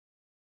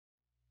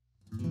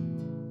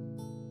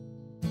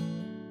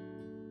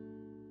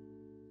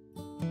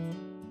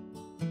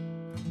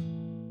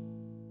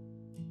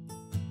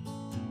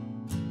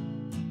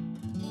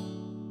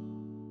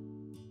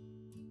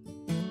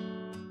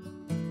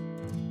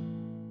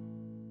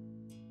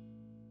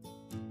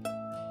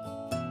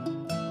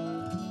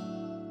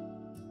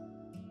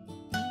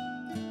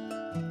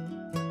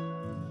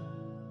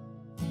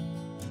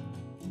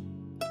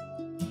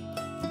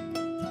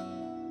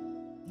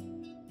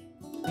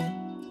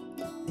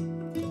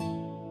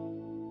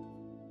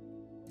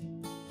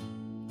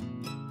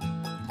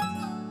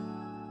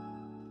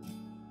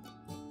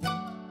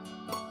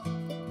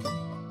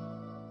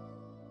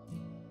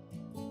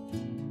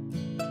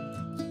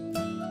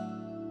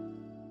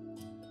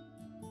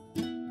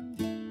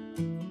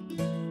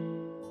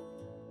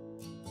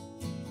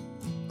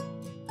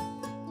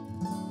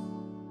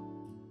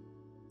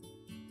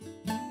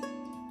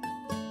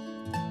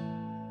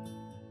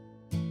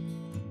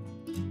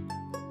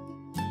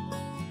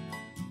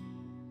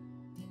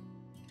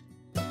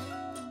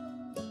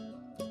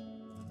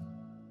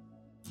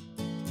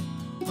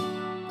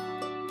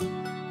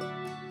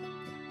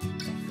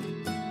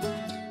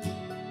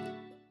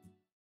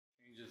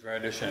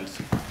Additions.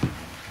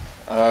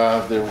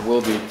 There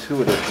will be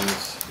 2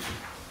 additions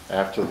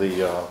after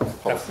the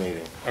public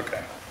meeting.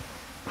 Okay.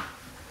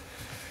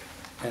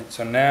 And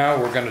so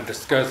now we're going to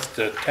discuss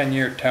the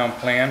 10-year town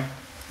plan.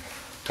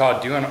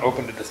 Todd, do you want to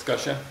open the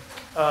discussion?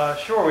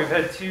 Sure. We've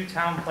had 2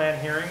 town plan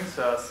hearings,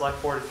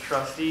 select board and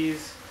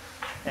trustees,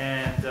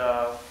 and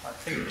I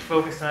think the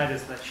focus tonight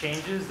is the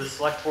changes. The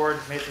select board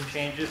made some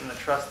changes, and the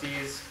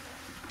trustees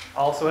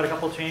also had a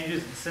couple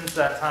changes. And since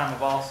that time,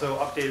 I've also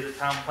updated the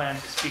town plan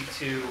to speak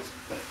to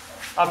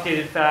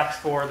updated facts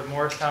for the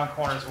Morristown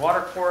Corners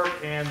Water Corp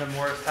and the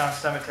Morristown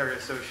Cemetery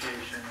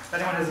Association. If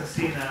anyone hasn't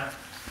seen that,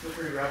 feel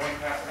free to grab one and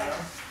pass it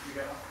around. You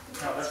got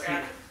one?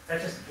 No,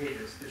 that's just the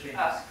pages, the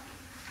changes.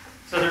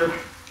 So there are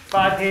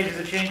 5 pages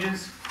of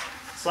changes.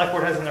 Select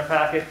board has in their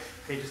packet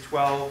pages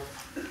 12,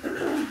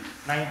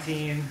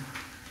 19,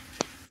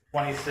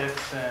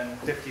 26, and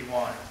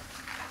 51.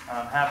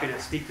 I'm happy to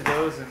speak to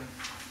those, and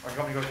or you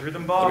want me to go through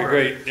them, Bob? That'd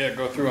be great. Yeah,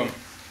 go through them.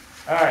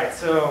 All right,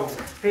 so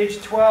page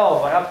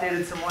 12, I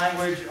updated some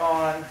language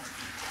on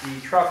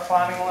the truck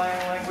climbing lane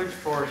language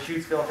for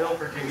Shutesville Hill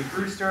for Jimmy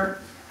Brewster.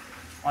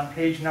 On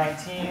page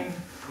 19,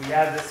 we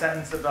added a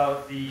sentence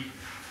about the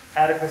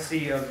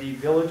adequacy of the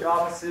village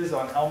offices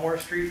on Elmore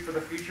Street for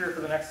the future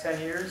for the next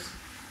 10 years.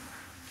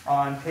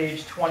 On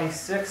page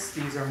 26,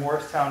 these are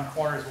Morristown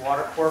Corners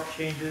Water Corp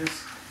changes.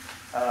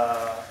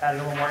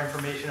 Added a little more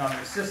information on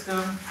their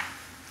system.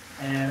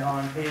 And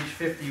on page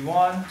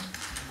 51,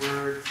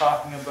 we're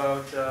talking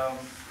about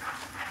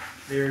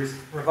there's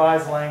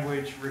revised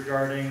language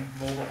regarding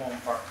mobile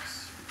home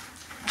parks.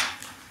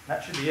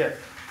 That should be it.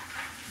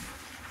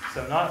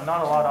 So not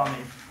a lot on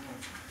the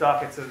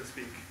docket, so to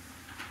speak.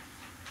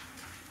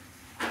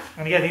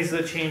 And again, these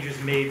are the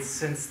changes made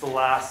since the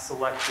last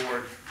select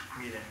board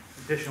meeting.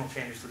 Additional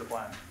changes to the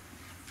plan.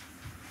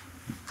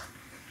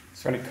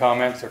 Is there any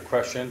comments or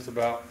questions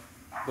about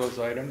those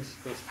items,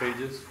 those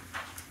pages?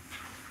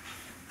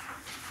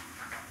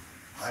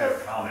 I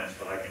have comments,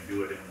 but I can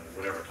do it in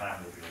whatever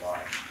time will be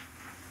allotted.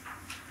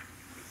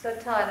 So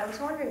Todd, I was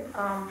wondering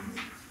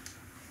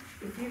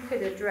if you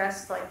could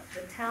address, like,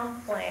 the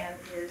town plan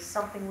is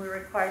something we're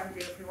required to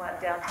do if we want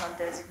downtown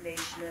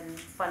designation and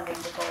funding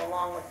to go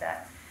along with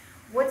that.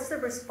 What's the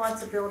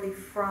responsibility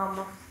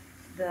from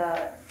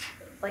the,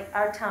 like,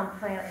 our town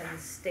plan and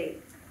the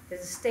state? Does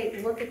the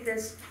state look at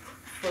this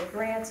for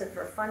grants and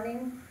for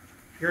funding?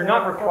 You're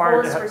not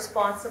required to have,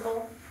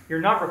 responsible?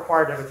 You're not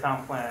required to have a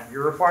town plan.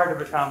 You're required to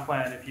have a town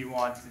plan if you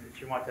want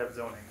to have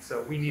zoning.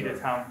 So we need a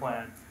town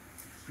plan.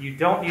 You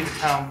don't need a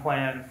town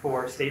plan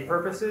for state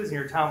purposes, and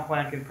your town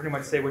plan can pretty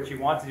much say what you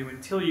want to do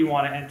until you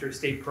want to enter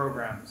state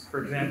programs.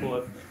 For example,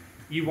 if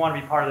you want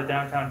to be part of the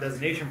downtown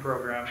designation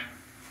program,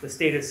 the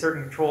state has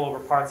certain control over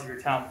parts of your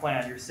town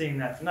plan. You're seeing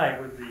that tonight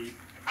with the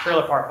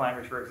trailer park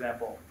language, for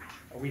example.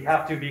 We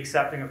have to be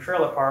accepting of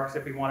trailer parks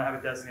if we want to have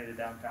a designated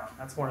downtown.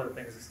 That's one of the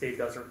things the state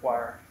does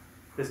require.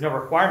 There's no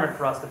requirement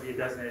for us to be a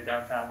designated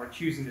downtown. We're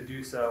choosing to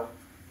do so.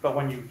 But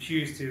when you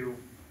choose to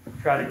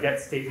try to get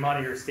state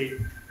money or state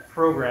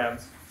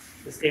programs,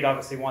 the state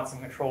obviously wants some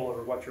control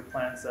over what your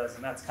plan says,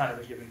 and that's kind of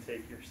the give and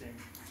take you're seeing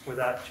with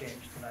that change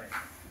tonight.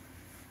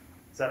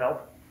 Does that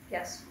help?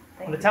 Yes.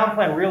 And the town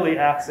plan really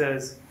acts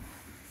as,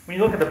 when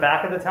you look at the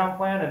back of the town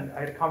plan, and I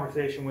had a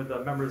conversation with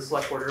a member of the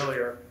select board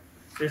earlier,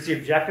 there's the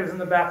objectives in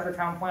the back of the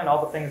town plan,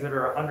 all the things that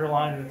are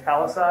underlined and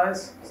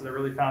italicized, so they're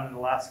really found in the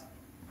last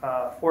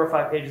 4 or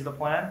 5 pages of the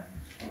plan.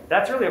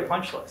 That's really a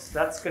punch list.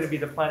 That's going to be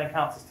the planning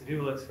council's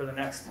to-do list for the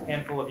next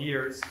handful of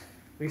years,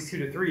 at least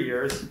 2 to 3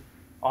 years,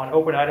 on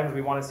open items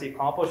we want to see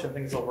accomplished and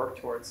things they'll work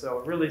towards. So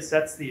it really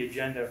sets the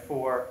agenda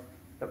for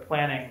the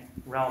planning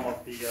realm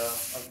of the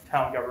of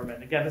town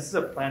government. Again, this is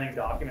a planning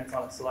document, it's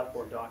not a select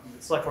board document.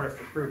 The select board has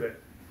to approve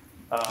it.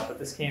 But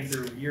this came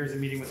through years of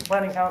meeting with the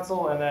planning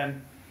council, and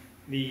then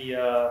the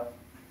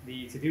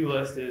to-do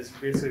list is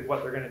basically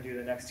what they're going to do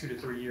the next 2 to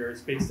 3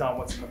 years based on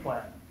what's in the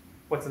plan,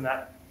 what's in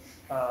that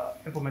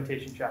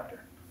implementation chapter.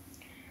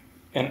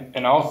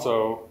 And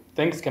also,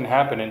 things can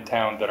happen in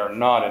town that are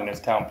not in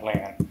this town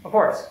plan. Of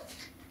course.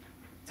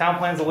 Town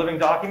plan's a living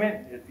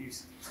document.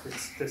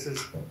 This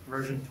is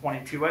version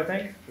 22, I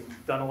think.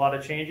 We've done a lot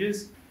of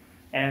changes.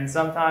 And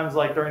sometimes,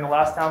 like during the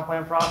last town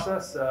plan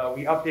process,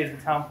 we updated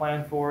the town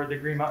plan for the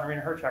Green Mountain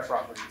Arena Herchak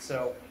property.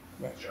 So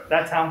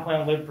that town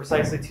plan lived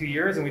precisely 2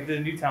 years, and we did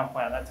a new town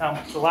plan.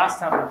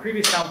 The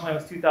previous town plan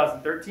was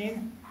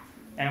 2013,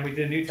 and we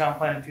did a new town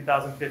plan in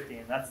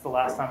 2015. That's the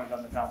last time we've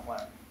done the town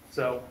plan.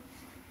 So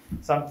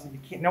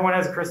no one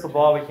has a crystal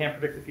ball. We can't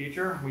predict the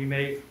future. We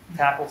may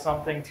tackle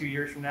something 2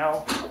 years from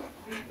now,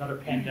 another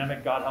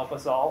pandemic, God help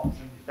us all,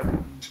 that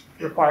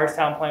requires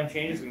town plan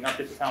changes. We can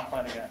update the town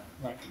plan again.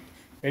 Right.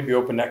 Maybe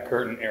open that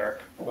curtain,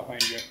 Eric,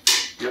 behind you.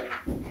 Yep.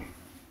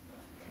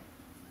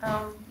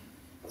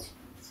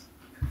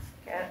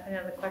 Okay,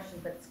 another question,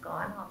 but it's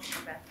gone. I'll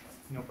come back.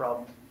 No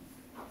problem.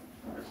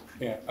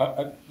 Yeah,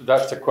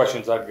 that's the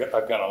questions I've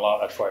got a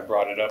lot. That's why I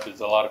brought it up. Is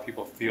a lot of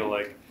people feel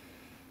like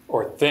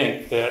or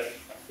think that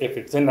if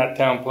it's in that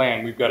town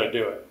plan, we've got to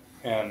do it.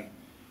 And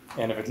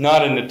And if it's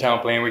not in the town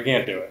plan, we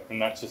can't do it,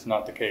 and that's just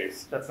not the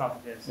case. That's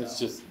not the case. It's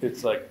no. just,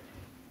 it's like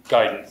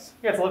guidance.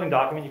 Yeah, it's a living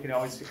document. You can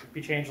always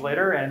be changed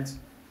later. And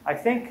I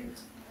think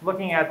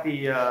looking at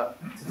the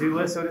to-do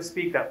list, so to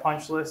speak, that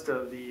punch list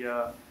of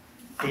the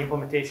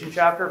implementation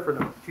chapter for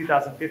the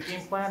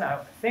 2015 plan, I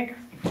think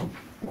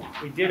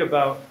we did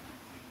about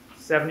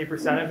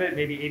 70% of it,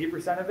 maybe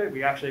 80% of it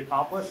we actually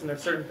accomplished. And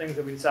there's certain things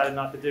that we decided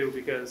not to do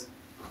because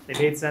they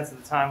made sense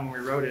at the time when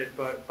we wrote it,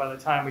 but by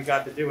the time we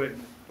got to do it,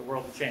 the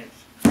world had changed.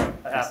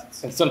 That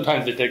happens. And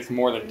sometimes it takes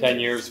more than 10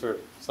 years for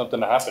something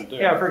to happen too.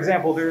 Yeah, for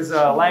example, there's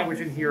language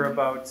in here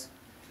about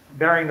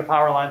burying the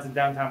power lines in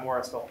downtown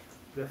Morrisville.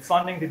 The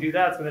funding to do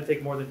that is going to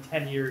take more than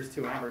 10 years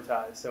to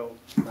amortize. So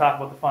talk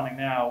about the funding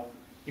now.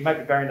 You might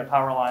be burying the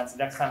power lines the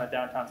next time the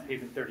downtown's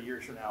paved in 30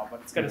 years from now, but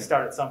it's going to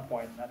start at some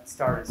point, and that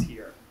start is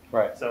here.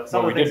 Right. So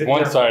some Well, of we the things did in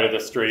one here- side of the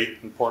street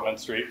in Portland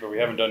Street, but we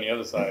haven't done the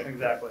other side.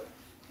 Exactly.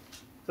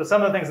 So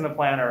some of the things in the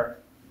plan are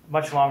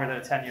much longer than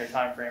a 10-year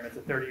time frame. It's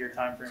a 30-year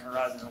time frame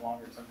horizon or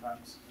longer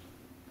sometimes.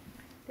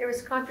 There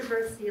was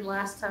controversy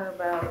last time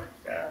about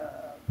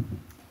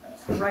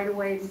the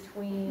right-of-way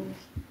between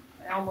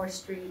Elmore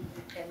Street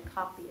and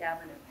Copley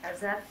Avenue. Has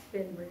that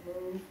been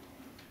removed?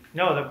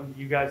 No, that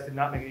you guys did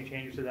not make any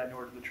changes to that,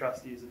 nor did the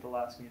trustees at the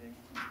last meeting.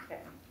 Okay.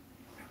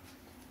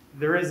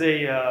 There is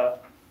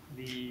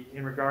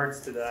in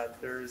regards to that,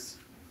 there's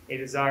a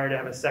desire to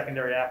have a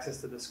secondary access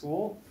to the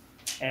school,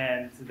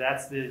 and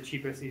that's the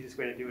cheapest, easiest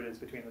way to do it is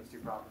between those two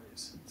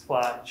properties. It's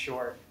flat, it's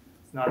short,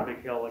 it's not a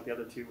big hill like the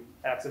other two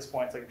access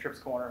points, like a Trips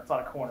Corner. It's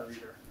not a corner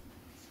either.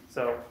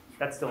 So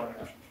that's still in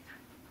there.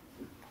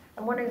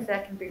 I'm wondering if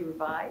that can be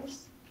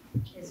revised?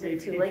 Is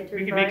it too You- late to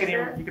you can make revise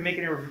any, that? You can make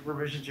any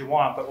revisions you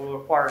want, but we'll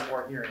require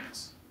more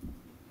hearings.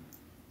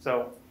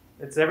 So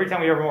it's every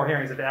time we have more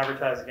hearings, we have to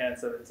advertise again,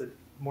 so it's a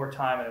more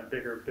time and a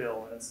bigger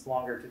bill, and it's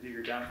longer to do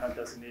your downtown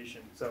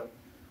designation. So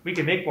we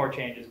can make more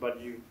changes, but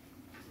you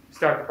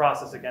start the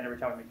process again every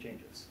time we make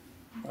changes.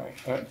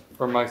 Right.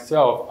 For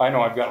myself, I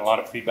know I've gotten a lot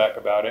of feedback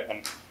about it,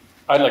 and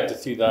I'd like to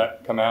see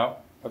that come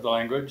out of the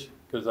language,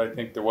 because I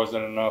think there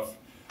wasn't enough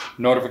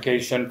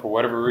notification, for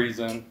whatever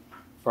reason,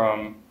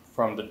 from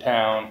the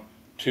town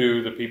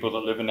to the people that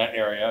live in that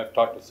area. I've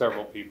talked to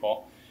several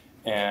people,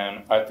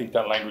 and I think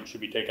that language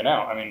should be taken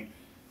out. I mean,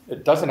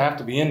 it doesn't have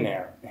to be in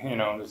there. You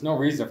know, there's no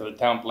reason for the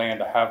town plan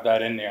to have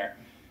that in there,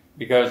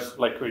 because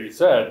like what you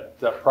said,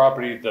 that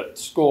property that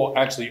school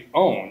actually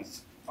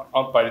owns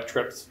up by the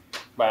Trips,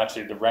 by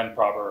actually the Ren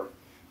proper,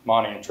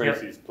 Monty and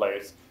Tracy's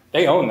place,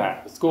 they own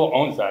that. The school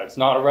owns that. It's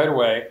not a right of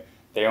way.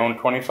 They own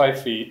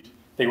 25 feet.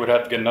 They would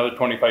have to get another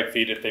 25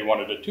 feet if they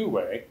wanted a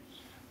two-way.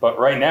 But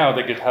right now,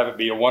 they could have it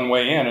be a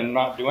one-way in and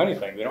not do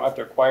anything. They don't have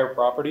to acquire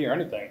property or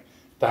anything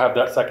to have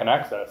that second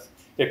access.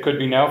 It could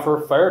be now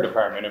for a fire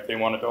department if they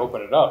wanted to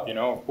open it up, you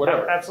know,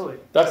 whatever. Absolutely.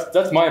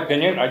 That's my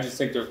opinion. I just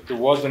think there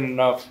wasn't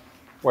enough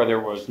where there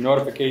was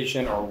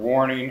notification or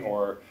warning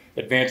or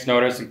advance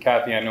notice. And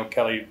Kathy, I know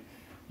Kelly,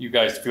 you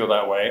guys feel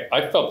that way.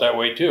 I felt that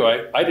way too.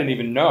 I didn't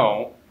even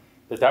know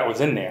that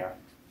was in there.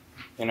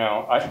 You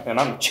know, and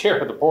I'm the chair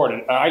of the board,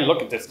 and I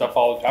look at this stuff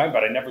all the time,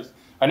 but I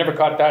never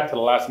caught that to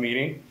the last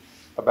meeting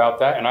about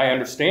that, and I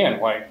understand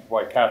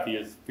why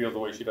Kathy feels the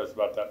way she does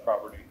about that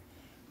property.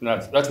 And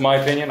that's my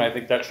opinion. I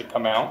think that should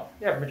come out.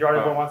 Yeah, if the majority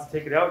of everyone wants to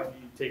take it out,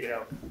 you take it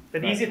out.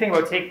 The easy thing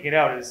about taking it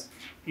out is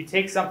if you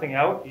take something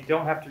out, you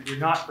don't have to, you're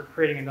not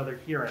creating another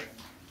hearing.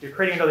 You're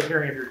creating another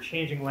hearing if you're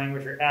changing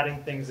language or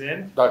adding things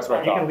in. That's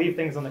right. You can leave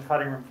things on the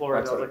cutting room floor,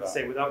 as That's I would what like I to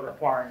say, without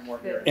requiring more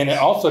hearings. And it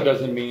also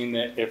doesn't mean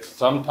that if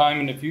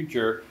sometime in the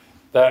future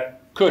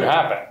that could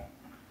happen,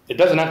 it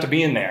doesn't have to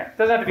be in there. It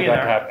doesn't have to be in for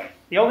that there. happen.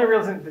 The only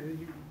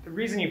reason, the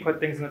reason you put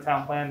things in the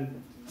town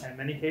plan, in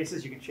many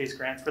cases, you can chase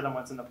grants for them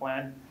once in the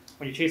plan.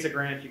 When you chase a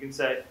grant, you can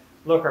say,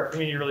 look, our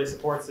community really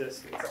supports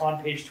this. It's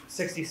on page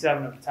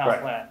 67 of the town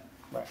Right. plan.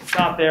 Right. It's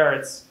not there,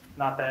 it's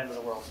not the end of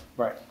the world.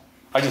 Right.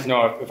 I just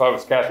know if I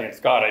was Kathy and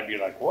Scott, I'd be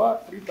like,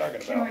 what? What are you talking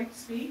Can about? I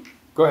speak?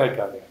 Go ahead,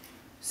 Kathy.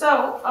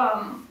 So,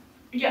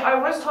 yeah, I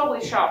was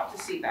totally shocked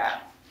to see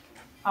that.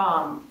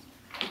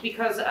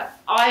 Because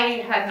I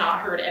had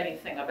not heard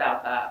anything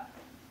about that.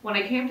 When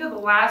I came to the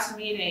last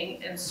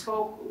meeting and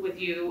spoke with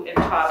you and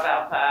Todd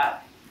about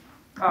that,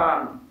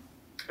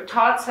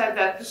 Todd said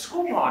that the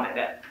school wanted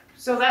it.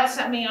 So that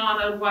sent me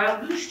on a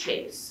wild goose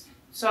chase.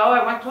 So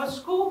I went to a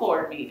school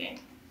board meeting.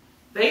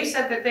 They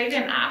said that they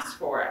didn't ask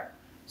for it.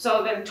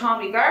 So then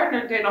Tommy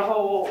Gardner did a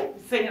whole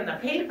thing in the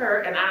paper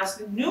and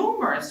asked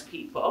numerous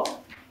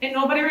people, and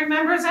nobody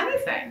remembers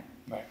anything.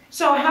 Right.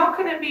 So how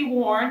can it be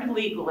warned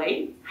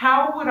legally?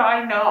 How would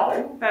I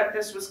know that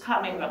this was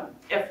coming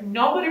if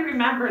nobody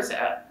remembers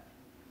it?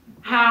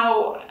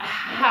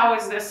 How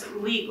is this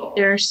legal?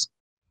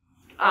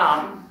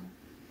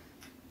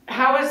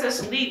 How is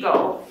this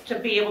legal to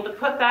be able to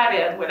put that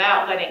in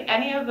without letting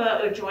any of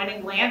the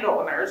adjoining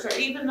landowners or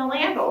even the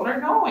landowner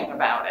knowing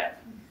about it?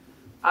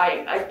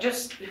 I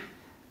just,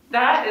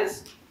 that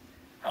is,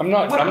 when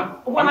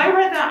I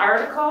read that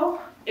article,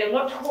 it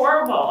looked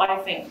horrible, I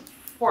think,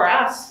 for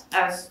us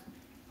as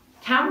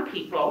town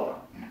people,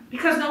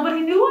 because nobody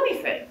knew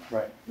anything.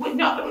 Right.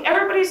 No,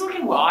 everybody's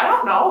looking, well, I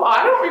don't know,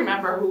 I don't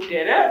remember who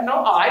did it.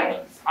 No,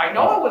 I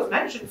know it was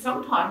mentioned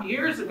sometime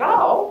years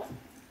ago.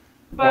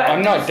 But Well,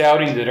 I'm not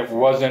doubting that it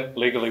wasn't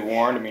legally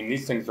warned. I mean,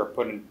 these things are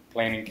put in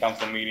planning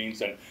council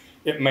meetings, and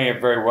it may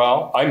have very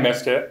well. I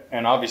missed it,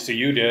 and obviously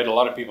you did. A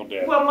lot of people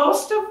did. Well,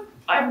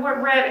 I've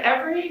read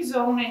every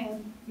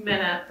zoning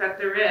minute that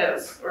there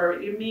is,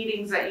 or your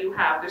meetings that you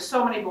have. There's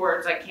so many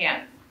boards I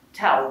can't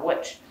tell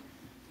which.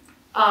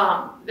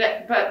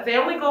 But they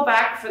only go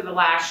back for the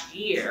last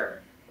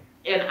year.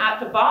 And at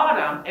the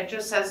bottom, it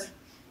just says,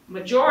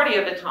 majority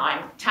of the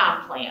time,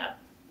 town plan.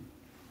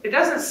 It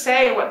doesn't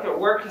say what they're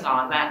working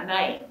on that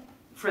night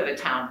for the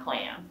town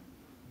plan.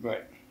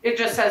 Right. It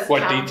just says What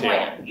town detail?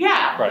 plan.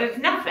 Yeah, Right. there's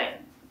nothing.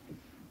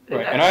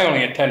 Right. And I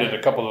only attended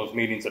a couple of those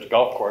meetings at the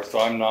golf course, so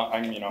I'm.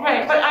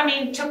 Right, but I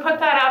mean, to put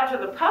that out to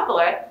the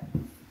public,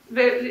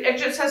 it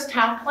just says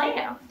town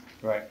plan.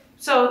 Right.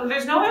 So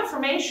there's no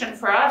information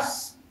for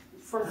us,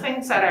 for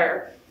things that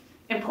are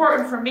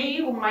important for me,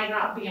 who might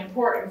not be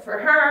important for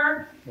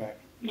her. Right.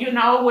 You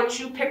know, what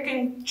you pick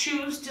and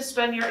choose to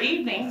spend your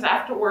evenings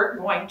after work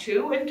going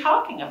to and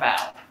talking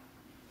about.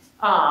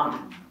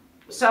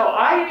 So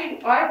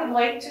I would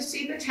like to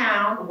see the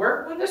town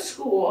work with the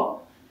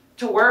school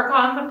to work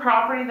on the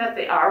property that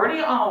they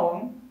already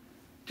own,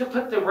 to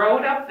put the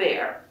road up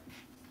there.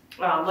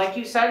 Like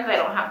you said, they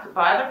don't have to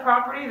buy the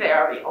property, they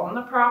already own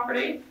the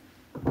property.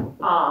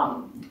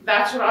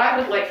 That's what I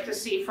would like to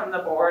see from the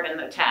board and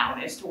the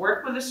town, is to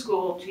work with the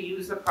school to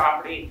use the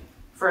property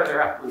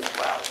further up Route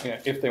 12. Yeah,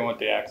 if they want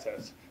the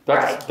access.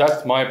 Right.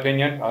 That's my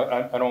opinion.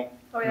 I don't.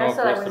 Oh, No, yeah, that's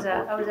what I across was, the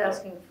board. I was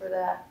asking for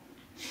that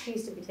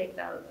piece to be taken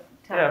out of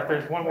the town. Yeah, if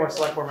there's plan. one more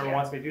select board member Yeah.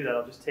 wants me to do that,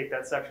 I'll just take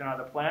that section out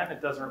of the plan.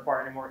 It doesn't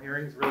require any more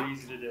hearings, really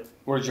easy to do.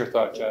 Where's your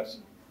thought, Jess?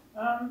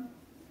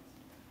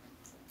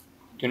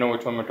 Do you know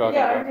which one we're talking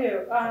Yeah,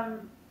 about? I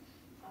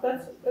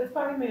do. It's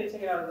fine with me to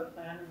take it out of the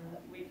plan, and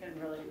we can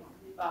really,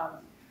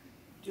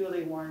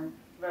 duly warn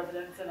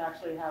residents and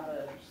actually have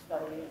a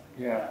study.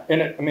 Yeah,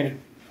 and I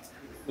mean,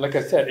 like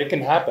I said, it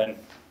can happen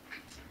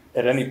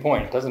at any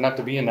point. It doesn't have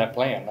to be in that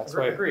plan. That's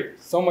why Agreed.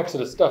 so much of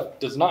the stuff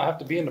does not have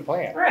to be in the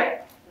plan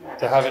Right,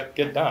 to have it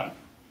get done,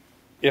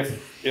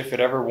 if it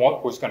ever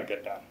was going to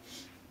get done.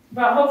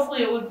 but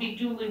hopefully it would be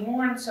duly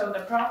warned so the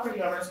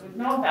property owners would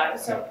know about it.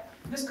 So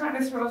this kind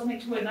of throws me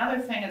to another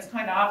thing, it's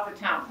kind of off the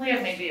town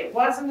plan. Maybe it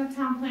was in the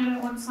town plan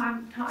at one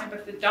time,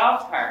 but the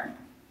dog park.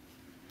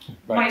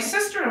 Right. My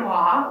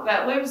sister-in-law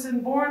that lives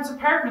in Bourne's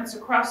Apartments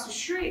across the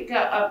street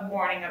got a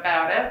warning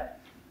about it,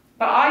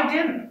 but I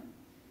didn't.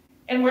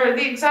 And we're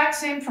the exact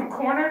same from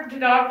corner to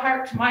dog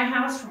park to my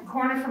house, from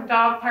corner from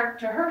dog park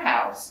to her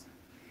house.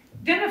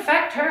 Didn't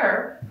affect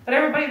her, but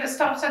everybody that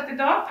stops at the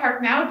dog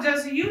park now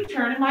does a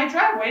U-turn in my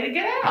driveway to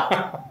get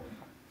out.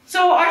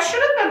 So I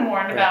should have been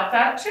warned about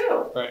that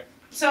too. Right.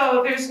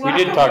 So there's We lack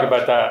did of- talk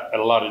about that at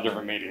a lot of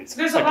different meetings.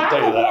 There's I a can lack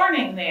tell you of that.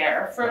 warning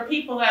there for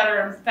people that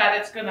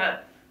it's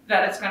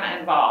gonna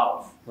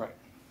involve.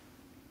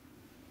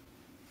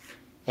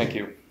 Thank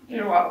you.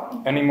 You're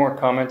welcome. Any more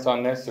comments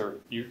on this, or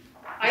you?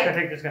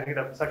 Just gonna take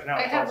that section out.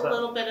 I It's all have a set.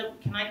 little bit of,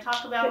 can I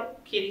talk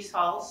about Kitty's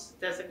Falls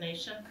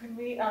designation? Can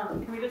we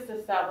just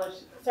establish,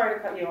 sorry to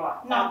cut you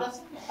off. No,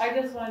 that's, I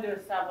just wanted to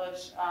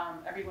establish,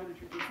 everyone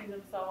introducing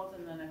themselves,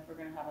 and then if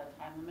we're gonna have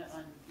a time limit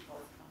on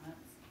people's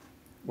comments.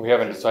 We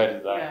haven't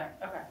decided that.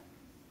 Yeah, okay.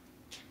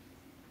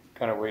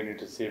 Kind of waiting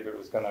to see if it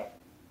was going to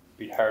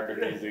be hard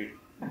or easy.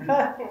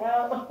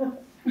 Well.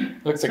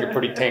 Looks like a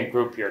pretty tame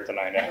group here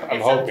tonight. I'm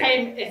it's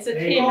hoping. it's a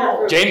tamer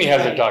group. Jamie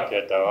hasn't talked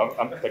yet, though.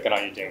 I'm picking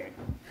on you, Jamie.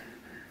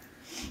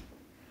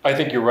 I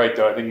think you're right,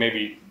 though. I think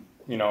maybe,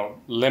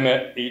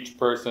 limit each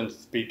person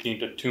speaking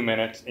to 2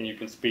 minutes, and you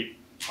can speak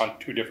on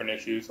 2 different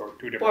issues or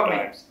 2 different 4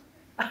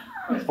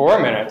 times. 4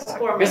 minutes?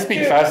 4 You minutes.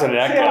 speak faster than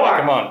that, Kelly.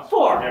 Come on.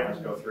 4. Yeah, let's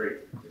go 3.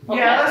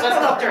 Yeah,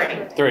 let's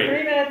go 3. 3.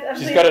 3 minutes, and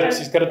She's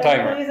please- got a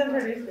timer. Please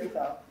introduce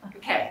yourself.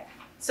 Okay,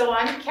 so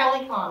I'm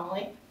Kelly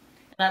Conley,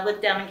 and I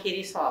live down in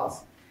Kitty's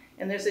Falls.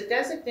 And there's a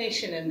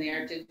designation in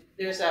there,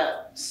 there's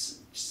a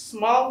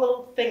small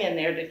little thing in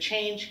there to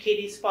change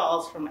Kitty's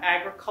Falls from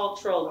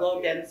agricultural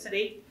low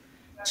density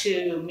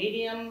to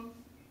medium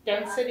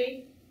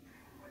density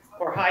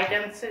or high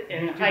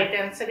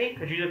density.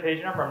 Could you do the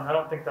page number? I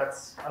don't think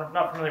I'm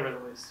not familiar with it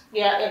at least.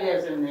 Yeah, it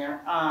is in there.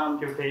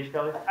 Give a page,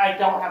 Kelly. I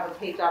don't have a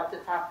page off the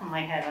top of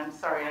my head, I'm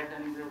sorry, I've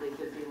been really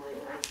busy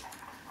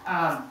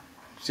lately.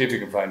 See if you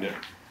can find it.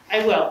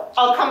 I will,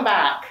 I'll come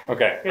back.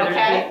 Okay. Yeah,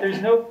 Okay. there's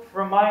no,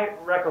 from my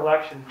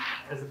recollection,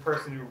 as the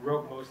person who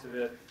wrote most of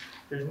it,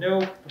 there's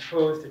no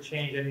proposed to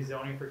change any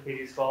zoning for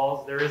Katie's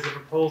Falls. There is a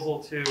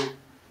proposal to,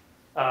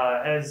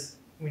 as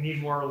we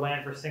need more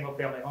land for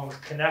single-family homes,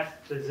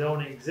 connect the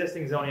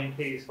existing zoning in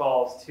Katie's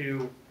Falls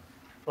to,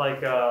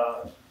 like,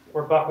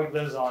 where Buckwheat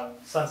lives on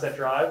Sunset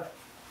Drive,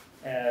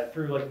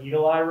 through like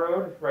Needle Eye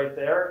Road, right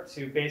there,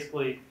 to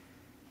basically, if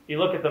you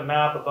look at the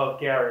map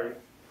above Gary,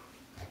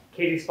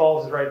 Katie's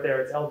Falls is right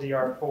there, it's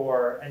LDR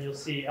 4, and you'll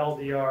see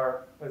LDR,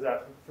 what is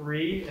that,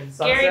 3 in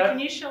Sunset? Gary, can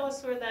you show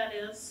us where that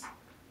is?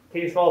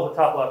 Katie's Falls,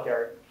 the top left,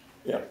 Gary.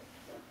 Yeah.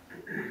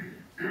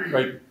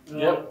 Right,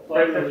 yep,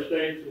 Pleasure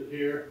Estates is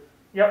here.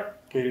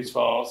 Yep, Katie's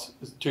Falls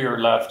is to your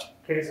left.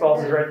 Katie's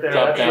Falls is right there.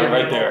 Drop That's down the-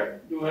 right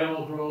there. New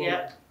Hamels Road.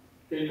 Yeah.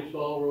 Katie's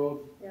Fall Road.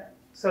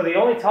 So the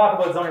only talk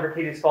about zoning for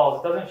Katie's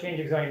Falls, it doesn't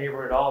change the zoning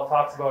neighborhood at all. It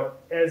talks about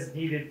as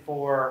needed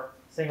for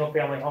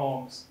single-family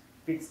homes.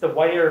 It's the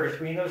white area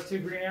between those two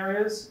green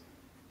areas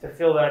to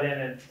fill that in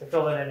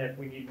if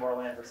we need more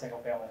land for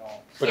single-family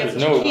homes. But Yeah, there's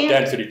but no you can't-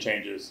 density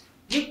changes.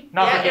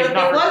 Not for Yeah, Katie- there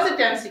not for- was a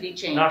density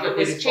change. not for It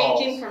was Katie's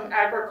changing Falls. from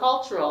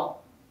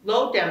agricultural,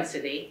 low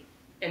density,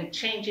 and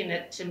changing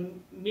it to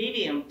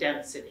medium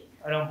density.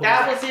 I don't believe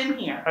That that. was in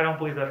here. I don't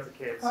believe that's the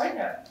case.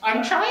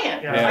 I'm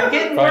trying. Yeah. I'm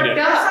getting Find worked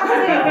it.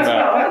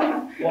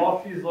 up.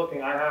 While she's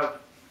looking, I have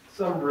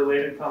some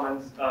related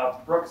comments.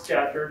 Brooke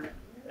Scatcherd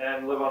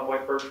and live on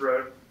White Birch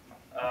Road.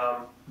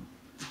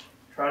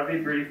 Try to be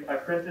brief. I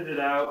printed it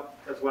out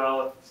as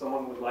well if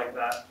someone would like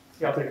that.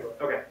 Yeah, I'll take a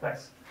look. Okay,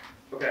 Thanks.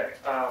 okay.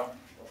 I'll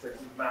take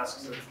some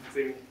masks so you can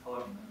see me.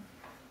 Hello.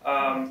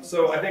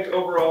 So I think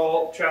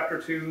overall, Chapter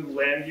 2,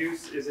 land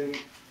use, is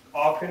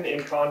often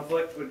in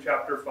conflict with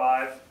Chapter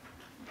 5.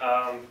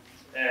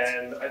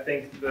 And I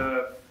think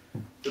the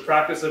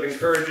practice of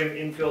encouraging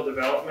infill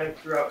development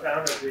throughout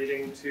town is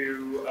leading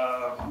to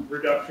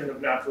reduction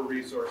of natural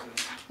resources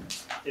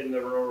in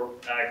the rural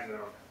ag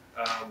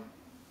zone.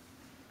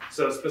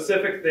 So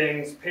specific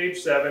things, page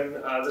 7,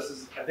 this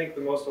is, I think,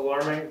 the most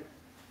alarming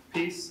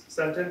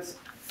sentence.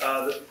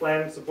 This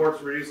plan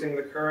supports reducing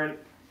the current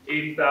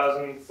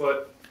 80,000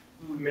 foot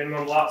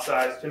minimum lot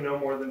size to no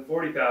more than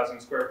 40,000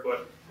 square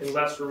foot in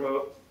less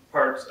remote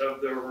parts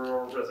of the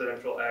rural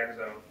residential ag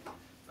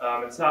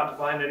zone. It's not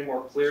defined any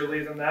more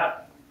clearly than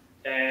that,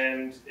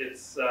 and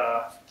it's,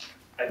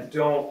 I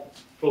don't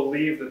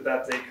believe that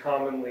that's a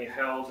commonly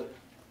held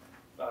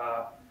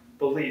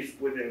belief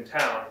within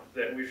town,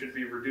 that we should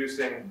be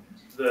reducing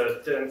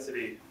the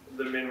density,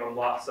 the minimum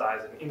lot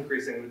size, and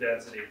increasing the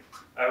density.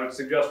 I would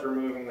suggest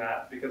removing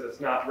that because it's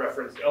not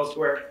referenced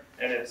elsewhere,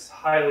 and it's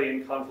highly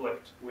in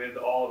conflict with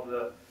all of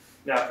the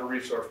natural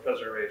resource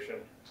preservation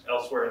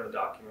elsewhere in the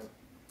document.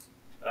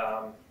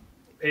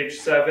 Page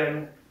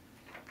 7,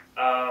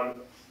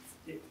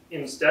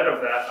 instead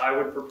of that, I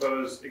would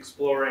propose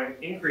exploring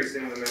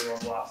increasing the minimum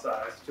lot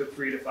size to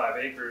 3 to 5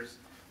 acres,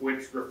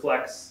 which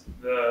reflects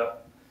the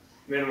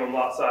minimum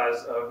lot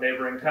size of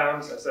neighboring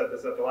towns. I said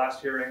this at the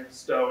last hearing.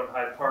 Stowe and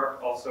Hyde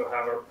Park also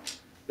have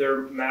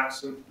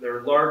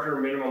their larger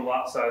minimum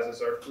lot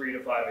sizes are 3 to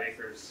 5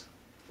 acres,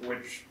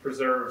 which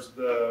preserves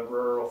the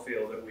rural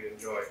feel that we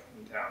enjoy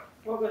in town.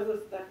 What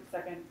was the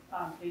second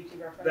page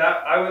you referenced?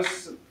 That I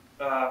was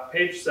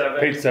page 7.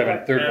 Page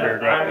 7, third And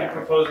paragraph. I'm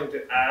proposing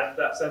to add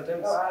that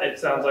sentence. Oh, add It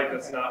sounds like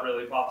that's okay. not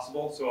really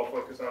possible, so I'll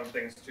focus on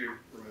things to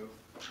remove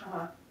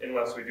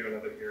unless we do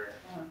another hearing.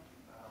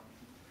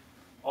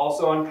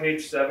 Also on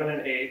page 7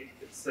 and 8,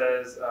 it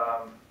says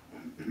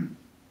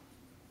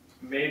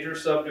major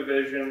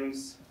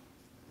subdivisions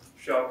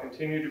shall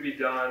continue to be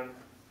done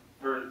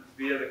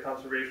via the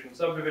conservation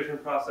subdivision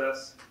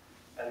process,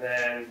 and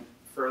then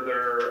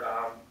further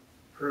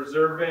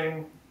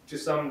preserving to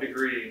some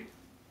degree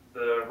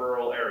the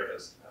rural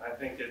areas. I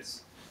think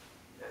it's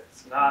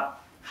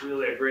not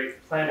really a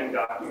great planning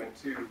document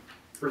to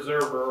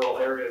preserve rural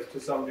areas to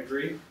some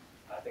degree.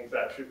 I think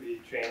that should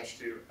be changed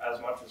to as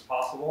much as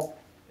possible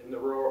in the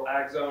rural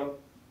ag zone,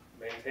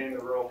 maintain the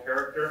rural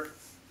character.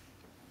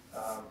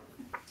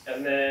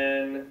 And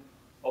then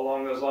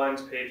along those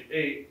lines, page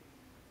 8,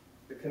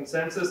 the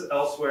consensus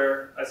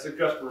elsewhere, I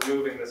suggest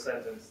removing the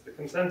sentence. The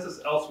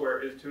consensus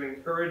elsewhere is to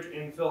encourage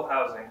infill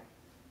housing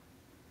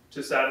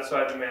to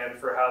satisfy demand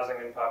for housing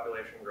and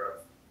population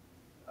growth.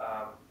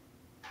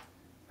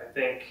 I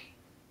think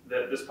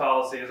that this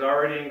policy is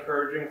already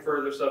encouraging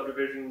further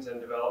subdivisions and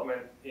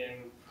development in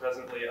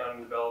presently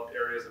undeveloped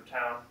areas of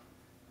town.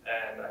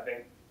 And I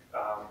think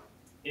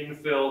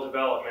infill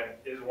development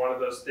is one of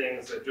those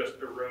things that just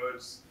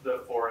erodes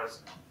the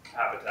forest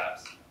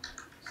habitats.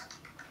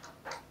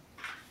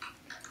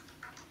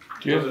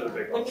 Those are the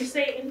big When ones. you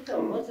say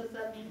infill, what does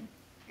that mean?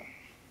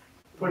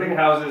 Putting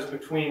houses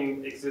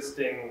between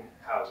existing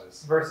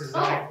houses. Versus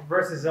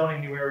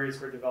zoning new areas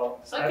for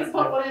development. So I can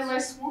put one in my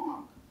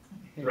swamp.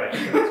 Right.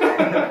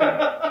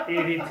 The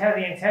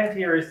intent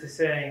here is to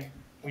say,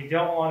 we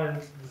don't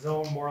want to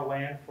zone more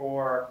land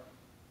for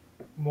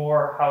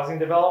more housing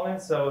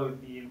development, so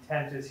the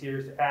intent is here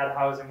is to add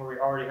housing where we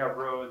already have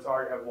roads,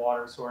 already have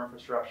water, sewer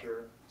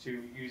infrastructure,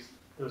 to use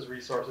those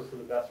resources to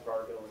the best of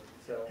our ability.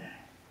 So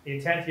the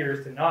intent here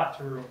is to not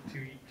to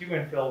do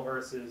infill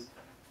versus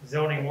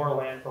zoning more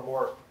land for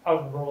more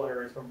out in rural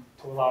areas to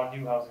allow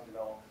new housing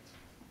development.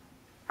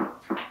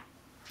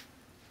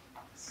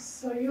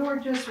 So you were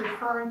just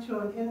referring to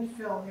an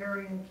infill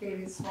area in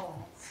Katie's Falls?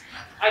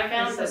 I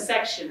found the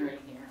section right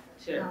here,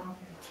 too.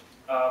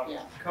 Oh,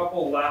 Yeah.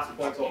 Couple last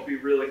points, I'll be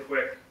really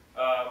quick.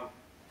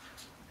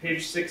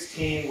 Page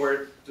 16, where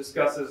it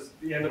discusses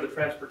the end of the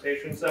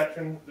transportation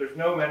section, there's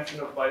no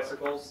mention of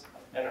bicycles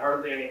and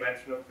hardly any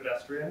mention of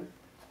pedestrian.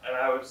 And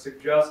I would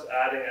suggest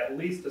adding at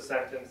least a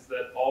sentence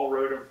that all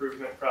road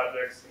improvement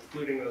projects,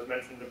 including those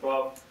mentioned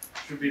above,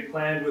 should be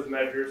planned with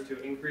measures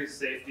to increase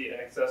safety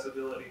and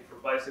accessibility for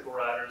bicycle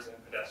riders and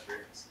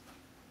pedestrians.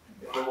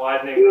 If we're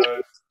widening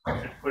roads,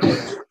 we should put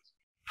in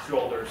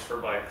shoulders for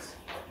bikes.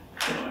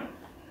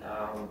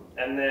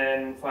 And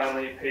then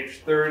finally, page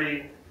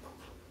 30,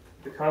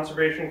 the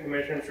Conservation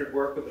Commission should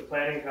work with the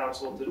Planning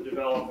Council to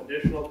develop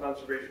additional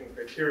conservation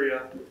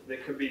criteria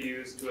that could be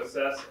used to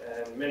assess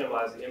and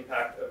minimize the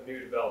impact of new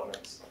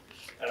developments.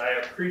 And I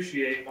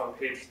appreciate on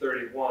page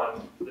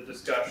 31 the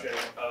discussion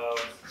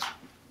of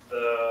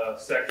the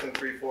Section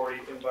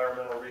 340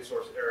 environmental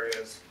resource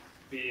areas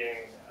being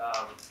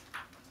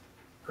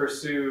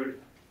pursued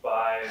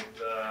by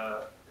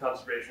the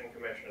Conservation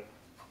Commission.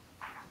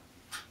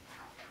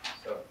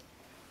 So.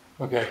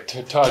 Okay,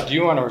 Todd, do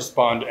you want to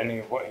respond to any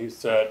of what he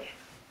said?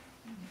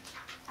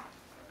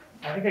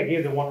 I think I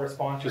gave the one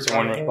response. Just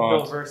one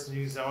response. Infill versus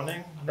new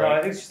zoning. No, Right.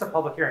 I think it's just a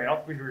public hearing. I don't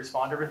think we need to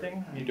respond to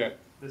everything. I mean, Okay.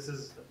 this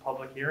is a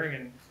public hearing,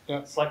 and Yeah.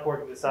 the select board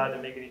can decide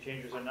to make any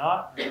changes or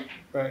not.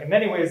 Right. In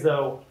many ways,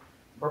 though,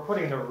 we're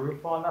putting the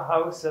roof on the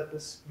house at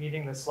this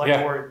meeting. The select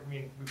Yeah. board, I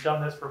mean, we've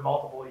done this for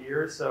multiple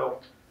years, so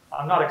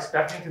I'm not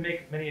expecting to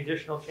make many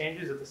additional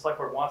changes. If the select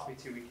board wants me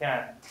to, we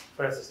can,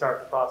 but it has to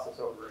start the process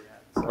over again.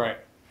 So Right.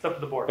 it's up to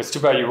the board. It's too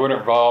bad you weren't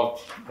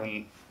involved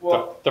in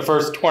Well, the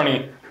first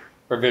 20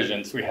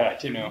 revisions we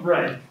had, you know.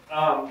 right.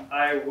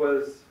 I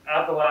was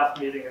at the last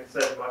meeting and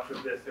said much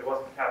of this. It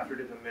wasn't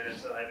captured in the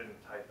minutes and I didn't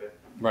type it.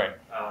 Right.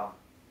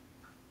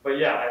 But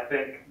yeah, I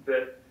think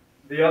that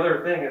the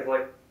other thing is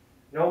like,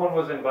 no one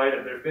was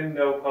invited. There's been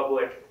no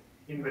public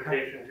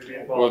invitation to be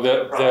involved Well, in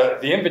the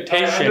process. the I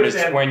invitation is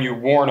understand. when you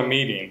warn a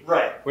meeting.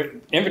 Right.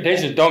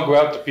 Invitations don't go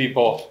out to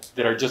people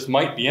that are just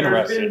might be There's been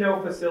interested.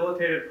 no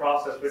facilitated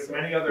process, which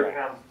many other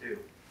towns do.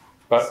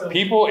 But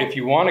people, if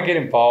you want to get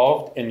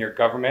involved in your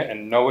government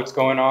and know what's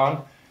going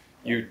on,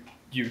 you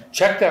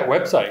check that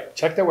website.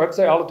 Check that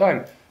website all the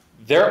time.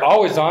 They're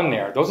always on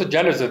there. Those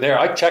agendas are there.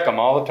 I check them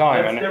all the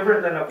time. That's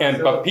different than a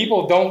facility. But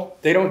people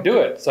don't do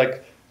it. It's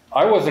like,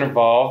 I wasn't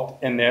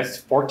involved in this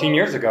 14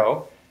 years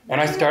ago, and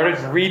I started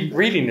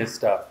reading this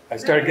stuff. I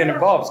started getting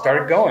involved,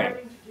 started going.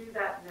 Starting to do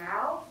that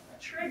now,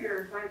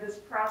 triggered by this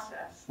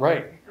process.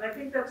 Right. And I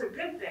think that's a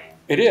good thing.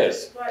 It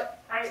is. But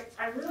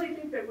I really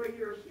think that what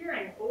you're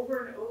hearing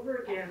over and over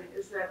again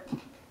is that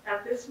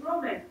at this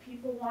moment,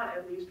 people want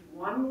at least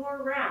one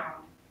more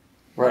round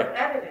Right. of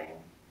editing.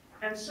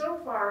 And so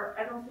far,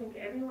 I don't think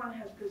anyone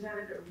has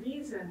presented a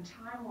reason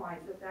time-wise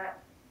that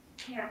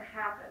can't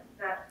happen.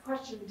 That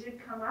question did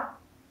come up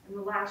in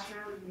the last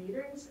round of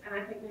meetings, and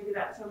I think maybe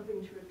that's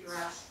something to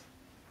address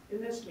in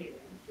this meeting.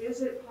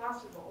 Is it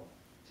possible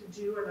to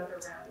do another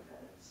round of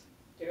edits?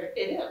 There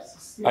it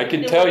is. I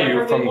can Do tell you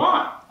whatever we from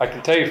want.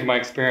 my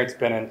experience,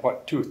 been in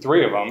 2,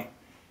 3 of them,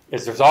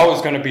 is there's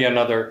always going to be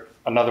another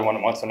one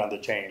that wants another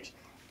change.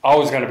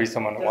 Always going to be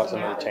someone that wants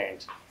another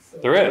change.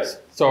 There is.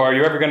 So are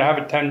you ever going to have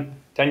a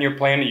 10-year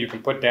plan that you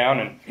can put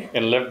down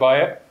and live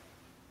by it?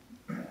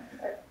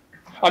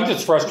 I'm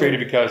just frustrated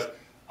because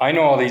I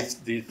know all these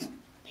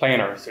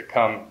planners that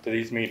come to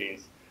these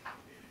meetings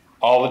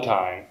all the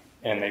time,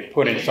 and they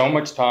put in so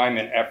much time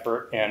and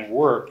effort and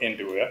work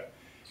into it,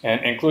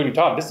 and including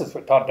Todd. This is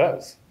what Todd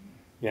does,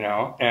 you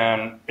know,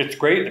 and it's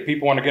great that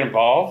people want to get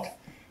involved,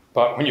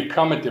 but when you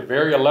come at the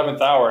very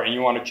 11th hour and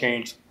you want to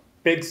change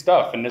big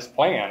stuff in this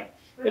plan,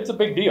 it's a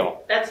big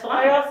deal. That's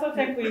I fine. also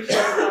think we should,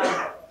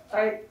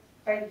 I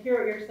hear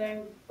what you're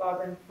saying,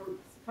 Bob, and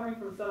coming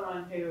from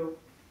someone who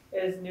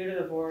is new to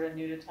the board and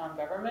new to town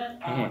government,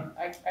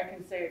 I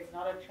can say it's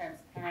not a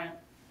transparent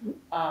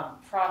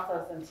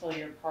process until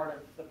you're part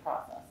of the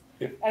process.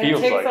 It And it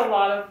feels takes like a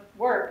lot of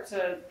work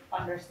to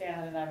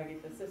understand and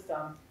navigate the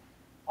system.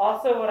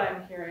 Also, what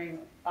I'm hearing,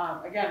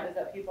 again, is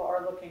that people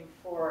are looking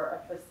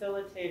for a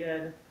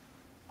facilitated,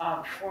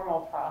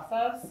 formal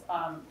process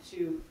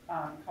to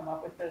come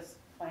up with this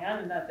plan,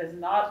 and that is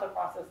not the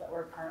process that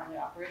we're currently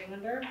operating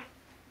under.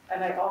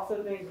 And I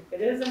also think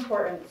it is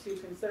important to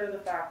consider the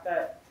fact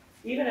that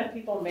even if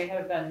people may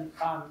have been,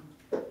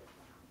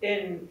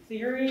 in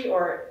theory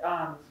or,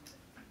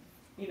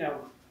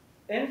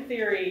 in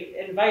theory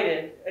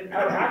invited,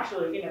 or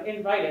actually,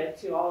 invited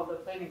to all of the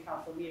planning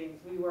council meetings,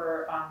 we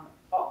were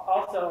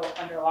also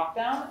under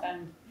lockdown,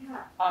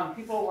 and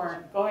people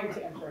weren't going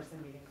to in-person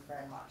meetings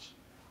very much.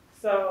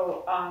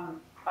 So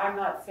I'm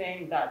not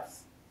saying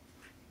that's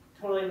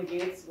totally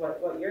negates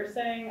what you're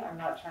saying. I'm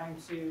not trying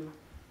to,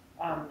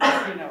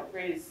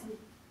 raise.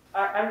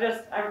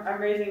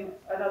 I'm raising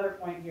another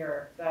point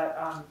here that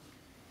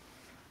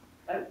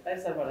I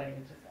said what I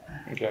needed to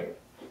say. Okay.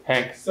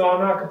 Hank? So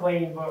I'm not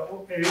complaining, but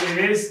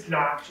it is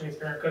not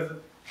transparent because,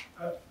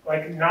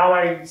 like, now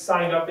I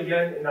signed up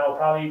again and I'll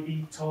probably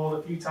be told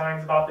a few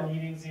times about the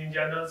meetings, the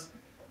agendas,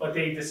 but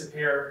they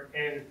disappear.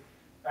 And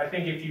I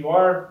think if you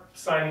are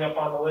signing up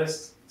on the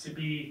list to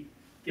be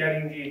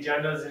getting the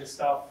agendas and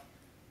stuff,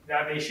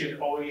 that they should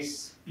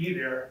always be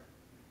there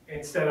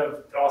instead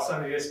of all of a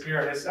sudden they disappear.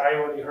 And I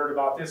only heard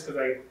about this because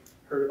I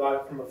heard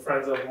about it from a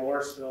friend of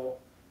Morrisville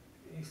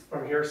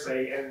from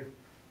hearsay, and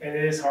And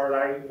it is hard,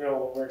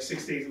 work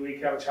 6 days a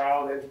week, have a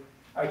child, and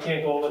I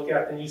can't go look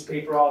at the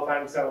newspaper all the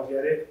time because I don't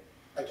get it.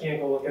 I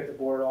can't go look at the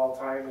board all the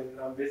time, and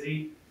I'm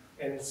busy.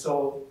 And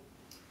so,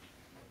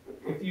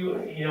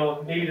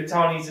 if maybe the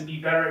town needs to be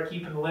better at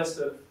keeping a list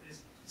of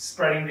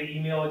spreading the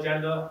email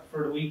agenda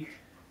for the week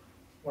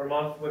or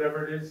month,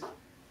 whatever it is.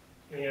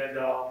 And,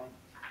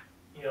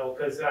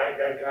 because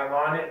I'm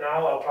on it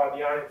now, I'll probably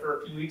be on it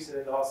for a few weeks, and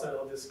then all of a sudden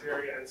it'll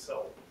disappear again.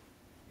 So,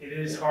 it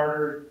is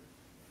harder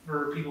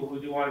for people who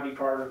do want to be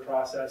part of the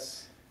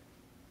process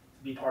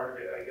to be part of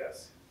it, I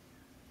guess.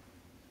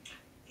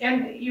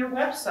 And your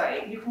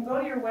website, you can go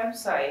to your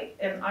website,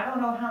 and I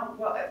don't know how,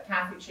 well,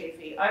 Kathy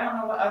Chafee, I don't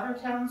know what other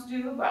towns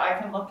do, but I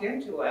can look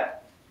into it,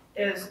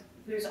 is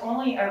there's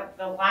only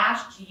the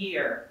last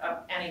year of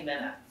any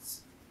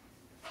minutes.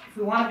 If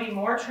we want to be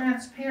more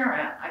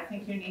transparent, I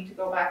think you need to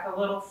go back a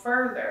little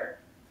further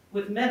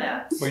with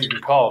minutes. Well, you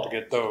can call to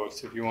get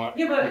those if you want.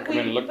 Yeah, but, You come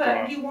in and look for but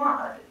them. you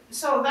want,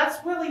 so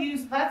that's really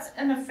that's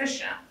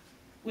inefficient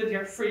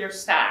for your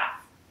staff.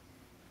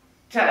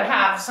 To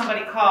have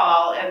somebody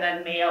call and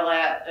then mail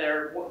it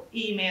or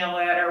email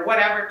it or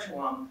whatever to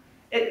them.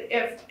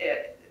 If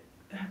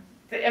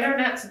the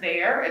internet's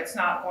there, it's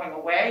not going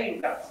away,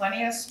 you've got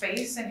plenty of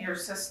space in your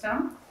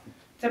system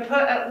to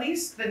put at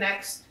least the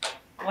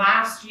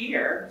last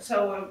year,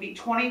 so it would be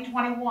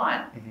 2021.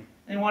 Mm-hmm. And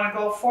you wanna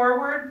go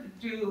forward,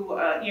 do,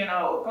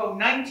 go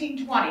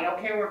 1920,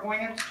 okay, we're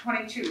going into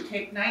 22,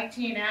 take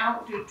 19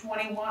 out, do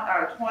 21,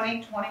 or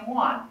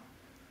 2021.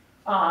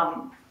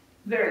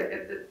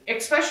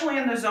 Especially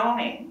in the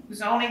zoning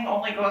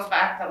only goes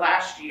back to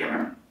last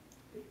year.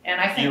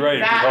 And I think You're right,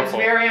 it'd be that is helpful.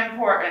 very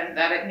important,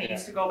 that it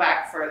needs to go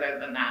back further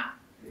than that.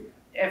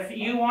 If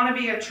you want to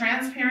be a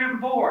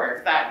transparent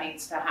board, that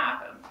needs to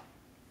happen.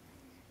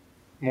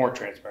 More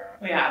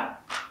transparent. Yeah.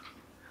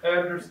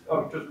 Just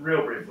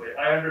real briefly,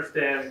 I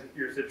understand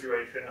your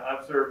situation.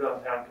 I've served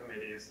on town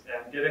committees,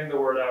 and getting the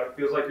word out, it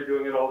feels like you're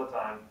doing it all the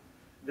time.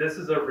 This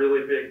is a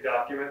really big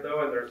document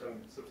though, and there's some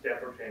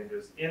substantial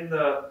changes. In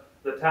the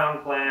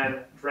town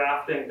plan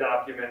drafting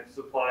document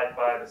supplied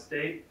by the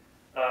state,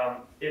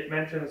 it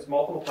mentions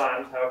multiple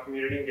times how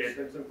community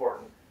engagement is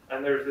important.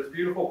 And there's this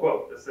beautiful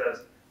quote that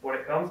says, when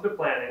it comes to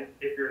planning,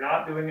 if you're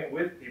not doing it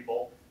with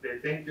people, they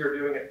think you're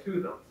doing it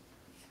to them.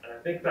 And I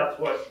think that's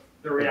what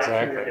the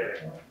reaction you're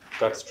getting.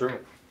 That's true.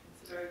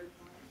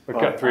 We've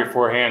got 3 or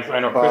 4 hands. I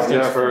know Kristen's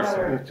Yeah, first.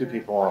 we have 2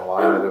 people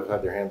online that have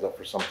had their hands up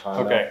for some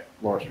time now. Okay.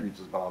 Laura Streets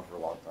has been on for a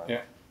long time.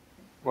 Yeah.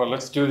 Well,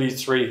 let's do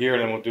these 3 here,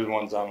 then we'll do the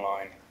ones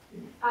online.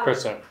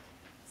 Kristen.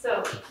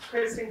 So,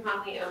 Kristen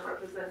Conley, I'm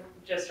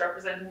just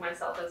representing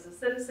myself as a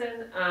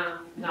citizen,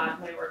 not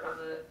my work on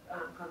the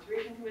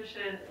Conservation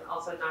Commission, and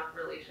also not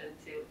in relation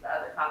to the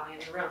other Conley in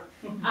the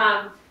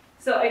room.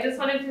 So I just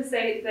wanted to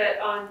say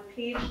that on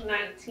page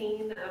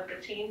 19 of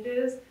the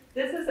changes,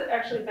 this has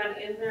actually been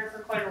in there for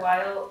quite a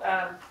while,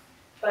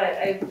 but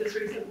I just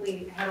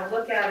recently had a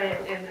look at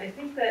it, and I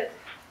think that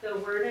the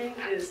wording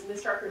is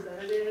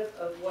misrepresentative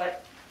of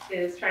what it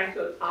is trying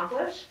to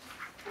accomplish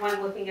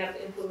when looking at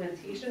the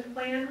implementation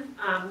plan.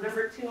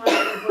 Number 2 on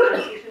the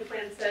implementation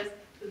plan says,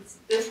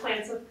 this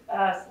plan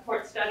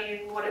supports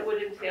studying what it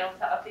would entail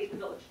to update the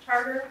village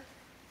charter,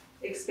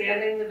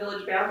 expanding the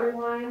village boundary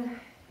line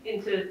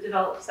into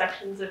developed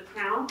sections of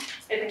town.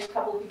 I think a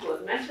couple of people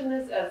have mentioned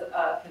this as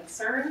a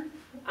concern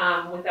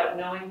without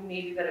knowing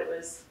maybe that it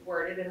was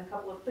worded in a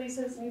couple of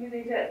places, maybe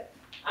they did.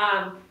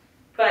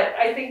 But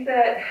I think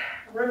that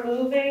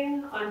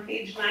removing on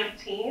page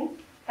 19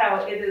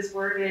 how it is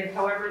worded,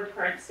 however the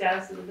current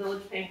status of the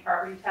village paying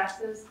property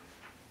taxes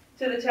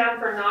to the town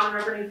for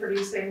non-revenue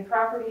producing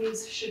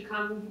properties should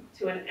come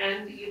to an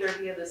end either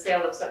via the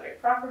sale of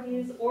subject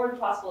properties or the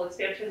possible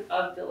expansion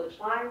of village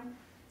line,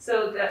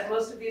 so that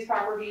most of these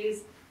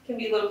properties can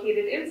be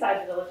located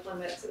inside the village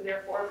limits and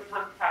therefore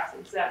become tax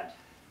exempt.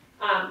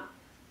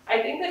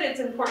 I think that it's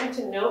important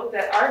to note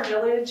that our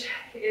village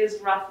is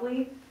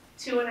roughly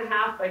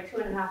 2.5 by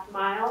 2.5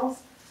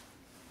 miles.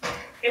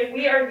 If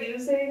we are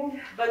using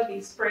Bugby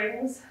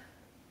Springs,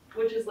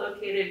 which is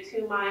located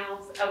 2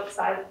 miles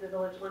outside of the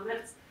village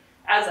limits,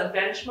 as a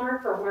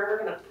benchmark for where we're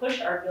going to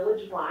push our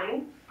village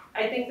line,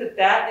 I think that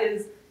that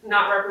is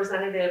not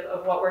representative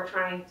of what we're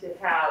trying to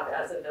have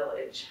as a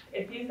village.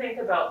 If you think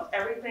about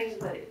everything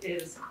that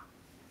is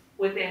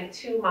within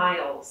 2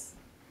 miles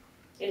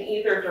in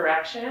either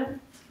direction,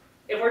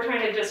 if we're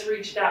trying to just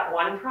reach that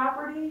one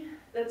property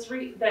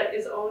that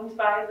is owned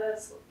by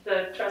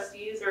the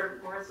trustees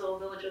or Morristown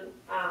Village,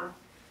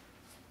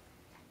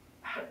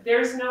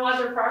 there's no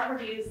other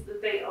properties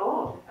that they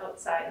own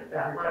outside of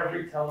that line.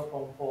 Every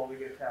telephone pole we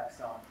get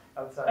taxed on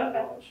outside the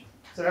village.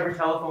 So every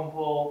telephone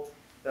pole,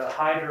 the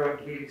hydro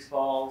in Katie's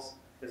Falls,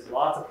 there's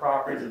lots of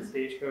properties in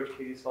Stagecoach,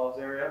 Katie's Falls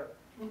area.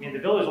 I mean, the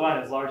village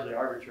line is largely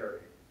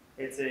arbitrary.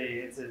 It's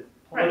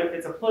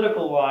a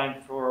political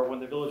line for when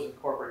the village was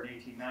incorporated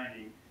in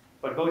 1890.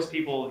 But most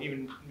people,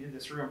 even in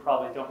this room,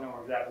 probably don't know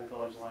where exactly the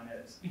village line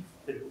is.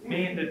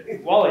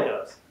 Wally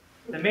does.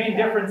 The main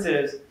difference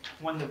is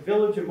when the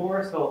village of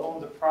Morrisville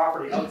owns a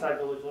property outside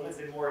village limits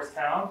in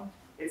Morristown,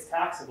 it's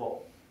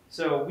taxable.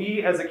 So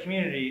we, as a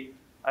community,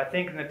 I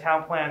think in the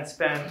town plan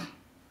send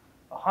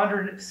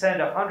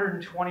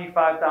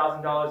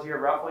 $125,000 a year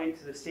roughly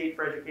to the state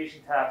for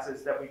education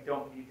taxes that we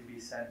don't need to be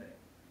sending.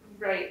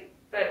 Right,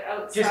 but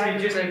Just outside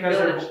of the because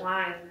they're- village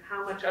line,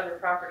 how much other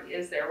property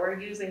is there? We're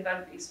using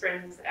Bunbury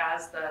Springs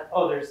as the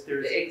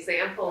There's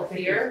example I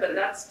think here, there's- but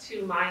that's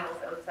 2 miles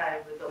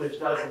outside of the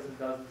village line. dozens and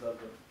dozens of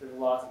them. There's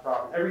lots of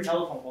property. Every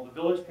telephone pole, the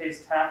village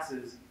pays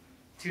taxes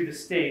to the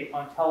state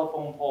on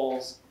telephone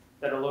poles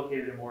that are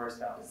located in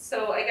Morristown.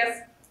 So I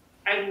guess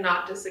I'm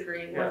not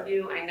disagreeing Yeah. with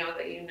you. I know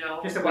that you know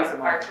Just a what waste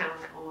of our money. town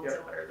owns Yeah.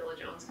 and what our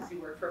village owns because you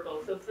work for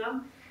both of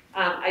them.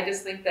 I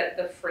just think that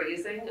the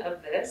phrasing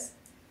of this,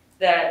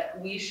 that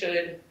we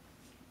should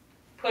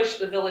push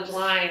the village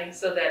line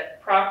so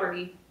that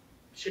property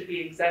should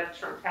be exempt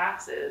from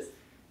taxes.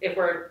 If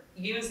we're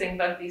using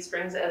Bunbury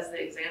Springs as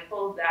the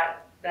example,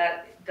 that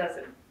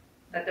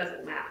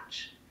doesn't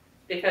match.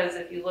 Because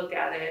if you look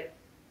at it,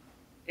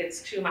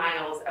 it's 2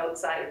 miles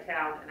outside of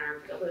town and our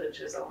village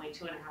is only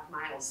 2.5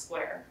 miles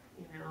square,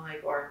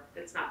 or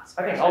it's not I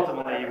square. think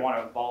ultimately you want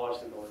to abolish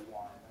the village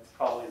line. That's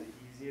probably the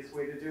easiest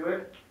way to do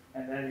it.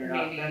 And then you're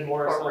not, Maybe then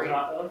Morrisville's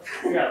not,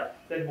 incorporate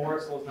then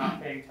Morrisville's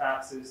not paying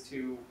taxes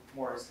to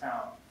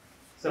Morristown.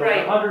 So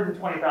Right.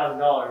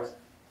 $120,000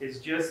 is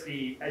just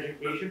the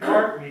education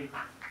part. I mean,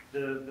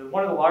 the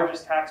one of the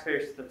largest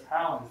taxpayers to the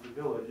town is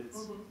the village.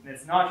 And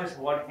it's not just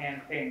one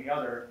hand paying the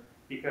other,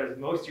 because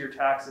most of your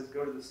taxes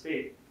go to the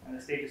state, and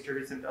the state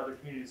distributes them to other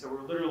communities. So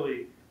we're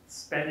literally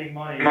spending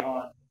money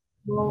on,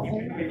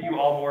 even if you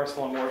all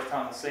Morrisville and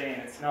Morristown the same,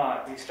 it's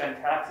not. We spend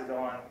taxes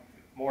on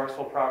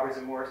Morrisville properties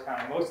in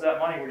Morristown. Most of that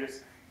money we're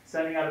just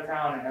sending out of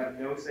town and have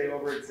no say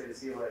over it and say,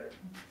 see you later.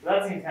 So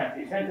that's the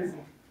intent.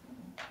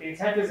 The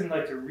intent isn't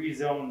like to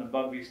rezone the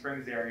Bunbury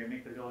Springs area and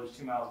make the village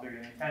 2 miles bigger.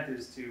 The intent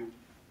is to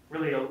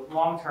really,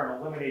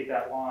 long-term, eliminate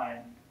that line,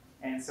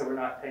 and so we're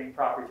not paying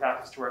property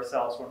taxes to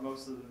ourselves, where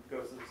most of them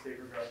goes to the state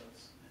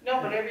regardless.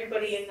 No, but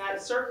everybody in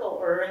that circle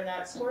or in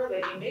that square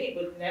that you made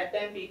would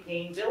then be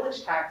paying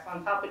village tax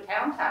on top of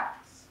town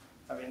tax.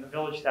 I mean, the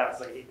village tax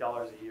is like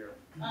 $8 a year.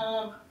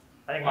 Um,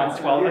 I think mine's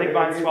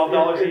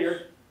 $12 a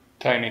year.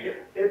 Tiny.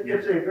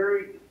 It's a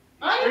very,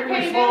 I ain't Pretty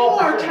paying small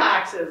any more percentage.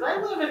 taxes.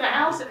 I live in a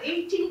house in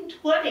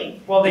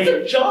 1820. Well, It's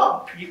a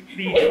jump.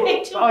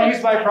 I'll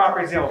use my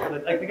property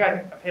example. I think I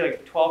pay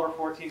like $12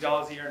 or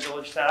 $14 a year in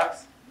village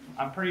tax.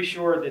 I'm pretty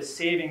sure the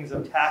savings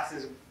of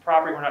taxes,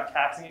 property we're not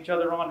taxing each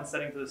other on and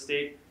sending to the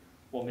state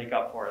will make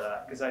up for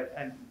that.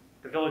 And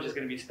the village is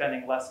going to be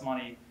spending less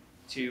money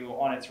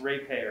on its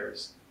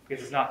ratepayers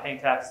because it's not paying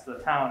taxes to the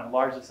town and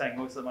largely sending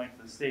most of the money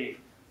to the state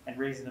and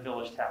raising the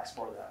village tax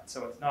for that.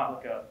 So it's not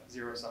like a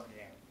zero-sum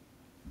game.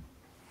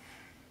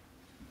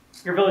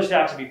 Your village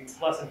tax would be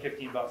less than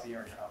 $15 a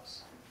year in your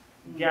house.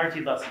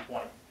 Guaranteed less than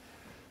 20.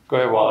 Go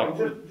ahead, Wally.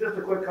 just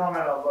a quick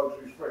comment on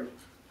Bugsby Springs.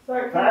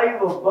 Sorry.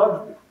 Value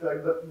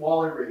of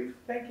Wally Reed,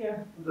 Thank you.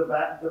 the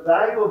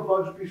value of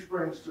Bugsby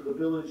Springs to the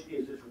village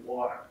is its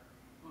water.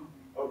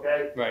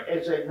 Okay? Right.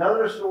 It's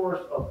another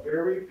source of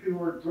very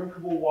pure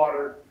drinkable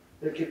water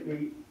that can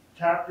be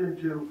tapped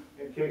into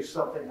in case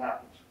something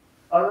happens.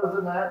 Other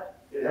than that,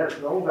 it has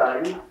no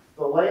value.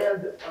 The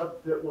land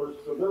that was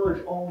the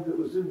village owned that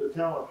was in the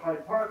town of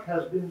Hyde Park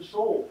has been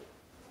sold,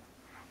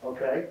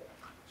 okay,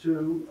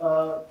 to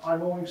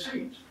I'm owning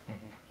seats.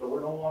 So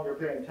we're no longer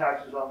paying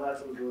taxes on that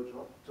to the village,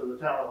 to the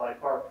town of Hyde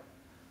Park.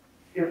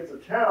 If the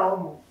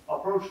town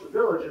approached the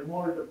village and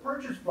wanted to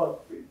purchase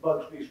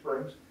Bugsby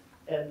Springs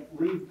and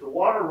leave the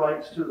water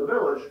rights to the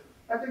village,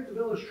 I think the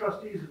village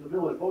trustees and the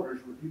village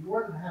voters would be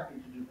more than happy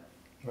to do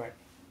that. Right.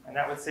 And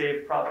that would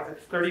save probably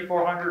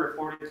 $3,400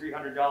 or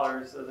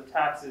 $4,300 of the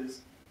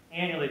taxes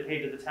annually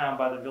paid to the town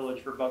by the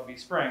village for Bugsby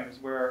Springs,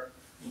 where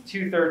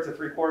 2/3 to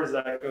 3/4 of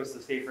that goes to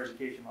the state for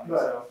education money. Right.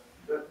 So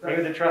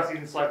maybe the trustees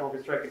and select board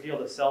could strike a deal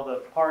to sell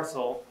the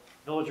parcel,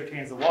 village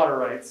retains the water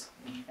rights,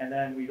 and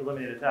then we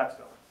eliminate a tax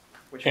bill.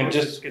 Which And most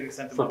just is getting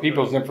sent to For Bugsby.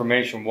 people's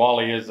information,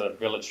 Wally is a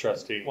village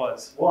trustee.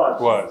 Was.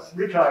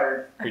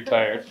 Retired.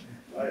 Retired.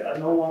 I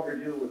no longer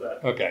deal with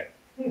that. Okay.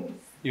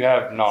 You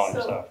have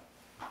knowledge, So- though.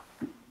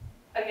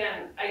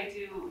 Again, I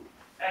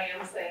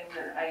am saying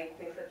that I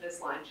think that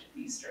this line should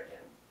be stricken.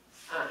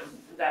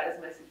 That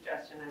is my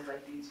suggestion. I'd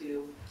like you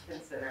to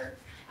consider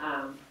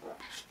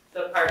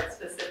the part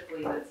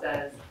specifically that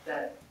says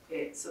that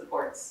it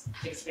supports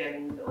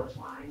expanding the village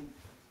line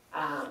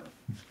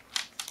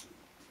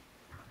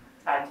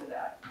tied to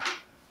that.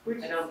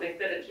 I don't think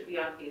that it should be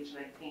on page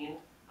 19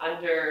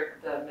 under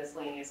the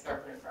miscellaneous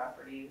government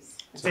properties.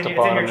 It's in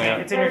your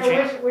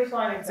changes. Which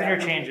line It's in your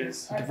exactly?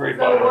 changes. At the very So,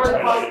 bottom or of the the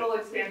page. possible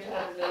expansion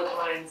of the village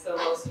line, so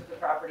most of the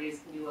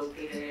properties can be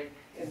located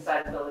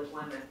inside the village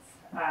limits.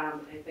 I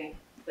think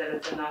that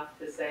it's enough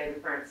to say the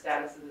current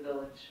status of the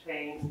village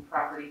paying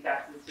property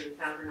taxes to the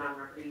town for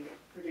non-revenue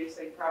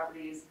producing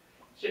properties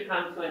should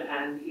come to an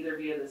end either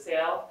via the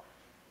sale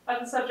of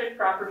the subject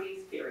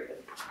properties,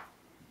 period.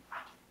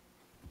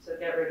 So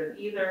get rid of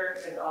either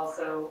and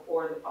also,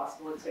 or the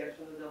possible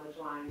expansion of the village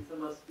line, so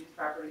most of these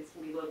properties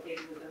can be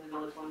located within the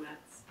village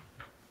limits.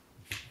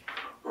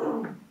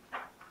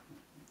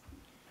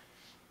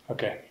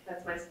 Okay,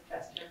 That's my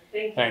suggestion.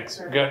 Thank you. thanks.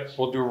 very Good. much.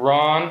 We'll do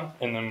Ron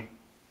and then,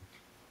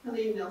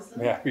 Helene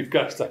Nelson. yeah, we've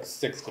got like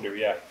 6 to do,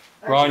 yeah.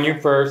 Ron, you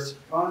first.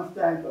 Ron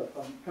Stankus,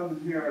 I'm coming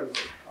here as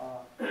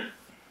a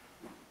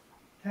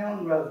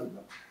town resident.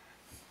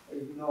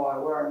 Even though I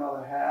wear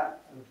another hat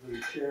as the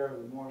chair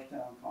of the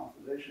Morristown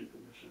Conservation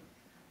Commission.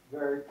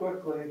 Very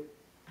quickly,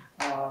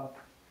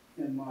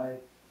 in my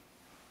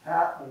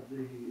hat of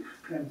the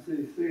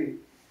MCC,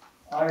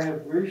 I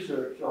have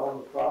researched all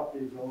the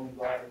properties owned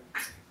by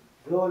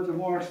the Village of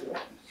Morristown.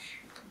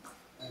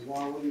 I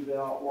want to leave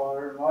out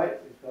water and light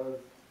because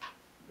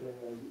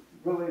they're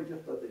really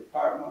just a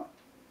department.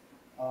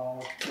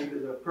 Maybe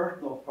their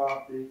personal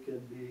property can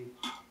be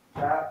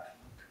tapped.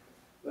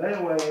 But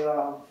anyway,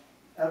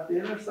 at the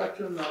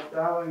intersection of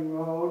Dowling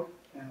Road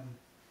and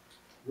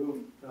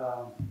Route,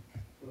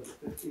 what is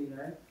it,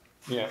 15A?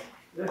 Yeah.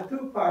 There's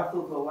 2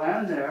 parcels of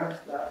land there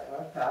that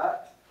are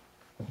taxed.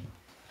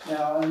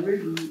 Now, I'm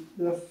reading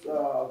this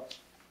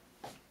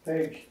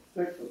page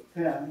 6 of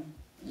 10,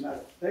 and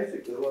that's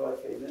basically what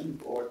I came in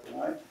for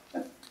tonight,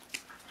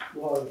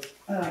 was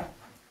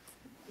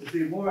it'd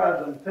be more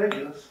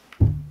advantageous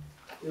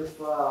if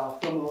some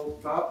of those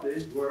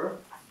properties were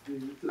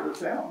due to the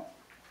town.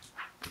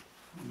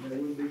 And they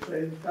wouldn't be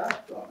paying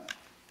tax on it.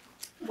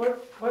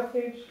 What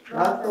page?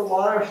 That's the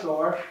water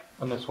source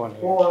On this one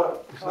here. for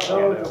the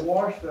Village of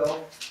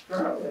Morrisville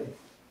currently.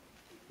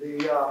 The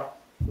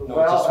No,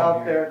 well this one out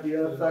here. there at the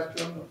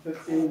intersection of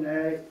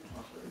 15A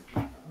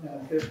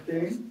and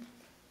 15.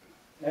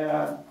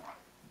 And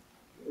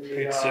the,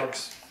 Page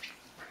 6.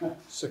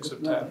 6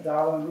 of 10.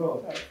 Darwin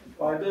Road.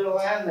 So I did a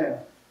land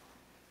there.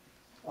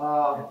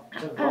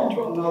 There's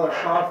also another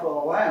parcel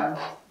of land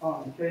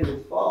on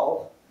Cadiz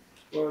Falls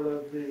where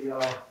there's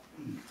the,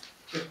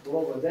 just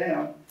below the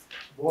dam,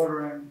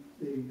 bordering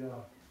the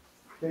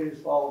Cadiz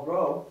Falls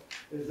Road.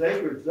 There's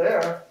acreage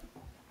there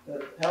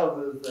that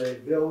houses a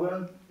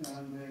building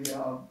and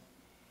the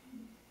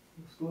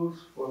sluice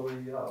for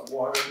the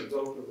water to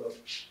go to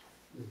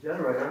the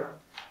generator.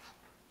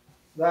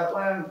 That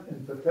land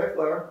in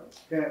particular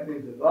can't be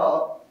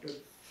developed. It's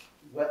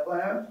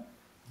wetland,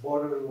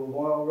 borders the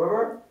Memorial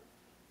River,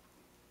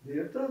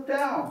 near to the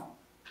town.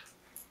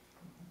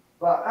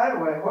 But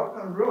anyway,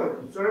 what really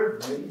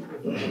concerns me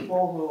is the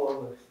proposal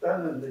of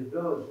extending the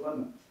village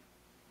limits.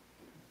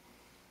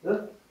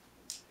 This,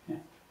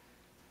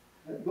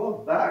 it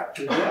goes back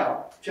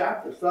to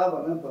Chapter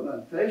 7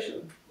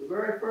 implementation, the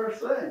very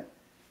first thing.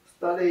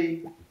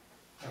 Study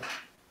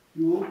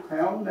dual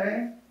town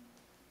name.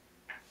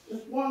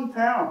 Just one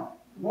town,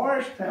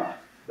 Morristown.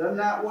 Done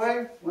that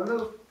way when it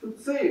was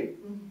conceived.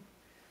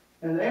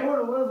 And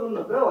anyone who lives in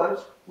the village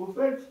who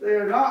thinks they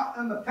are not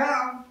in the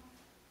town,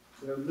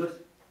 they're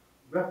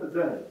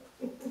misrepresented.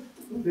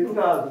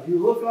 Because if you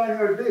look on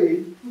your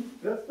deed,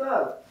 it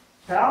says,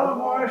 Town of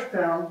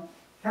Morristown,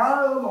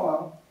 County of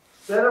Vermont,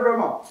 State of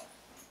Vermont.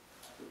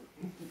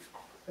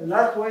 And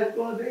that's the way it's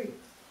going to be.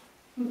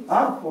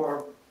 I'm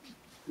for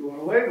doing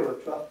away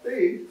with the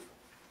trustees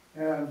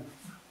and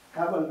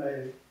having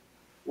a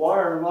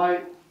water and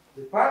light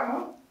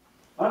department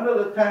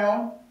under the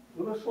town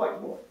with a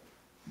select board.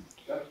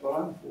 That's what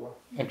I'm for.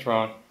 Thanks,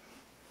 Ron.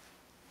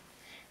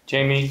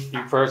 Jamie,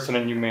 you first and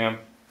then you, ma'am.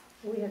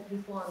 We have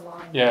people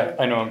online. Yeah,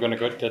 I know, I'm gonna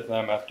go to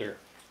them after.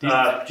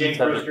 James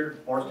Brewster,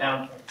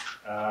 Morristown.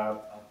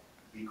 I'll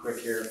be quick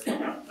here.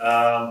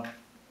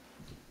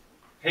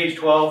 Page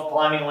 12,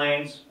 climbing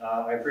lanes.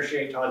 I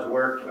appreciate Todd's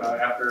work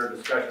after a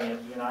discussion that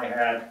he and I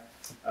had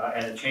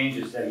and the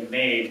changes that he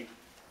made.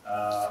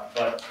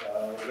 But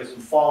with some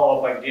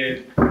follow-up I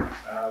did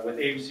with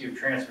Agency of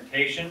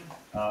Transportation,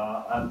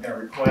 I'm going to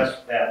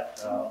request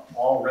that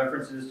all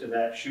references to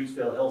that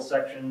Shutesville Hill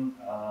section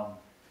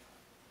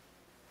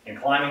in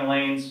climbing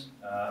lanes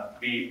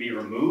be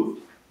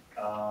removed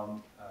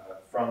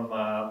from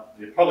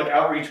the public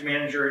outreach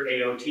manager at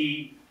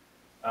AOT.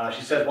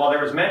 She says, while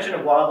there was mention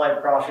of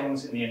wildlife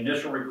crossings in the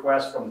initial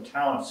request from the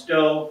town of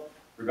Stowe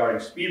regarding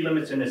speed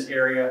limits in this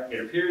area, it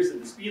appears that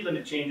the speed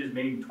limit changes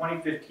made in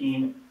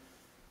 2015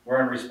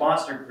 were in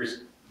response to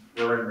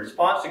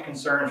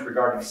concerns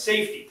regarding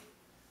safety.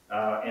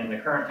 And the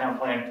current town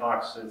planning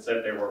talks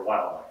said there were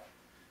wildlife.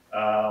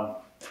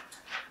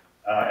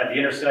 At the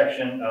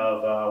intersection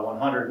of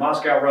 100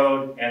 Moscow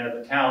Road, and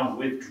that the town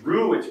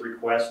withdrew its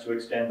request to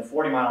extend the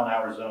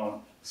 40-mile-an-hour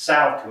zone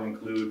south to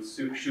include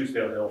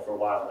Shutesville Hill for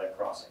wildlife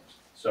crossings.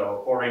 So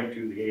according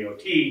to the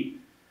AOT,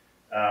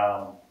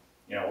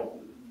 you know,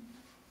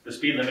 the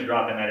speed limit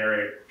drop in that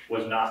area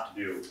was not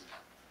to do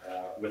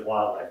with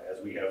wildlife,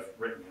 as we have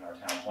written in our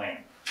town plan.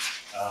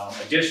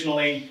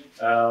 Additionally,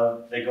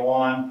 they go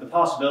on the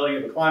possibility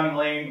of a climbing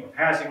lane or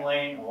passing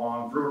lane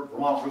along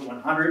Vermont Route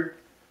 100,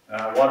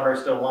 Waterbury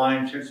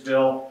line,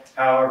 Shutesville,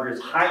 however, is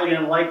highly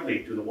unlikely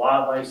due to the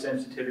wildlife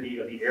sensitivity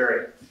of the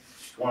area.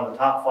 It's one of the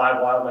top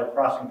 5 wildlife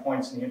crossing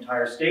points in the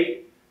entire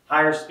state.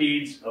 Higher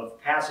speeds of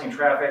passing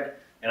traffic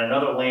and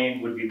another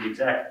lane would be the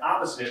exact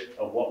opposite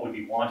of what would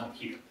be wanted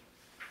here.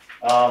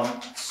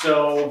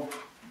 So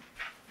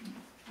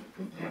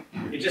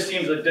it just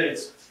seems that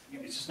it's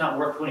just not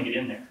worth putting it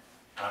in there.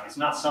 It's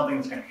not something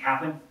that's going to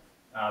happen.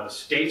 The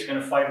state's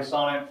gonna fight us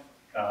on it.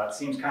 It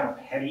seems kind of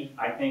petty,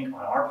 I think,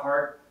 on our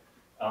part.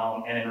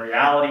 And in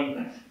reality,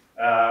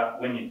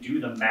 when you do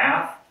the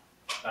math,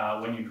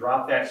 when you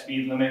drop that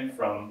speed limit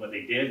from what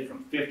they did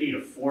from 50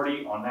 to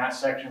 40 on that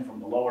section from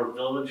the lower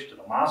village to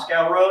the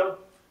Moscow Road,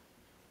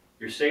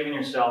 you're saving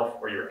yourself,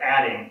 or you're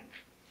adding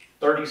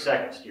 30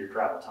 seconds to your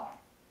travel time.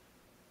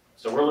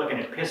 So we're looking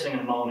at pissing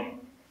and moaning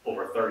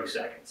over 30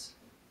 seconds.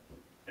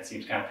 That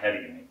seems kind of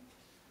petty to me.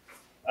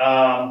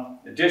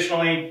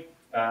 Additionally,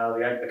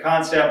 the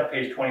concept,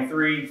 page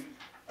 23,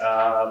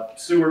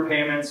 sewer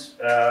payments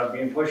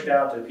being pushed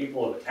out to the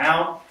people of the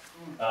town.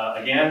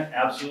 Again,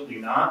 absolutely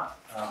not.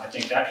 I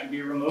think that should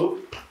be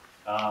removed.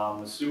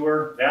 The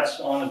sewer, that's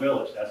on the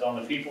village. That's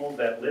on the people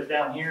that live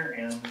down here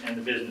and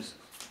the businesses.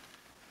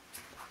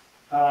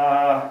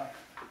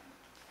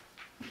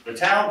 The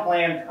town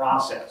plan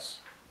process.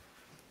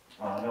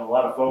 I know a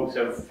lot of folks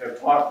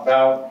have talked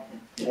about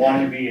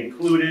wanting to be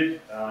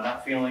included,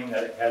 not feeling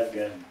that it has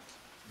been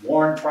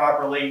warned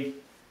properly.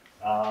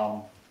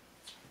 I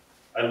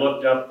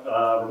looked up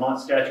Vermont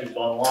statutes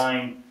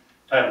online,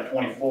 Title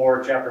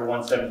 24, Chapter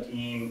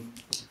 117,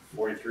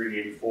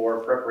 4384,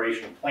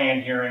 preparation of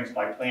plan hearings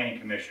by Planning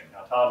Commission.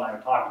 Now, Todd and I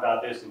have talked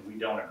about this and we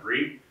don't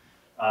agree.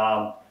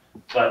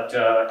 But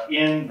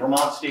in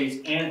Vermont State's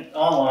and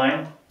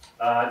online,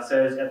 it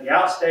says at the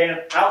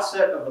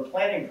outset of the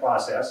planning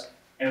process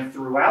and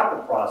throughout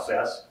the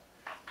process,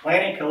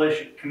 planning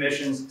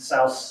commissions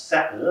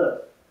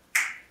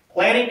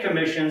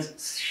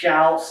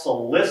shall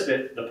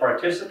solicit the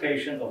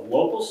participation of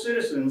local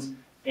citizens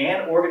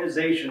and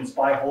organizations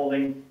by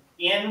holding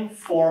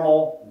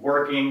informal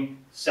working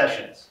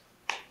sessions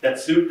that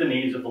suit the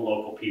needs of the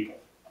local people.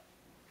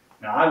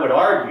 Now, I would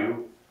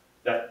argue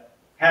that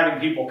having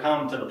people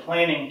come to the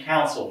planning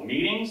council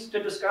meetings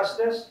to discuss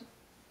this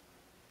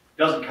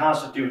doesn't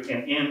constitute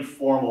an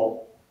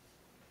informal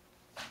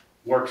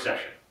work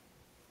session.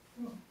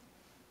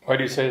 Why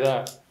do you say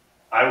that?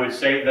 I would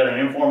say that an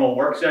informal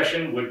work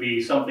session would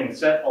be something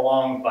set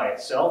along by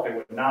itself. It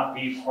would not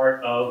be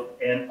part of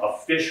an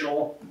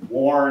official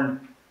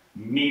warned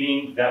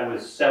meeting that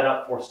was set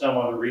up for some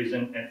other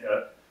reason. And,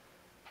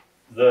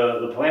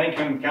 the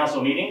planning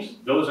council meetings,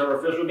 those are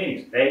official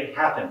meetings. They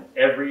happen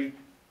every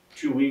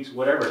 2 weeks,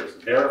 whatever it is.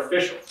 They're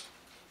official.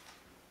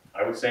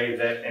 I would say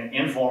that an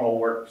informal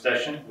work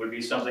session would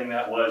be something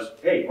that was,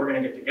 hey, we're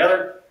going to get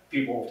together.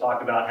 People have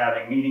talked about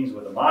having meetings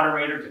with a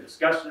moderator to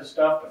discuss this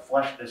stuff, to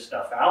flesh this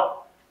stuff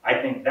out. I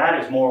think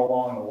that is more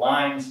along the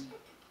lines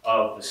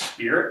of the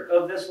spirit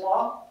of this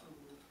law.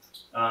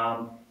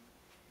 And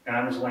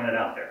I'm just laying it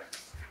out there.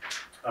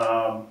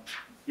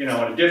 You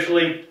know, and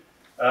additionally,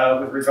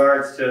 with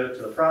regards to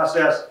the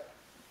process,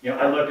 you know,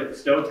 I looked at the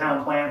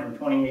Stowtown plan from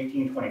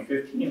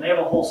 2018-2015, and they have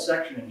a whole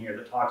section in here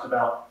that talks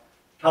about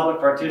public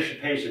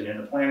participation in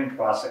the planning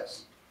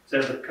process. It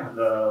says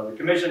the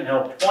commission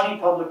held 20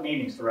 public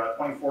meetings throughout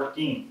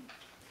 2014,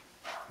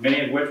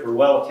 many of which were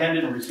well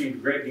attended and received a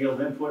great deal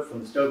of input from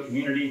the Stowe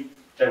community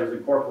that was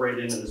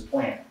incorporated into this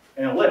plan.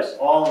 And it lists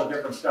all the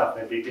different stuff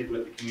that they did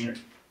with the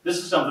community. This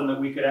is something that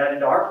we could add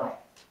into our plan,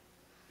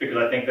 because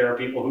I think there are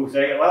people who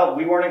say, well,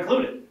 we weren't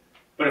included.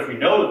 But if we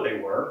know that they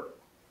were,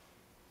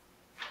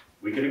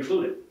 we could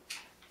include it.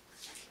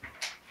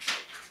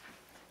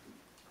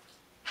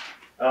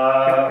 Can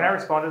I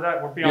respond to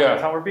that? We're beyond the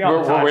time. We're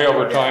beyond the time. We're way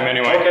over time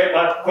anyway. Okay,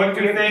 quick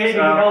two things.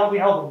 We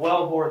held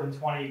well more than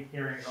 20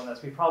 hearings on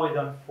this. We've probably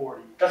done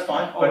 40. That's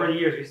fine. Over the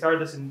years, we started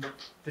this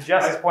to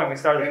Jess's point, we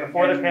started this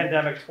before the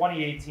pandemic,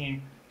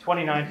 2018,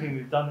 2019,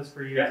 we've done this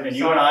for years. Yeah, and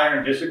you and I are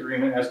in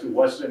disagreement as to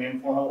what's an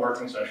informal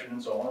working session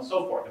and so on and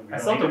so forth. And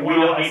we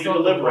don't need to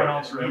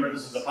deliberate this. Remember,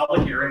 this is a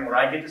public hearing where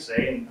I get to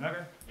say, and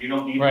you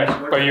don't need right.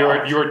 But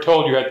you were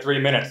told you had 3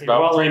 minutes,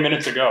 about 3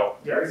 minutes ago.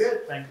 Very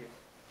good. Thank you.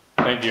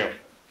 Thank you.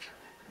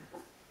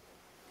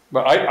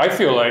 But I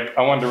feel like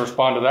I wanted to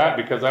respond to that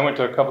because I went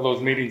to a couple of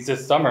those meetings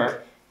this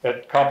summer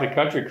at Copley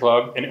Country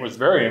Club, and it was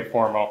very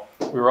informal.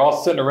 We were all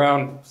sitting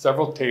around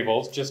several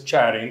tables just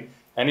chatting.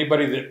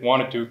 Anybody that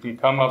wanted to can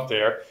come up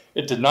there.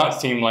 It did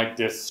not seem like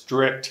this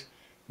strict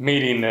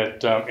meeting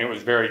that it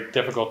was very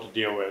difficult to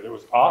deal with. It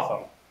was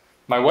awesome.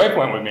 My wife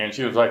went with me and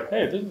she was like,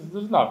 hey, this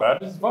is not bad,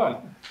 this is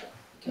fun.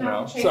 You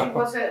know,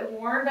 Was it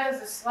warned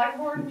as a select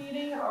board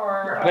meeting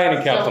or?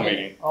 Planning council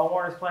meeting. All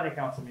warned as planning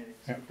council meetings.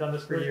 We've done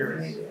this for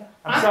years.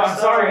 I'm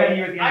sorry that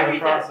you at the end of the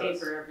process. I read that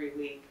paper every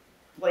week,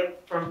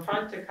 like from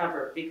front to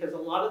cover, because a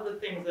lot of the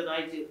things that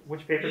I do.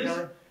 Which paper,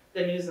 Kelly?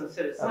 The News and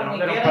Citizen. They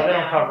don't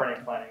cover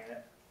any planning in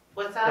it.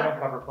 What's that? They don't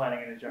cover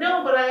planning in it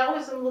general. No, but I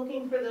always am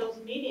looking for those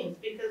meetings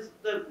because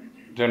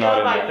they're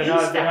not in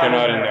there. They're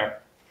not in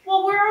there.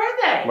 Well, where are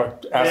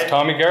they? Ask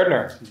Tommy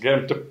Gardner. Get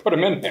him to put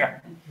them in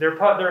there.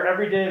 They're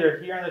every day.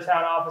 They're here in the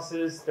town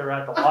offices. They're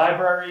at the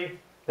library.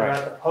 They're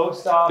at the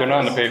post office. They're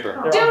not in the paper.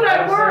 Dude,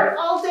 I work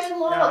all day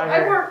long.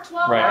 I work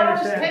 12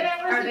 hours, 10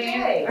 hours a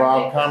day.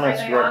 Bob,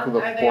 comments direct to the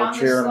board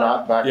chair,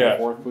 not back and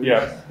forth, please.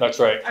 Yeah, that's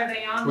right. Are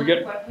they on the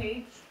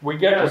webpage? We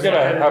gotta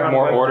have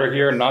more order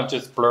here, not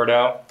just blurt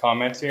out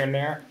comments here and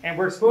there. And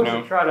we're supposed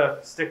No. to try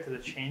to stick to the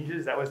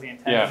changes. That was the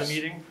intent of Yes. the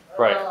meeting.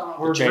 Right,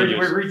 We're the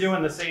changes.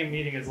 redoing the same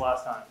meeting as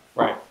last time.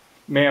 Right.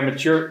 Ma'am,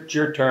 it's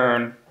your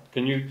turn.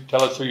 Can you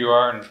tell us who you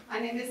are? And My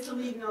name is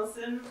Talib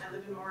Nilsson. I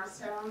live in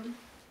Morristown,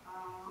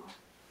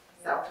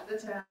 south of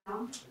the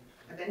town.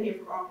 I've been here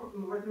for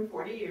more than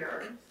 40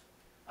 years.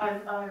 I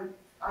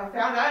found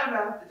out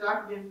about the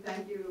document,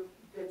 thank you,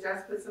 that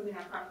Jess put something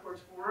on Front Porch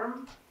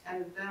Forum,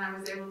 and then I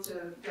was able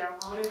to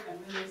download it and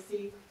really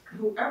see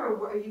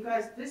whoever, you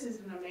guys, this is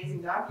an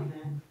amazing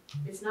document.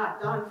 It's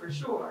not done for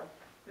sure,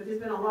 but there's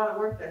been a lot of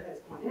work that has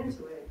gone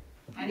into it,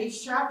 and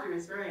each chapter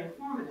is very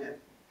informative.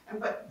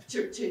 But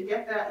to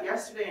get that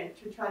yesterday and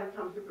to try to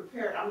come here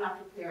prepared, I'm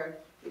not prepared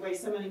the way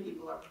so many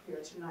people are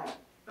prepared tonight.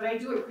 But I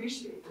do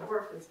appreciate the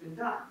work that's been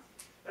done.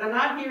 But I'm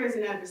not here as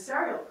an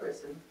adversarial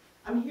person.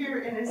 I'm here,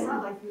 and it's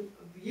not like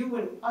you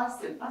and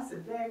us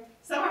and they.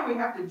 Somewhere we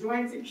have to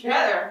join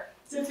together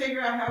to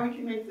figure out how we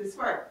can make this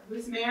work.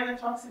 This man that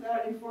talks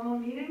about informal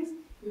meetings,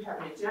 you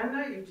have an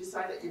agenda, you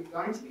decide that you're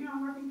going to be on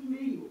a working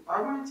committee, you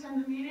are going to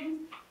attend the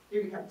meetings,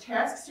 you have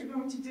tasks you're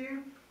going to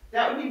do.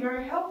 That would be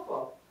very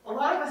helpful. A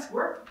lot of us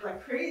work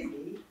like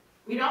crazy.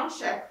 We don't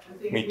check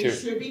the things we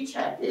should be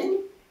checking.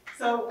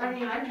 So, I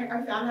mean, I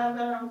found out about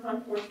it on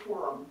Front Porch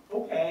Forum.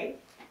 Okay,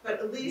 but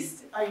at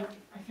least I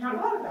found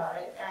out about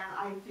it, and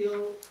I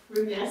feel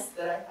remiss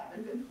that I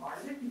haven't been part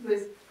of it,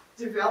 because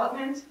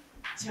development,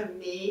 to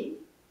me,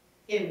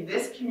 in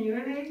this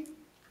community,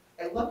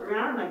 I look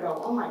around and I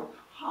go, oh my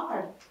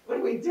God, what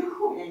are we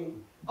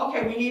doing?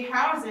 Okay, we need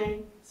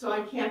housing, so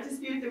I can't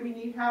dispute that we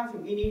need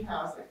housing. We need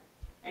housing,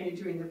 and you're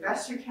doing the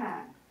best you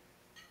can.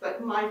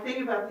 But my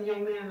thing about the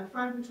young man in the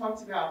front who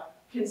talks about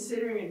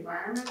considering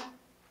environment,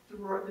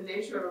 the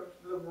nature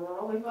of the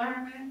rural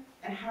environment,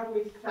 and how do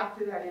we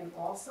factor that in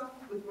also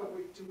with what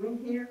we're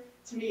doing here,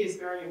 to me is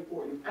very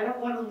important. I don't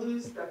want to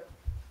lose the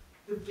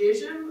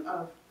vision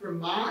of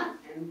Vermont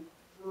and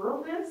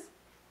ruralness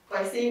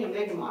by seeing a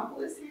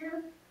megamopolis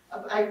here.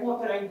 But I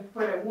want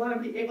to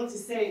be able to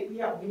say,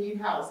 yeah, we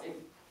need housing.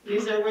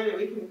 Is there a way that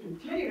we can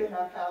continue to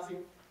have housing,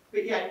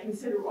 but yet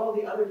consider all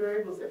the other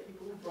variables that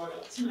people have brought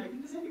up tonight?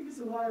 Because I think there's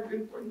a lot of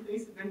important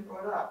things that have been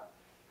brought up.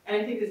 And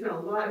I think there's been a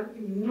lot of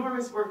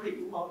enormous work that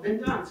you all have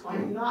been done, so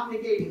I'm not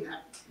negating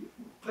that.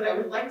 But I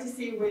would like to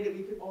see a way that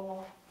we could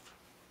all,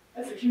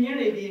 as a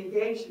community, be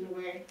engaged in a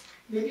way.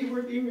 Maybe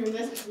we're being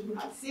remiss because we're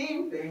not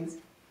seeing things,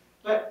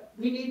 but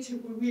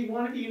we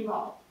want to be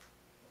involved.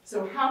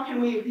 So how can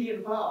we be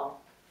involved?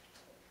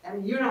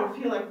 And you don't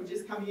feel like we're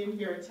just coming in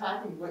here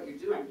attacking what you're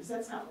doing, because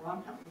that's not where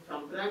I'm coming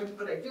from.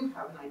 But I do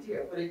have an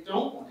idea, what I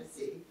don't want to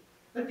see.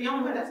 But the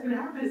only way that's going to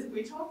happen is if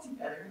we talk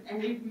together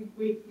and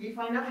we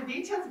find out the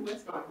details of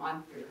what's going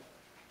on here.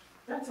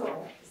 That's all I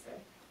have to say.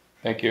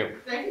 thank you.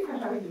 Thank you for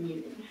having the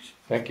meeting.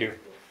 Thank you.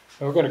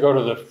 And we're going to go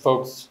to the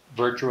folks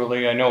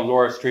virtually. I know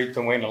Laura Street's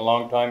been waiting a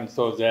long time, and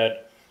so is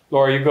Ed.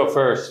 Laura, you go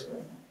first.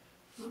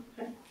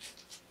 Okay.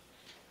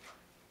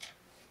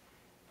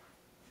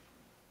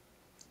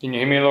 Can you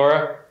hear me,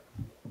 Laura?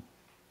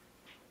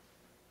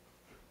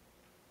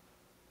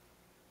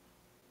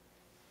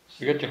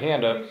 You got your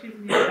hand up.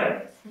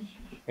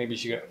 Maybe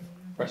she got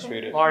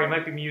frustrated. Laura, you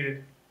might be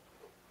muted.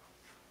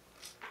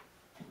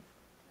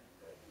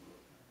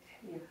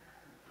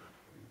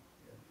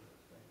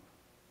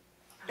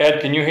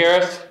 Ed, can you hear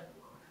us?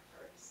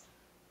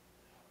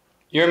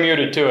 You're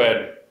muted too,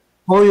 Ed.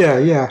 Oh,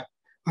 yeah.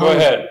 Go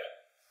ahead.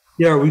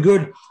 Yeah, we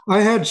good? I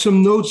had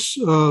some notes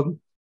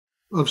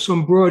of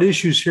some broad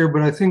issues here,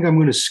 but I think I'm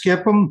going to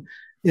skip them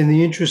in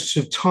the interests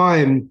of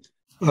time.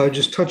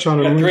 Just touch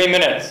on them. 3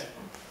 minutes.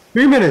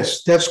 3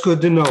 minutes. That's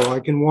good to know. I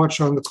can watch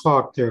on the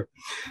clock there.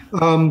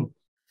 So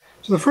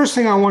the first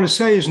thing I want to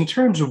say is in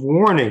terms of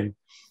warning,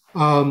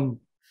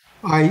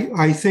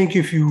 I think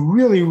if you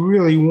really,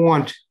 really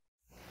want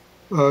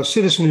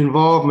citizen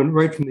involvement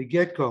right from the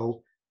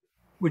get-go,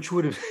 which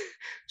would have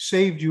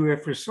saved you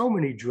after so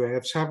many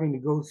drafts, having to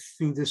go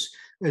through this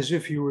as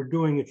if you were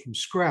doing it from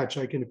scratch.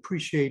 I can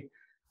appreciate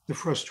the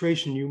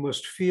frustration you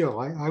must feel.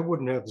 I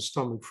wouldn't have the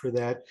stomach for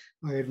that.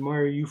 I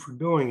admire you for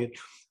doing it.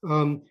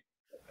 You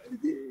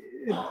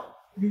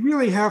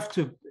really have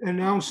to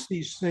announce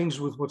these things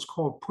with what's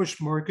called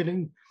push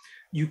marketing.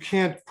 You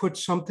can't put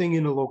something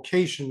in a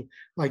location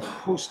like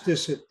post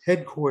this at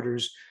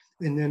headquarters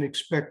and then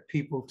expect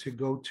people to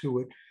go to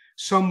it.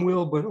 Some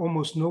will, but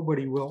almost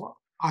nobody will.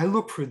 I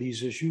look for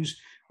these issues.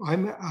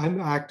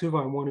 I'm active.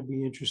 I want to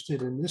be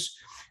interested in this.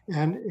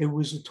 And it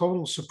was a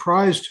total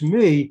surprise to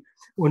me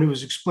when it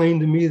was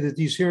explained to me that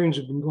these hearings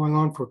have been going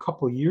on for a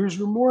couple of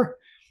years or more.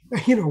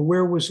 You know,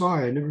 where was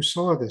I? I never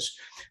saw this.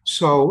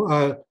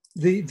 So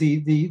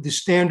the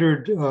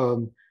standard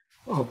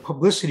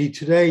publicity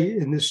today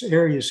in this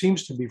area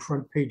seems to be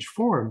front page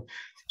forum.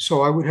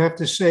 So I would have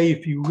to say,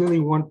 if you really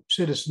want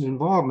citizen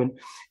involvement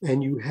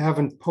and you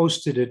haven't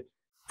posted it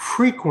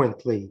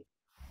frequently,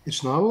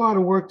 it's not a lot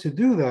of work to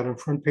do that on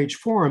front page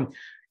forum.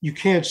 You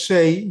can't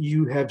say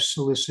you have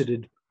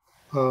solicited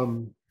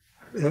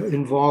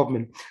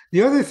involvement.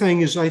 The other thing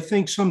is, I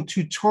think some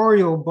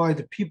tutorial by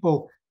the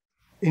people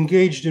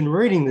engaged in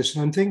writing this,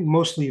 and I'm thinking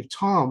mostly of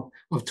Todd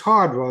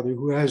rather,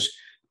 who has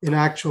an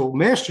actual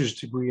master's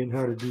degree in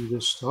how to do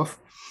this stuff,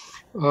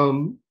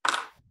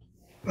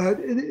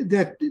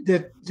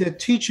 that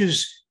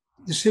teaches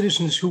the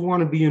citizens who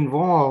want to be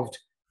involved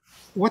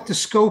what the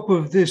scope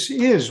of this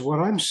is. What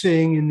I'm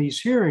seeing in these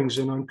hearings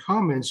and on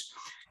comments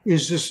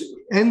is this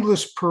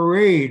endless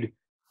parade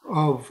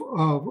of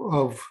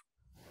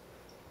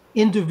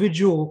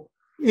individual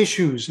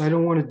issues. I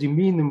don't want to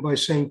demean them by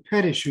saying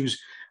pet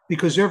issues,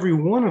 because every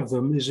one of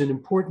them is an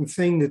important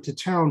thing that the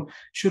town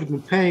should have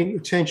been paying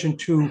attention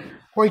to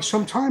quite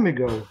some time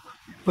ago.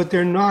 But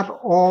they're not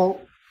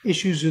all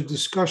issues of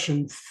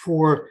discussion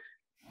for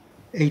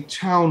a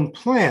town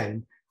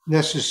plan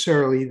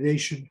necessarily. They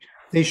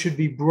should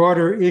be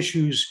broader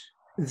issues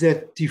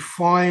that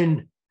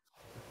define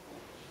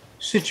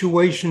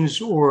situations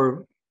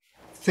or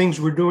things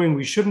we're doing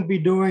we shouldn't be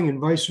doing, and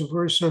vice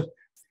versa,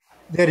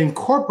 that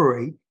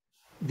incorporate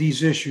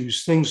these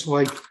issues. Things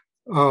like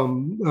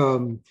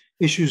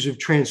issues of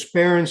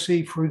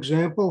transparency, for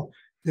example,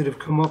 that have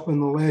come up in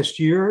the last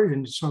year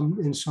in some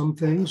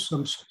things,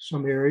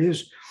 some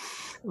areas.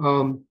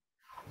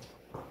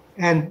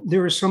 And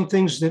there are some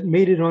things that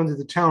made it onto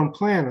the town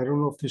plan. I don't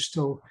know if they're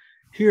still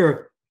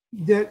here,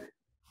 that,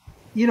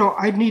 you know,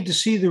 I'd need to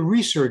see the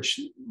research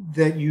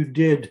that you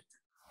did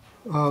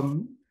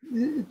to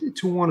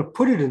want to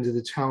put it into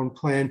the town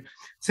plan,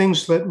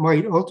 things that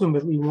might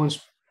ultimately, once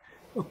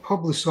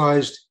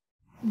publicized,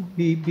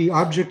 be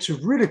objects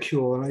of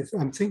ridicule. And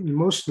I'm thinking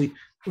mostly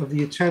of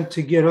the attempt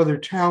to get other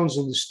towns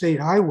in the state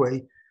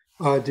highway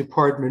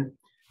department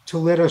to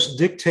let us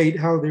dictate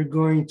how they're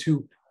going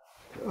to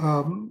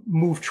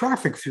move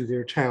traffic through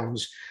their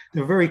towns.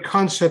 The very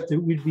concept that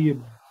we'd be a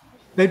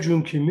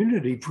bedroom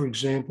community, for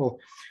example,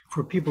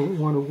 for people who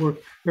want to work.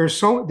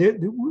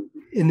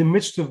 In the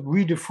midst of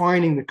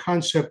redefining the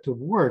concept of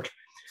work,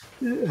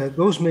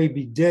 those may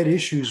be dead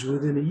issues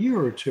within a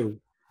year or two.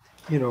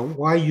 You know,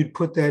 why you'd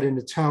put that in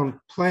the town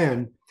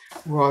plan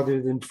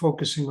rather than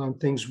focusing on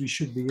things we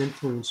should be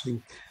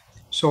influencing.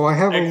 So I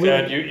have Thanks,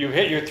 Ed. You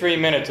hit your 3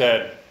 minutes,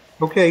 Ed.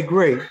 Okay,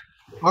 great.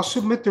 I'll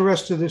submit the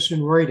rest of this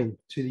in writing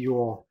to you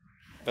all.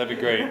 That'd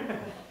be great.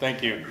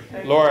 Thank you.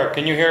 Laura,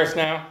 can you hear us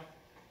now?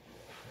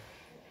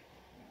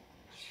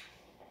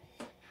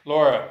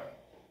 Laura.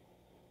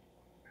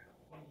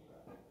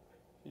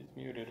 She's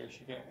muted or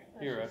she can't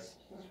hear us.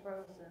 She's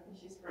frozen.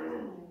 She's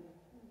frozen.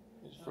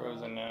 She's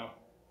frozen now.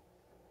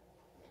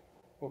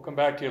 We'll come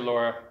back to you,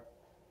 Laura.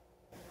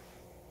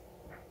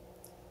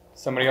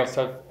 Somebody else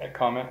have a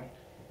comment?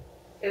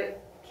 Can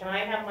I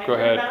have my Go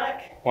turn ahead.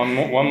 back? One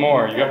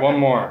more. You got one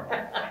more.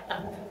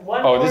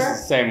 One oh, more? this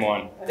is the same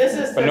one. This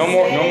is but the no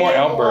more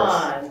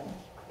outbursts. one.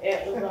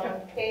 It was on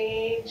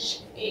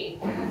page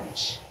 8.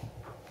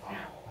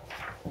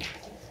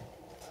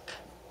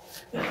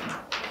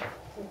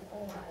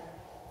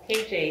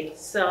 Page 8.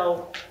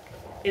 So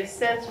it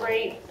says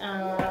right.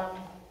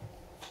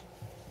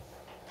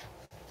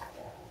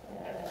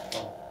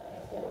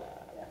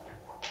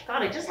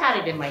 God, I just had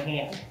it in my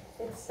hand.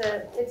 It's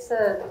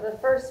the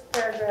first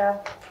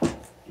paragraph.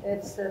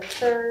 It's the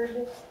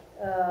third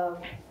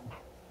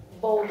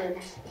bolded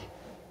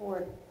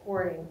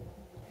wording.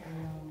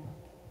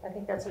 I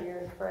think that's what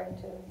you're referring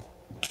to.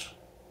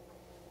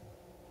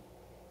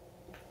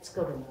 Let's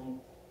go to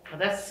 9. Oh,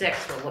 that's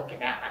 6 we're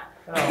looking at.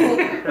 Oh,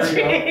 there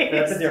you go.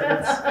 That's the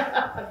difference.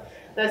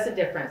 That's the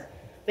difference.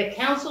 The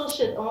council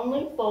should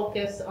only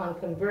focus on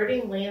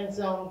converting land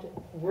zoned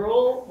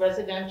rural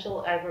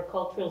residential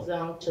agricultural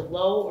zone to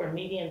low or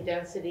medium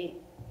density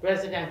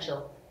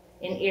residential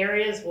in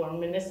areas where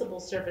municipal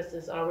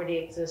services already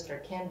exist or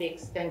can be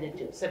extended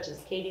to, such as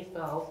Katy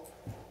Falls,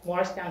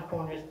 Morristown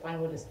Corners,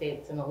 Pinewood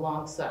Estates, and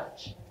along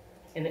such,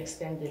 and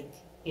extended,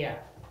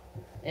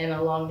 and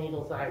along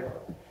Needles Eye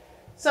Road.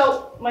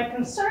 So my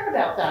concern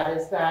about that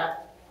is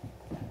that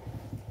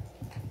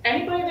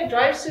anybody that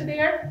drives through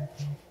there,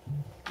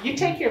 you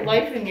take your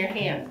life in your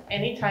hand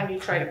anytime you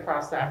try to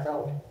cross that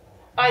road.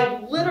 I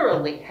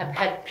literally have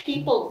had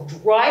people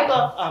drive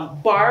up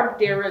on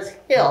Barbdera's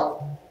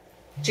Hill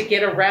to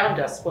get around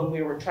us when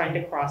we were trying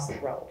to cross the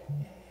road.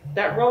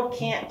 That road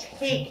can't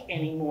take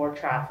any more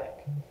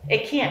traffic.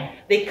 It can't.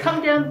 They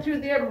come down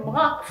through there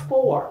Mach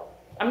 4.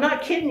 I'm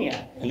not kidding you.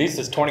 At least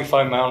it's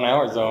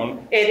 25-mile-an-hour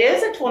zone. It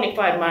is a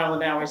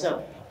 25-mile-an-hour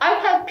zone.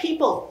 I've had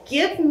people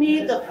give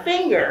me the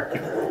finger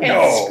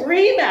and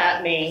scream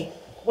at me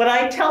when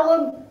I tell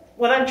them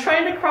when I'm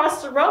trying to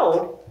cross the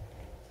road,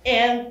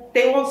 and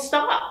they won't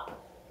stop.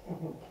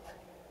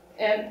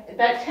 And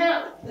that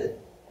can't,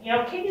 you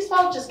know, Katy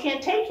Falls just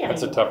can't take anymore.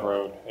 That's a tough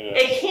road.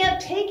 It can't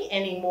take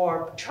any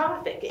more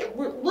traffic.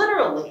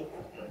 Literally,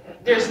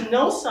 there's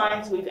no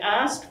signs. We've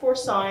asked for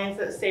signs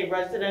that say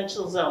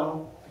residential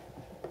zone.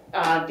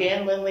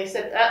 Dan Lindley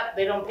said,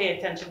 they don't pay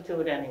attention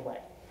to it anyway.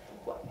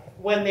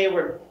 When they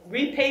were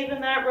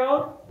repaving that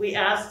road, we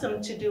asked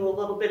them to do a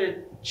little bit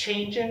of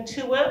change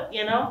into it,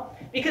 you know,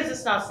 because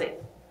it's not safe.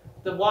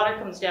 The water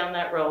comes down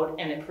that road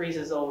and it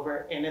freezes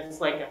over, and it's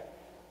like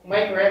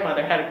My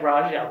grandmother had a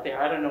garage out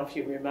there. I don't know if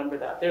you remember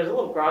that. There's a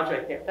little garage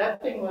right there. That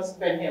thing must have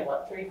been here,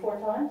 what,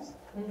 3-4 times?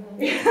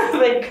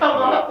 They'd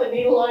come off the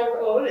Needle Eye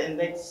Road and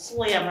they'd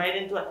slam right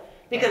into it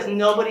because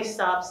nobody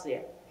stops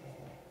there.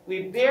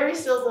 We very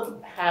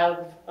seldom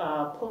have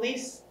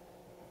police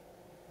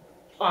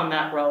on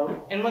that road.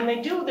 And when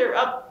they do, they're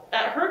up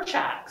at her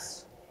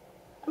tracks.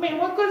 I mean,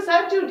 what good does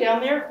that do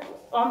down there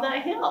on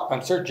that hill?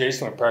 I'm sure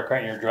Jason would park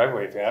right in your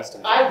driveway if you asked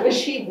him. I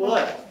wish he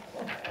would.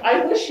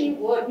 I wish he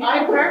would. You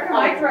can park in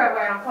my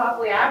driveway on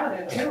Copley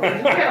Avenue too, you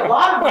get a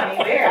lot of money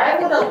there. I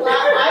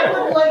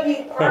would let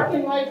you park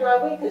in my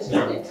driveway because you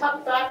can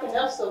tuck back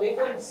enough so they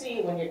wouldn't see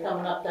you when you're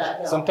coming up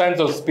that hill. Sometimes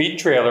those speed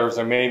trailers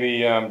or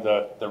maybe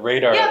the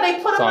radar Yeah,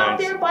 they put them out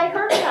signs. there by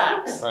her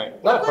tracks. Right.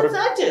 What good does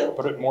that do?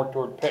 Put it more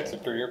toward Pitts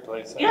or your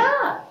place.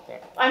 Yeah.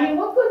 I mean,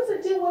 what good does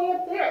it do way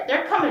up there?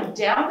 They're coming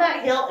down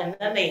that hill and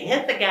then they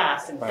hit the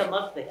gas and come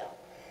up the hill.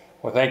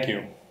 Well, thank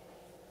you.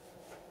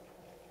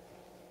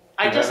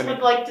 I just would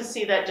like to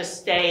see that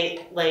just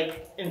stay,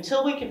 like,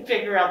 until we can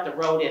figure out the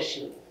road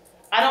issue.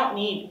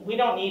 We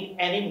don't need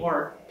any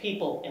more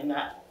people in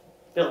that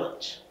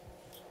village.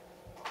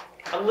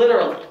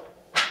 Literally.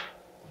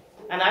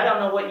 And I don't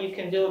know what you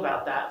can do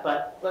about that,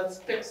 but let's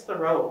fix the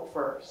road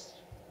first.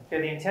 Okay,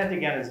 the intent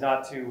again is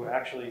not to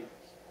actually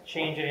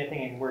change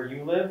anything in where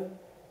you live.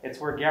 It's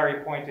where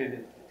Gary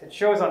pointed, it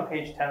shows on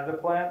page 10 of the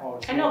plan.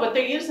 I know, but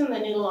they're using the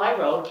Needle Eye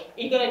Road.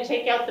 You're gonna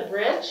take out the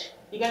bridge?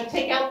 You're gonna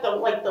take out the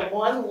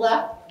one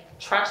left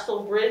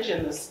trestle bridge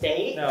in the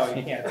state? No,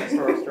 you can't, it's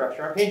historic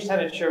structure. On page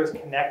 10, it shows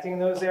connecting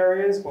those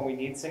areas when we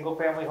need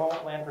single-family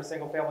land for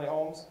single-family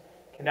homes,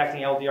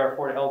 connecting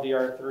LDR4 to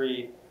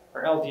LDR3,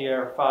 or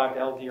LDR5 to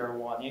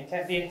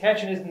LDR1. The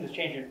intention isn't to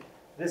change it.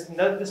 This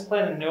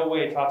plan in no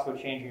way talks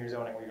about changing your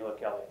zoning where you live,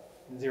 Kelly.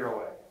 In zero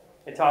way.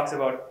 It talks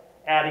about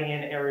adding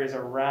in areas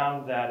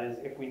around that as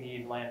if we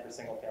need land for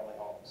single-family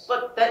homes.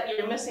 But that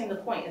you're missing the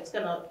point. It's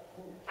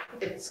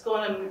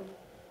gonna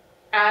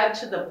add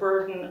to the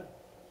burden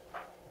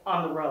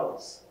on the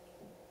roads.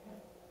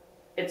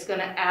 It's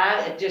gonna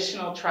add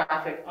additional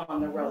traffic on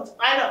the roads.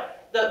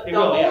 The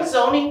whole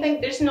zoning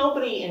thing, there's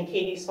nobody in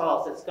Katie's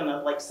Falls that's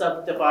gonna like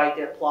subdivide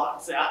their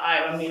plots.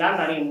 I mean, I'm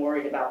not even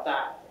worried about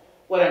that.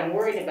 What I'm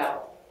worried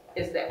about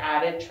is the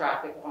added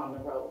traffic on the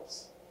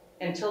roads.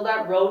 Until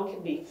that road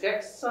can be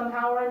fixed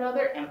somehow or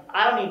another, and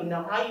I don't even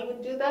know how you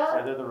would do that.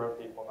 Yeah, they're the road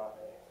people, not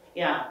me.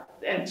 Yeah,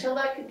 until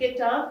that could get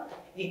done,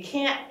 you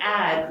can't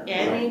add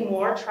any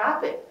more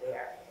traffic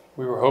there.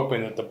 We were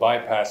hoping that the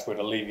bypass would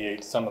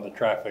alleviate some of the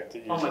traffic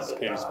that Oh my uses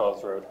good Katie's God.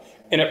 Falls Road.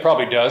 And it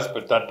probably does,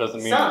 but that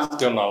doesn't mean Some. there's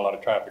still not a lot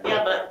of traffic.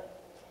 Yeah, but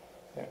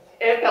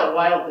it got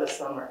wild this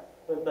summer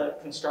with the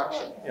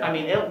construction. I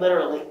mean, it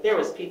literally, there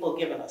was people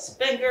giving us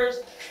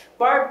fingers.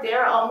 Barb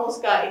there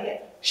almost got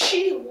hit.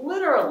 She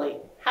literally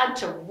had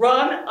to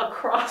run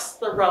across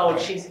the road.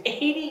 She's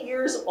 80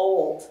 years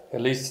old.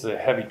 At least the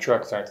heavy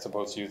trucks aren't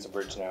supposed to use the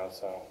bridge now,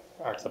 so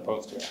aren't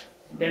supposed to.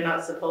 They're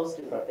not supposed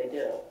to, but they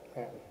do.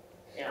 Yeah.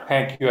 Yeah.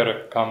 Hank, you had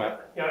a comment.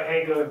 Yeah,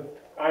 hey, good.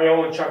 I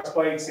own Chuck's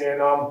Bikes,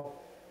 and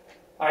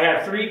I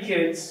had 3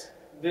 kids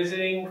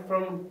visiting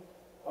from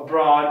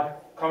abroad,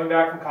 coming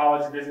back from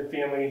college to visit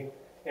family,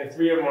 and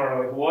 3 of them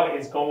are like, what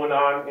is going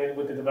on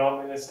with the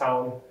development in this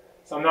town?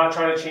 So I'm not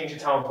trying to change the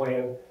town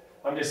plan.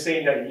 I'm just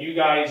saying that you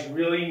guys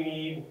really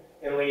need,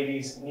 and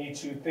ladies, need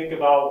to think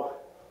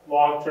about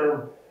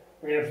long-term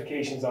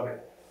ramifications of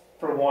it.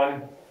 For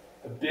one,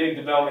 the big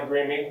development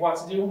Grand Mink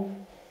wants to do,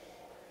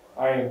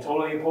 I am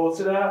totally opposed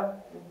to that.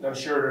 And I'm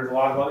sure there's a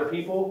lot of other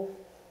people,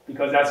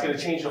 because that's going to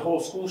change the whole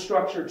school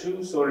structure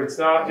too. So it's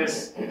not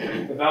just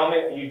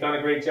development. You've done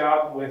a great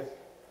job with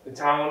the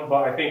town,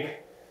 but I think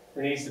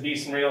there needs to be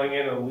some railing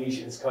in on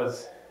leashes,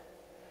 because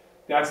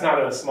that's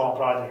not a small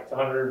project.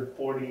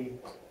 140.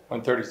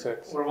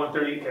 136. Or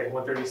 130, okay,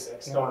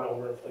 136, don't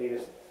overinflate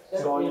it.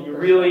 So you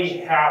really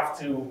have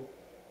to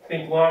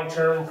think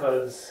long-term,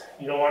 because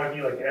you don't want to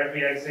be like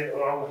every exit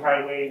along the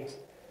highway.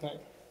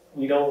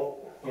 We don't,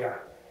 yeah.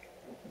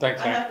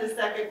 Thanks, I Hank. have to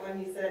second when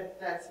he said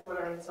that's what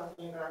I'm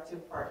talking about too,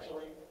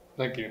 partially.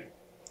 Thank you.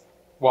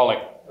 Wally.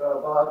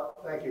 Bob,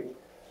 thank you.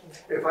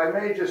 If I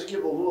may just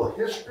give a little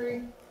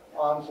history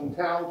on some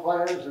town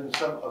plans and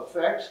some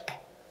effects.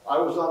 I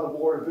was on the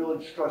Board of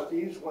Village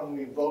Trustees when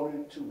we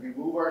voted to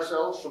remove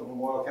ourselves from the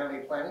Memorial County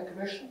Planning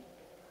Commission.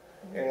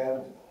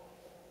 And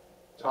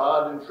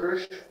Todd and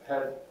Trish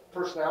had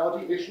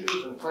personality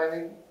issues and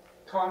planning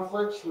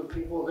conflicts with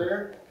people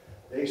there.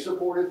 They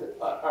supported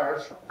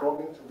our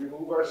voting to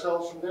remove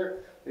ourselves from there.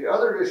 The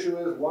other issue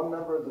is one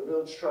member of the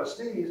Village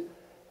Trustees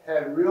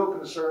had real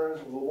concerns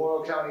with the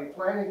Memorial County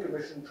Planning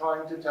Commission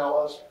trying to tell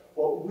us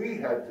what we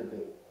had to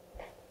do.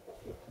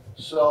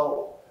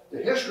 So the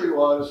history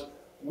was,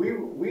 we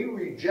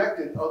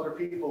rejected other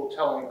people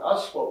telling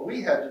us what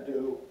we had to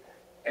do,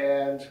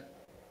 and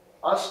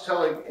us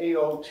telling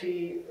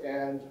AOT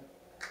and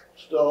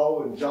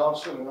Stowe and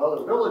Johnson and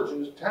other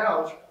villages,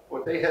 towns,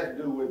 what they had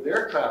to do with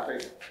their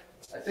traffic,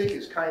 I think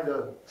is kind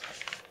of,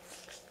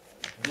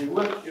 we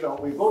voted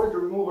to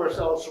remove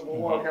ourselves from the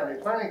Memorial County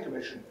Planning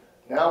Commission.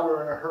 Now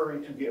we're in a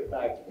hurry to get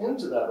back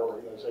into that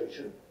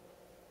organization.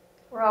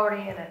 We're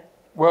already in it.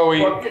 Well,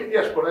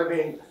 Yes, but I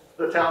mean,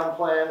 the town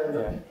plan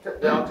and the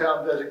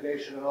downtown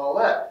designation and all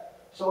that.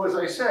 So as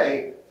I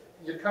say,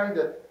 you kind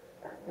of,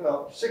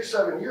 6,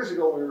 7 years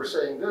ago, we were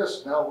saying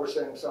this, now we're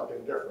saying something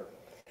different.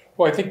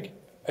 well, I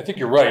think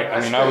you're right.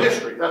 I mean, I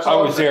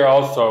was there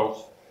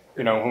also,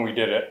 when we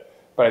did it.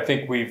 But I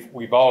think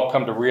we've all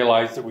come to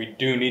realize that we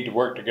do need to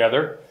work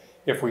together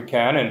if we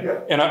can.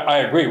 And I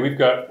agree. We've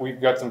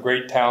got some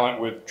great talent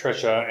with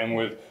Tricia and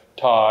with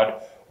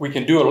Todd. We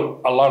can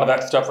do a lot of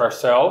that stuff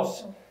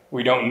ourselves.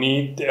 We don't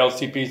need the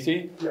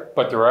LCPC,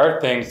 but there are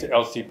things the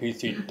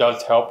LCPC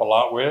does help a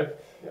lot with.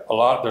 There's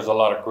a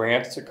lot of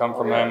grants that come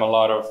from them, a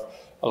lot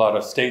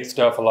of state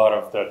stuff, a lot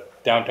of the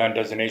downtown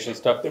designation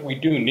stuff that we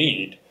do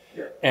need.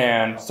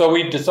 And so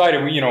we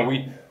decided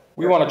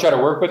we want to try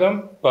to work with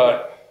them,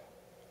 but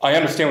I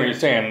understand what you're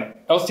saying.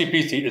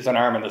 LCPC is an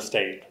arm of the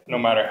state. No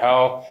matter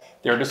how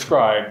they're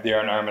described, they're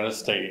an arm of the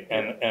state,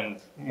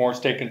 and more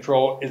state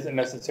control isn't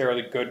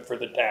necessarily good for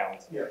the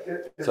towns. Yeah,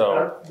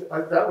 so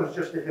that was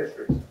just the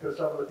history, because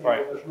some of the people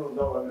in this room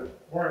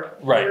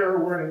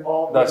weren't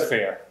involved. That's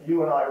fair.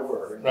 You and I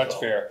were. That's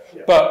fair.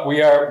 Yeah. But we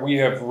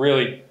have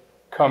really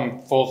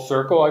come full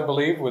circle, I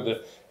believe, with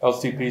the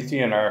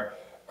LCPC and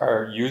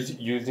are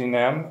using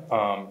them.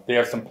 They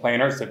have some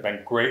planners that've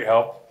been great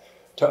help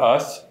to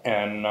us,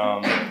 and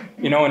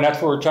and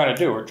that's what we're trying to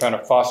do. We're trying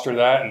to foster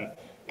that and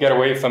get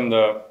away from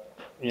the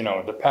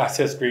past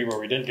history where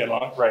we didn't get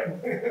along. Right.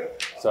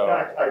 So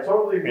I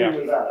totally agree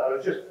with that. I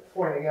was just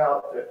pointing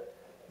out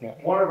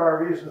that one of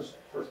our reasons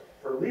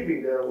for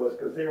leaving there was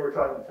because they were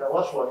trying to tell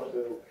us what to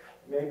do.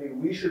 Maybe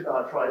we should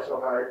not try so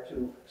hard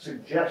to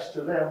suggest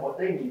to them what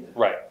they needed.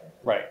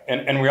 Right.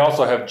 And we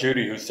also have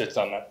Judy who sits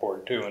on that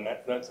board too, and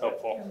that's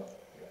helpful.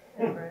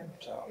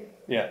 So,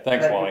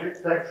 thanks, Wally.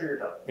 Thanks for your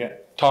time. Yeah,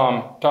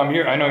 Tom,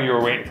 I know you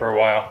were waiting for a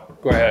while.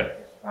 Go ahead.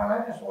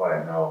 I just want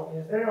to know,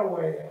 is there a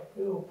way that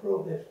we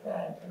approve this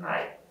plan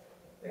tonight,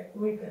 that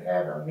we could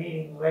have a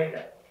meeting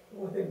later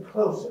with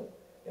inclusive,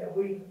 that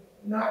we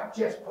not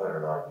just put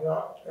it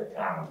on the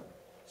town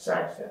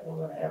sites that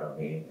we're going to have a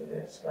meeting to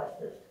discuss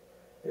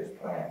this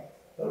plan,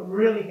 but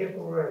really get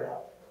the word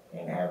out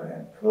and have an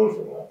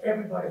inclusive where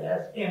everybody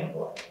has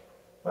input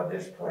for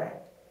this plan,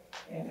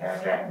 and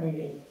have that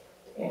meeting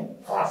in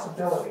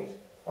possibilities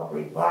of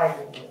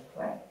revising this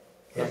plan.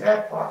 Is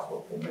that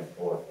possible? Can this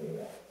board do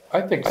that?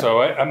 I think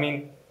so. I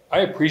mean, I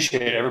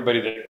appreciate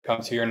everybody that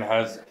comes here and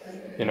has,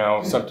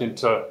 something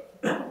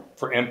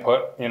for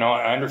input.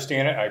 I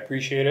understand it. I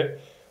appreciate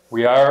it.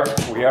 We are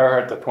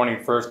at the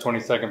 21st,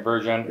 22nd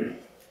version,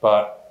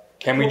 but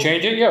can we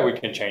change it? Yeah, we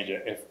can change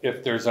it.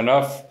 If there's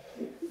enough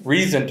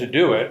reason to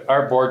do it,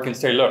 our board can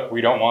say, look,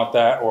 we don't want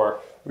that, or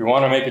we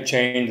want to make a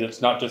change.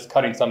 It's not just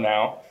cutting something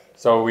out.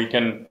 So we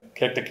can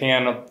kick the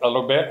can a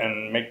little bit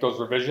and make those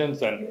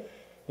revisions, and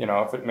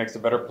if it makes a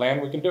better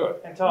plan, we can do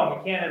it. And Tom,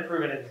 we can't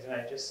approve anything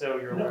tonight, just so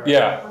you're aware.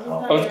 Yeah.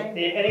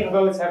 Any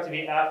votes have to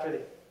be after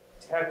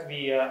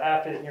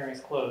the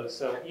hearing's closed.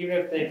 So even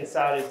if they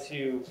decided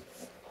to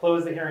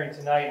close the hearing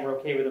tonight and we're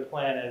okay with the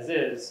plan as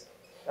is,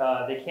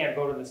 they can't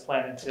vote on this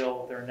plan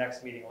until their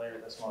next meeting later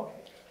this month.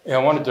 Yeah,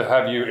 I wanted to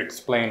have you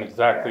explain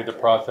exactly the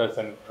process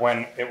and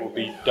when it will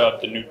be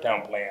dubbed the new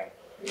town plan.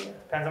 Depends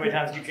how many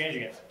times you keep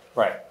changing it.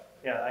 Right.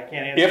 Yeah, I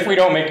can't answer. If we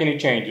don't make any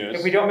changes.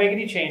 If we don't make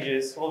any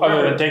changes. Well,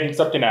 other than taking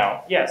something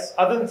out. Yes,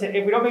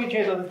 if we don't make any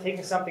changes other than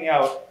taking something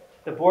out,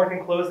 the board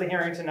can close the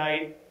hearing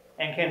tonight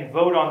and can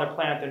vote on the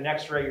plan at the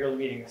next regular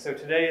meeting. So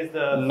today is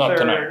the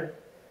 3rd,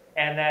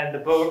 and then the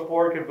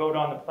board could vote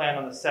on the plan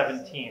on the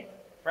 17th.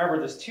 Remember,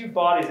 there's 2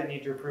 bodies that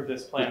need to approve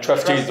this plan. The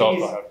trustees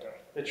also have to.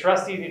 The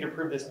trustees need to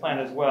approve this plan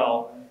as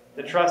well.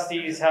 The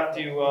trustees have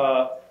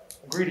to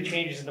agree to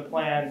changes in the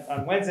plan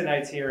on Wednesday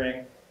night's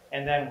hearing,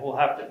 and then we'll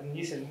have to,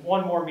 you said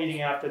one more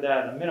meeting after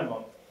that at a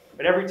minimum.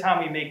 But every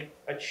time we make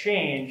a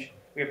change,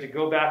 we have to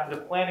go back to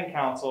the planning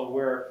council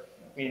where,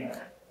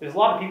 there's a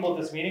lot of people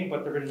at this meeting,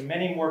 but there have been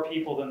many more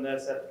people than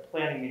this at the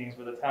planning meetings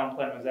where the town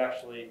plan was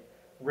actually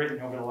written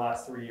over the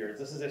last 3 years.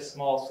 This is a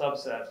small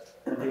subset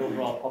of the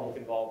overall public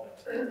involvement.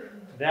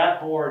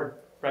 That board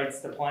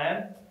writes the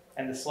plan,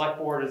 and the select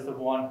board is the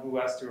one who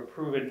has to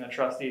approve it, and the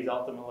trustees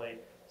ultimately.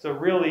 So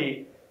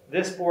really,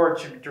 this board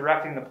should be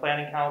directing the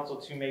planning council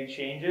to make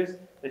changes.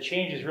 The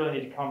changes really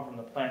need to come from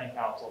the planning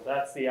council.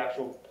 That's the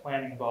actual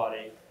planning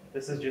body.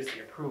 This is just the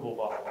approval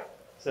body.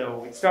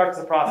 So it starts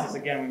the process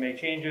again, we make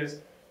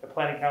changes. The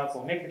planning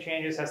council will make the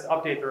changes, has to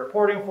update the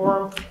reporting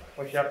form,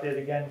 which update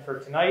again for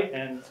tonight,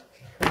 and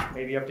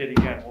maybe update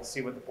again. We'll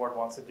see what the board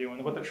wants to do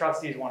and what the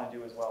trustees want to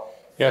do as well.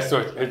 Yeah, so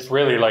it's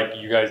really like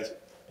you guys,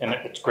 and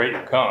it's great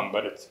you come,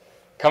 but it's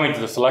coming to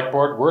the select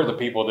board. We're the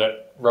people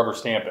that rubber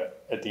stamp it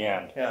at the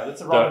end. Yeah,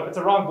 it's a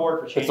wrong board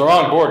for change. It's the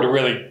wrong board to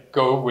really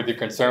go with your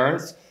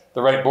concerns.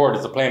 The right board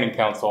is the planning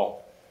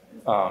council.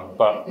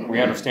 But we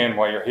understand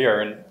why you're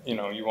here, and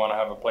you want to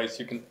have a place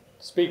you can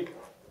speak.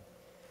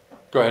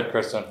 Go ahead,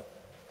 Kristen.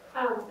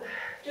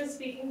 Just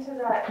speaking to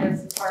that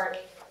as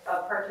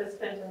a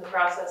participant in the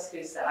process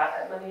who sat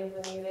at many of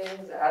the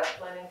meetings at the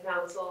planning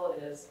council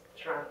and is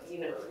trying,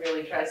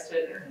 really tries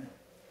to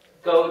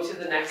go to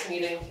the next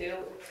meeting too.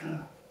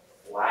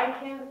 Why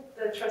can't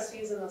the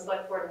trustees and the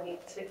select board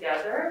meet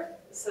together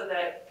so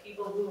that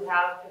people who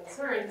have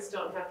concerns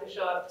don't have to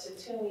show up to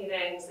 2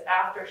 meetings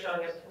after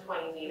showing up to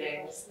 20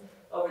 meetings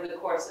over the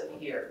course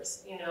of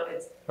years? You know,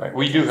 it's Right,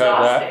 we do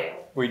have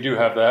that. We do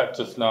have that,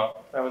 just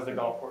not. That was the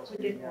golf course. We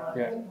did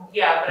Yeah.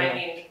 Yeah, but I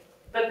mean,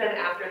 but then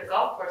after the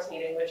golf course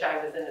meeting, which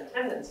I was in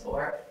attendance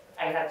for,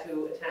 I had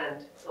to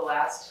attend the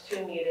last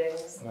 2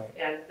 meetings Right.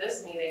 and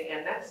this meeting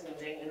and next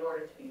meeting in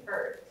order to be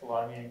heard. It's a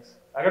lot of meetings.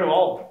 I go to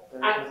all of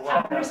them. I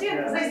understand,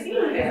 because I see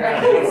you there.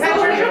 Yeah. It's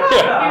your job,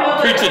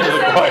 Yeah. Preach it to the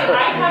choir.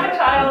 I have a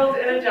child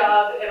and a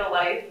job and a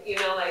life, you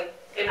know, like,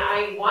 and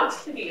I want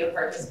to be a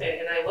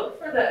participant, and I look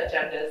for the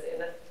agendas,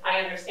 and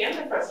I understand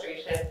the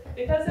frustration,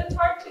 because it's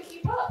hard to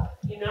keep up,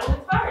 you know,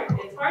 it's hard.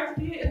 It's hard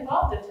to be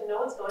involved and to know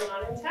what's going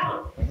on in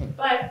town.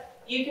 But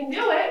you can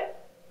do it,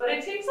 but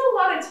it takes a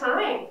lot of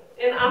time,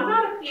 and I'm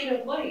not a paid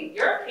employee,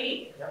 you're a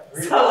paid.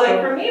 So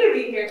like, for me to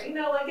be here, you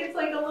know, like, it's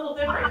like a little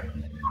different.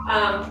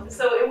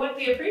 So it would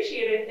be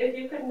appreciated if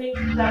you could make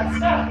that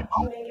step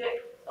to make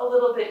it a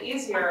little bit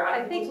easier.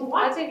 I think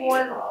one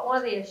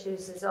of the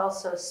issues is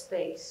also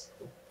space.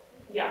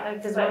 Yeah.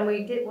 Because when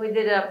we did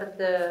it up at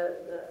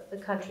the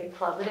country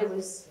club, and it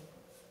was,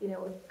 you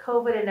know, with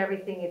COVID and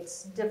everything,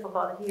 it's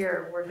difficult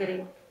here.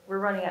 We're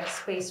running out of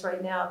space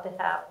right now to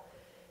have,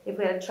 if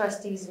we had a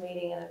trustees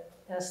meeting and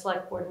a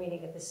select board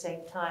meeting at the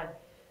same time.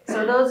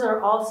 So those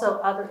are also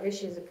other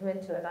issues that come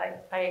into it.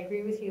 I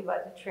agree with you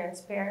about the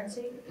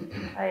transparency.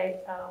 I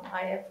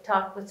have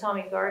talked with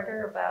Tommy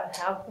Gardner about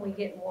how can we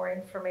get more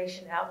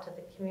information out to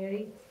the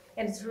community,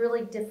 and it's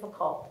really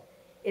difficult.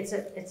 It's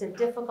a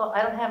difficult,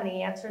 I don't have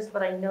any answers,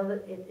 but I know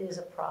that it is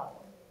a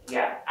problem.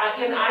 Yeah,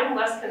 and I'm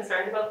less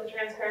concerned about the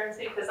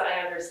transparency because I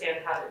understand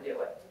how to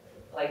do it.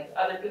 Like,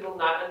 other people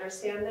not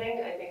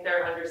understanding, I think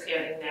they're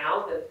understanding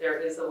now that there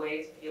is a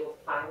way to be able to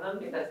find them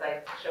because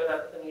I showed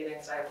up at the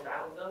meetings, I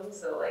found them,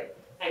 so like,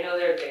 I know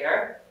they're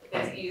there.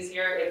 It's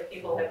easier if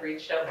people had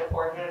reached out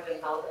beforehand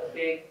and held a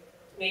big,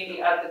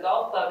 maybe at the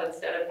golf club,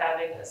 instead of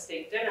having a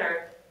steak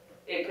dinner,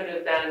 it could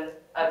have been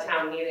a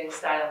town meeting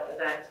style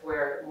event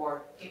where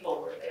more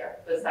people were there,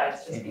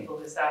 besides just people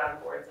who sat on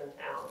boards in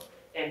town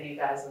and you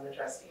guys and the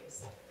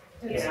trustees.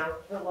 You Does know?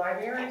 the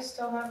library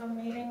still have a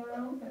meeting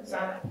room? Is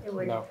that? It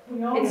would, No.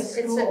 No, it's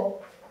a,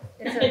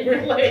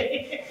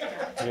 Really?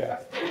 Yeah.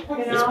 You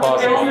It's know,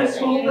 possible. there's a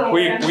school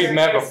We've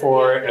met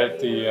before at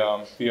the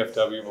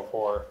VFW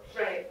before,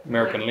 Right.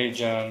 American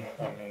Legion,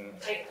 I mean.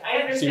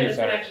 I understand Senior the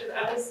center.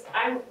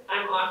 connection,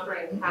 I'm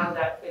offering how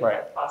that could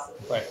Right.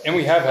 possibly. Right, and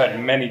we have had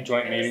many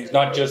joint meetings,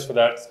 not just for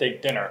that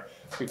steak dinner.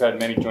 We've had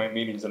many joint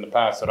meetings in the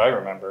past that I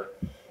remember.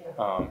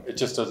 It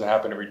just doesn't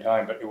happen every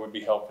time, but it would be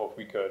helpful if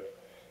we could.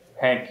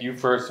 Hank, you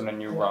first and then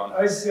you, Ron.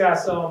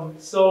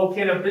 So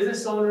can a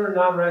business owner or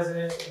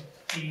non-resident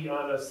be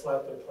on a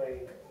select or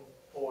planning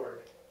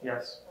board?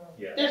 Yes.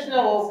 There's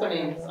no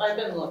openings, I've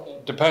been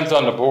looking. Depends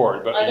on the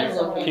board, but I've been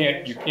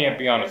looking. you can't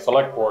be on a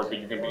select board, but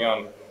you can be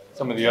on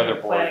some of the other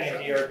boards. Planning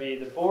and DRB,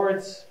 the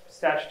boards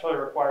statutory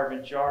require a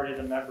majority of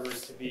the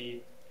members to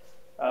be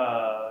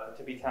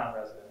town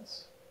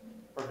residents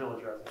or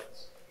village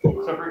residents.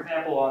 So for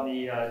example, on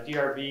the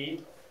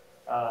DRB,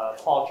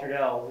 Paul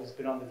Trudell, who's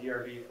been on the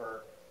DRB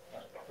for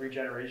 3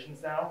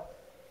 generations now,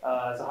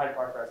 is a Hyde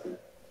Park resident.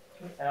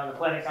 And on the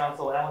planning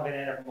council, Alan Van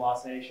Anner from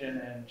Lost Nation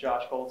and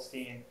Josh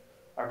Goldstein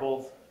are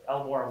both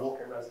Elmore and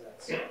Wolcott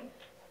residents. So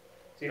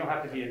you don't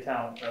have to be a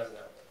town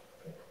resident.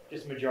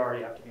 Just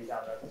majority have to be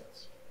town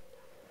residents.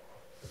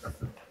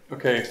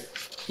 Okay,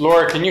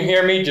 Laura, can you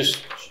hear me?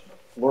 Just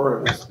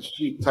Laura,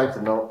 she typed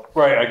a note.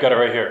 right, I got it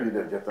right here. You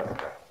did get that,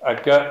 okay.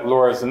 I've got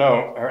Laura's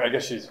note. I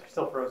guess she's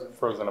Still frozen.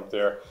 frozen up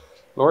there.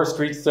 Laura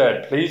Street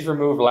said, please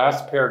remove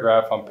last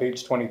paragraph on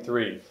page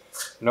 23.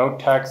 No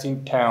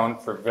taxing town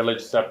for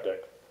village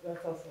septic.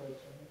 That's also.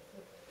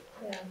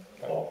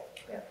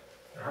 yeah.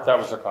 That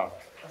was her comment.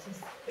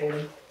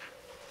 And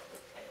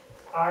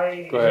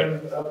I Go ahead.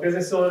 am a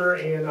business owner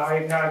and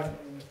I've had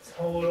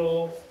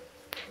total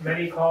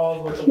many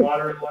calls with the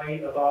water and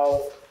light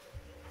about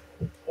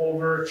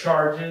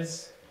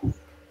overcharges.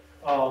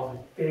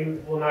 They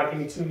will not give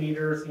me 2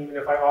 meters even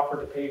if I offer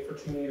to pay for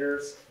 2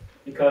 meters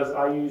because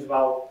I use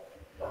about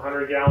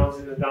 100 gallons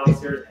in the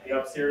downstairs and the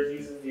upstairs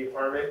uses the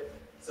apartment.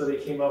 So they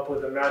came up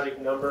with a magic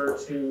number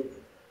to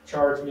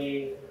charge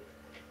me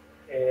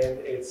and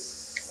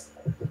it's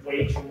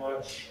way too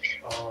much.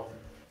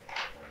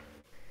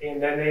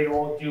 And then they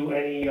won't do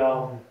any,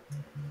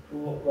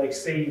 like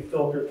say you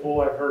fill up your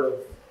pool, I've heard of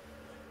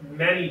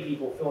many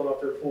people filling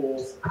up their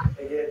pools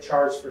and get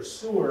charged for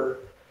sewer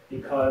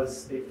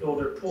because they filled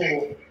their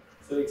pool.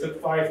 So they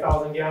took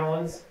 5,000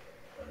 gallons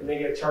and they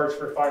get charged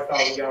for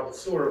 5,000 gallons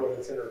of sewer when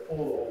it's in their pool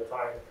the whole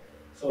time.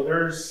 So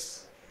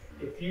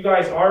if you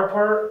guys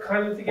are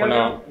kind of together,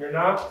 not. you're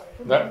not.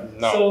 No.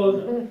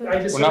 So I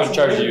just We're not in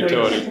charge of language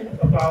utility.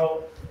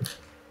 about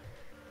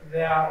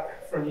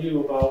that from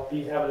you about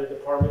having a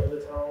department in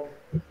the town.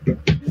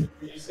 Did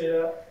you say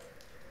that?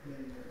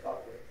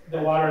 The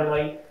water and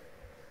light?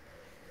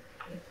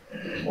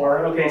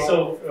 Okay,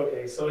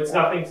 so it's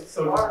nothing,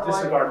 so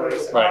disregard what I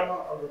said. Right.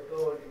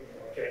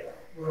 Okay.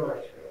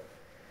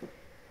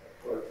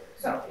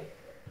 So,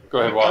 Go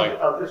ahead, Wally.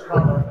 I'll just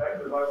comment back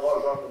because I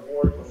was on the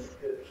board when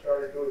it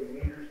started doing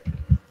meters.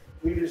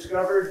 We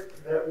discovered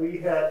that we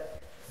had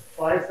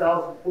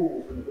 5,000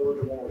 pools in the village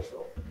of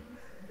Morristown.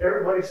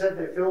 Everybody said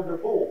they filled their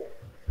pool.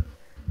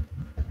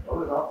 Well,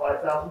 there's not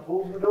 5,000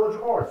 pools in the village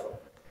of Morristown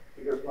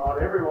because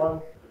not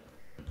everyone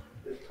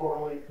is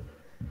totally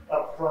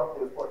upfront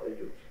with what they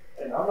use.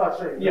 And I'm not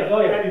saying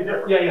any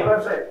different. But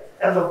I'm saying,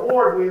 as a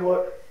board, we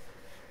look,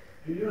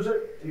 you use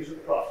it, these are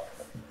the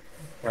costs.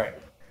 Right.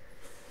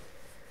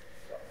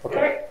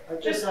 Okay. I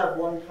just have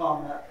one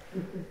comment,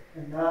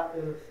 and that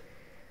is,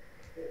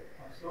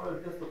 I'm sort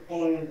of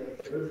disappointed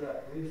that there is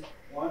at least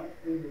one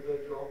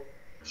individual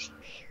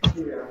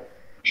here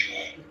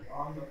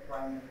on the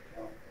primary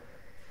council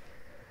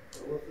to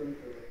listen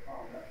to the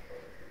comments.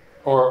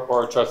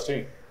 Or a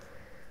trustee.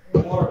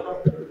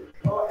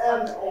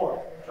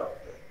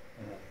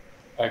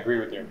 I agree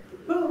with you.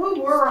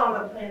 Who were on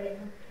the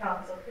planning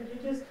council? Could you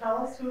just tell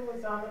us who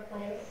was on the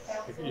planning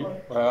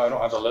council? Well, I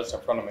don't have the list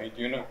in front of me.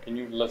 Do you know? Can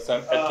you list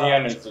them?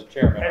 Etienne is the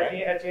chairman,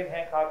 right? Etienne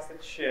Hancock's the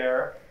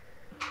chair.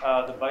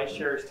 The vice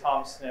chair is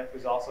Tom Sniff,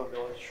 who's also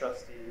village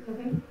trustee.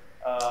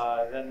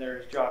 Then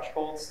there's Josh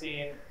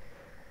Goldstein,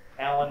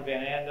 Alan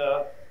Van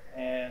Anda,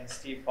 and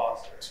Steve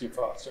Foster. Steve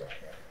Foster.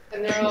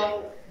 and they're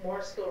all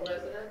Morrisville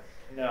residents?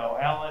 No,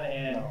 Alan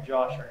and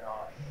Josh are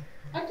not.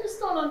 I just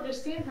don't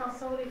understand how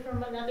somebody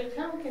from another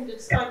town can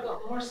decide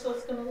what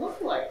Morrisville's gonna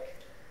look like.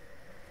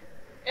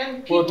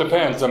 And Well, it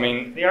depends. I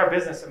mean, they are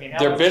business. I mean,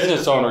 they're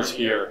business owners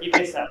here.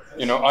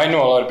 You know, I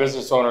know a lot of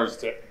business owners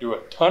that do a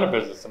ton of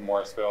business in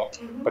Morrisville,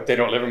 but they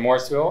don't live in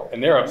Morrisville,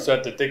 and they're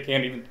upset that they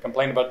can't even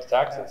complain about the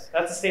taxes.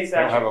 That's the state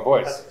statute. They don't have a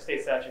voice. That's what the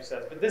state statute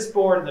says. But this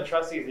board and the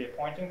trustee is the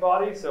appointing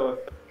body, so if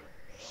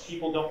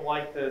people don't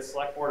like the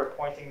select board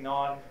appointing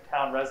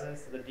non-town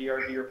residents to the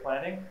DRD or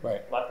planning,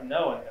 Right. let them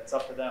know, and it's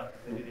up to them.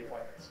 They do the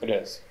appointments. It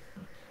is.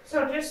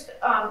 So just,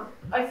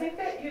 I think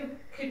that you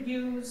could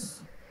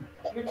use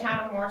your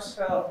Town of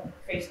Morrisville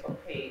Facebook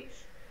page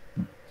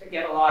to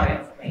get a lot of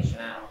information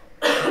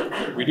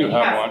out. We do You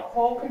have one.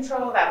 full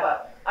control of that,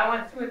 but I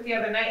went through it the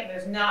other night and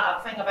there's not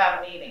a thing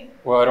about a meeting.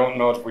 Well, I don't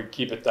know if we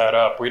keep it that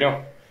up. We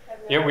don't.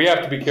 Yeah, we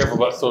have to be careful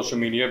about social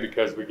media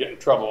because we get in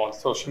trouble on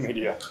social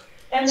media.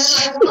 And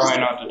then Try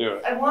not to do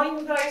it. I want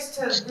you guys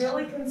to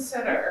really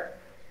consider,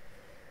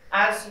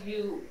 as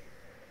you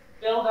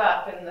build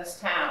up in this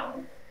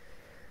town,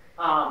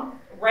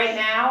 right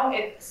now,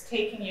 it's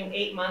taking you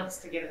 8 months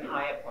to get an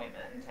eye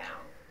appointment in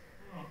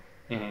town.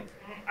 Mhm.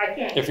 I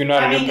can't. If you're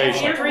not a new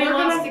patient. You're 3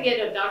 months to get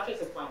a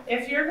doctor's appointment.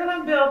 If you're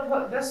gonna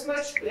build this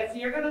much, if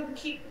you're gonna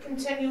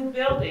continue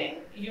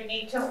building, you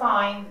need to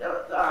find,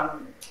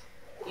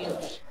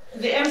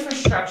 the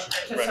infrastructure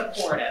to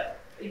support it.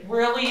 You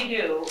really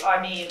do.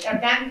 I mean,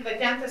 and then the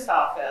dentist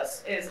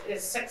office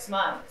is 6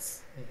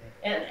 months.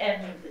 And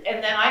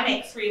then I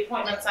make 3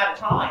 appointments at a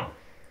time.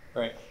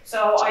 Right.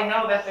 So I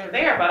know that they're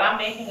there, but I'm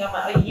making them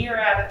a year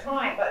at a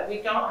time, but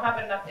we don't have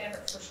enough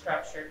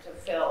infrastructure to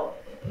fill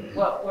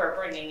what we're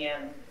bringing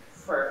in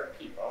for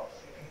people.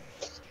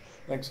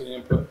 Thanks for the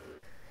input.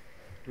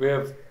 Do we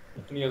have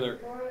any other?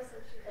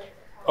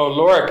 Oh,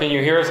 Laura, can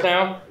you hear us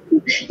now?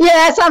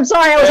 Yes, I'm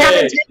sorry, I was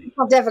having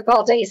technical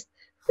difficulties.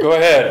 Go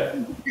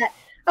ahead.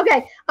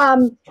 Okay,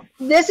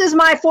 this is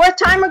my 4th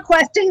time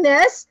requesting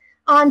this.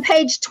 On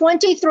page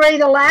 23,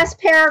 the last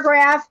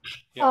paragraph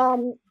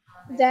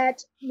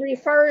that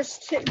refers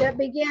to, that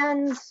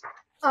begins,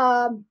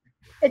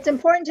 it's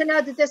important to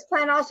note that this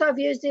plan also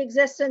views the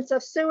existence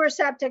of sewer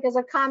septic as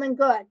a common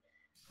good.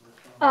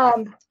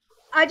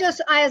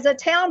 As a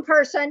town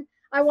person,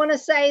 I want to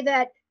say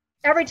that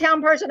every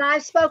town person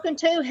I've spoken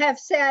to have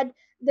said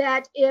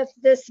that if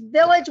this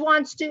village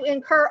wants to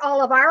incur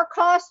all of our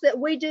costs that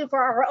we do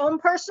for our own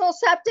personal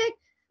septic,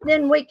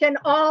 then we can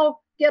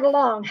all get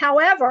along.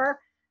 However,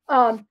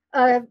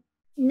 a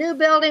new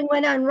building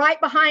went on right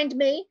behind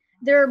me.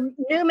 Their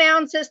new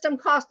mound system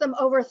cost them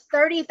over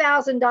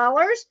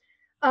 $30,000.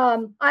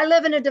 I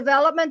live in a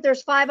development.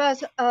 There's 5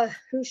 of us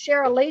who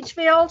share a leach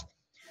field.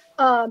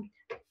 To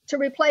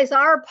replace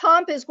our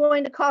pump is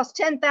going to cost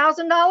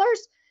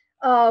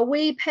 $10,000.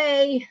 We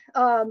pay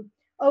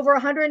over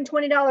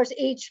 $120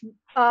 each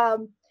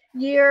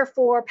year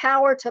for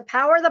power to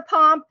power the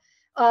pump.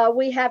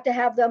 We have to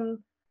have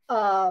them,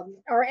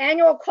 our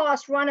annual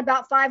costs run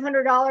about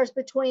 $500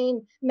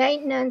 between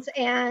maintenance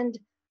and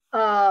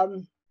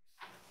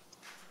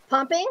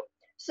pumping.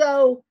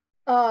 So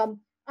I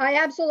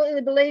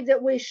absolutely believe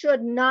that we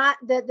should not,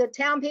 that the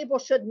town people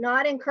should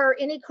not incur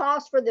any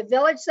cost for the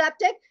village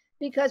septic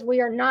because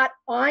we are not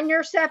on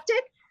your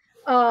septic.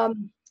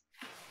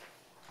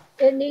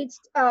 It needs,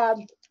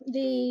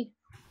 the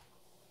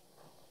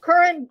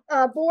current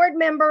board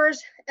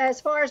members, as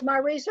far as my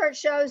research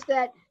shows,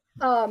 that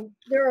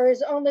there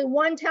is only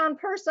one town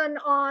person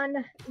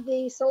on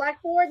the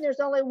select board, and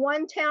there's only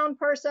one town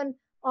person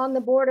on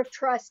the board of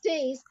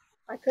trustees.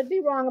 I could be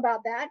wrong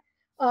about that.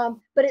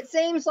 But it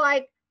seems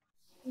like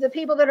the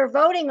people that are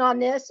voting on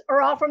this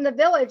are all from the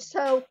village.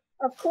 So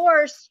of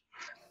course,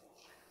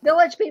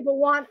 village people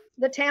want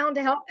the town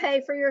to help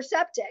pay for your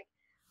septic.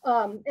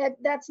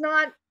 That's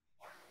not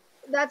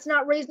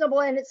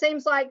reasonable. And it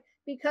seems like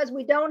because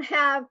we don't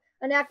have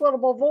an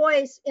equitable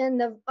voice in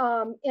the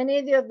in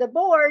either of the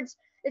boards,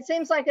 it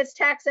seems like it's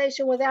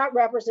taxation without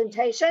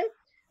representation.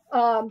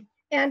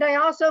 And I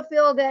also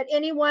feel that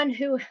anyone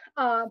who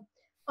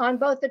on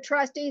both the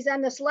trustees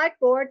and the select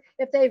board,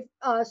 if they've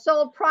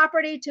sold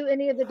property to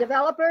any of the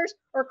developers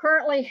or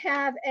currently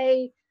have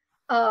a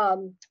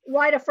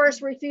right of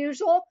first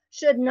refusal,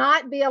 should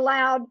not be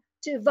allowed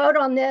to vote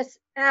on this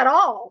at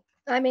all.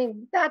 I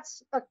mean,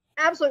 that's an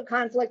absolute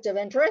conflict of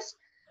interest.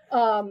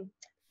 And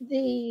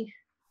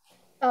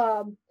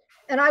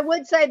I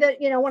would say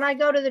that, you know, when I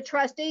go to the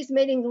trustees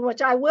meetings,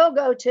 which I will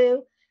go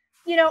to,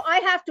 you know, I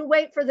have to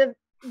wait for the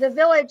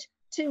village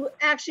to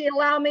actually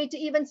allow me to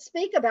even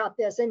speak about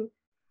this. And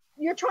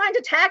you're trying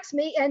to tax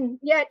me, and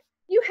yet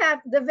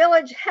the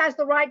village has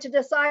the right to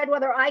decide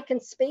whether I can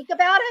speak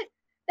about it.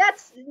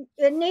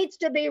 It needs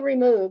to be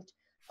removed.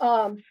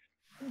 If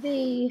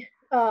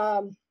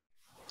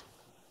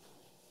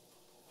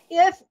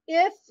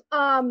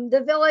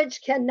the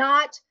village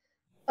cannot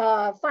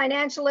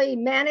financially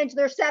manage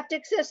their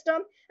septic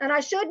system, and I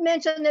should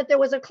mention that there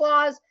was a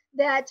clause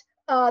that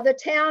the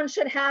town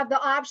should have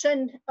the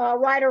option,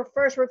 right of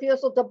first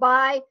refusal to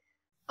buy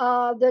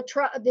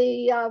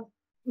the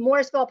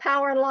Morrisville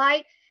Power and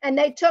Light, and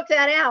they took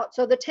that out.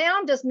 So the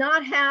town does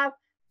not have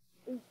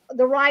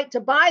the right to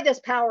buy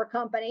this power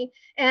company.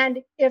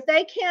 And if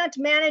they can't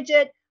manage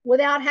it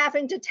without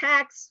having to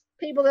tax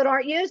people that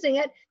aren't using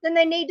it, then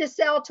they need to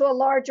sell to a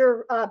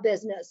larger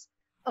business.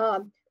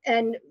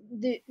 And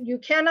you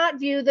cannot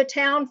view the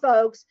town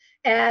folks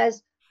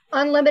as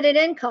unlimited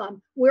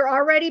income. We're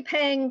already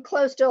paying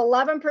close to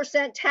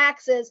 11%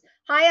 taxes,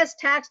 highest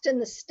taxed in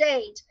the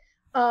state.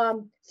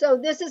 So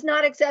this is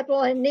not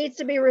acceptable and needs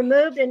to be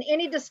removed, and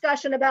any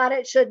discussion about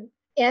it should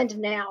end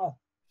now.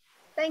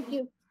 Thank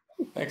you.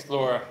 Thanks,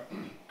 Laura.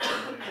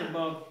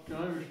 Bob, can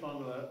I respond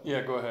to that?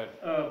 Yeah, go ahead.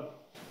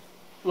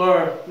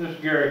 Laura, this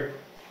is Gary.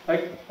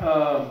 I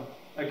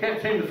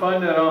can't seem to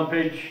find that on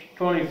page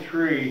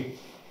 23,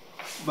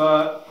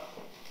 but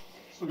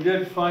we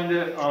did find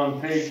it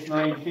on page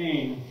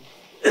 19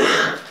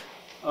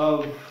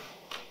 of,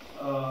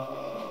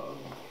 I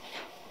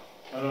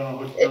don't know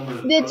which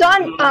number. It's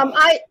on,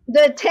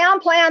 the town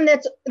plan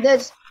that's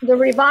the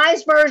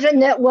revised version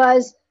that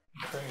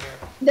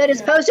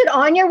is posted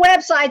on your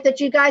website that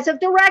you guys have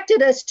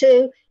directed us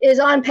to is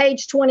on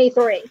page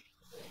 23.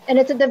 And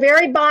it's at the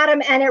very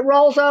bottom and it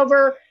rolls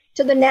over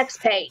to the next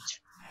page.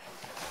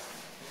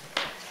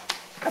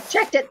 I've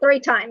checked it 3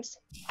 times.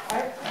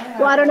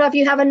 So I don't know if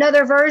you have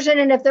another version,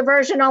 and if the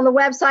version on the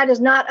website is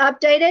not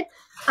updated,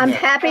 I'm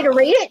happy to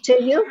read it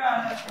to you.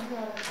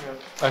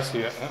 I see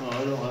it. No,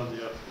 I don't have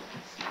the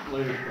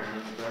latest one.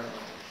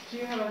 Do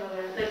you have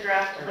another? The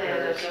draft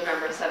plan of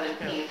November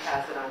 17th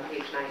has it on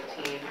page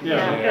 19.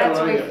 Yeah.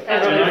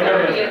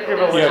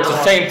 It's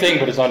the same thing,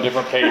 but it's on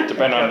different page,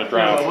 depending on the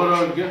draft. Yeah, what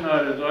I was getting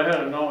at is I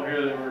had a note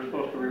here that we're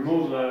supposed to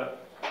remove that.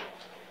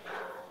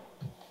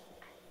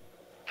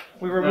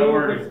 We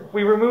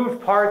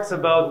removed parts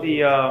about the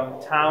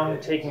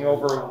town taking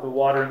over the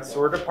water and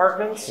sewer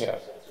departments. Yeah.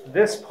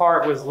 This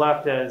part was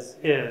left as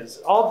is.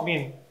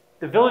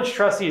 The village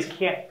trustees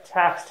can't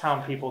tax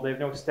town people. They have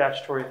no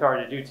statutory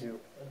authority to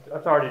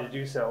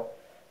do so.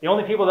 The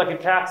only people that can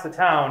tax the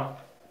town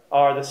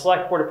are the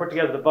select board to put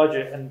together the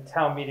budget and the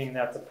town meeting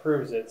that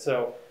approves it.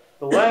 So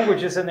the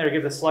language is in there to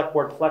give the select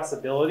board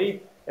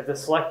flexibility. If the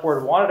select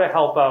board wanted to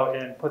help out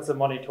and put some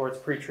money towards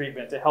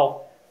pre-treatment to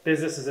help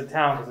businesses in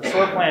town, because the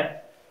sewer plant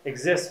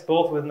exists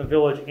both within the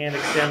village and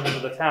extends into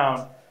the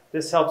town,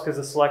 this helps because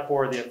the select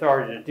board has the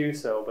authority to do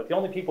so. But the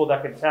only people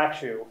that can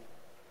tax you,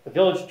 the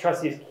village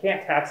trustees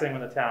can't tax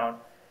anyone in the town.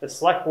 The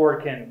select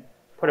board can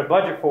put a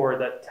budget forward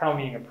that town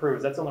meeting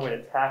approves. That's the only way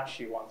to tax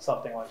you on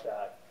something like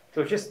that. So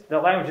it's just, the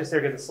language just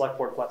there gives the select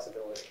board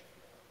flexibility.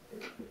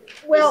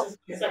 Well, This is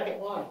the second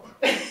one.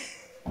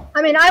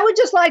 I mean, I would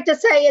just like to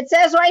say, it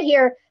says right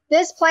here,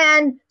 this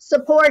plan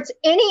supports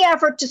any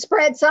effort to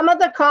spread some of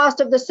the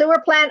cost of the sewer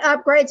plant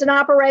upgrades and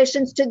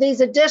operations to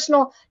these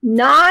additional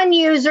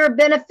non-user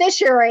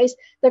beneficiaries.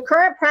 The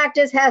current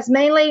practice has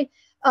mainly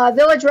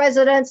village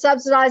residents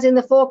subsidizing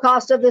the full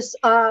cost of this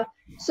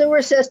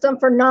sewer system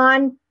for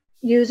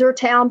non-user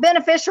town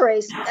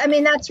beneficiaries. I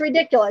mean, that's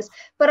ridiculous.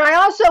 But I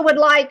also would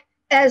like,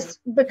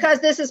 because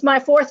this is my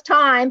 4th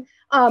time,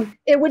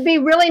 it would be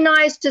really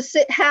nice to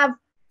have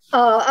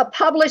a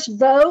published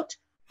vote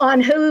on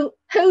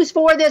who's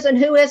for this and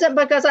who isn't,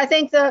 because I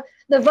think the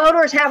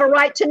voters have a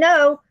right to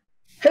know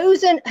who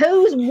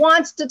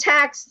wants to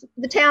tax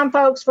the town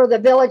folks for the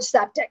village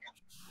septic.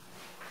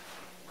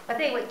 I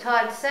think what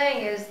Todd's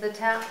saying is the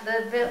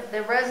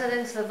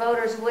residents, the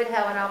voters would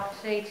have an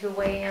opportunity to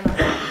weigh in on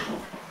it.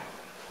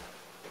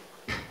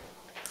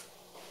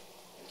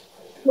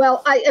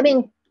 Well, I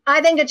mean,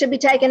 I think it should be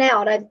taken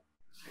out.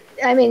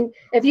 I mean,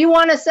 if you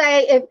want to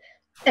say,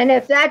 And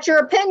if that's your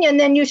opinion,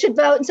 then you should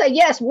vote and say,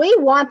 yes, we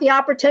want the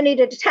opportunity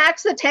to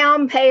tax the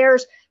town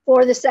payers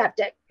for the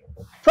septic.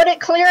 Put it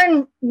clear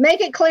and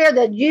make it clear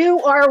that you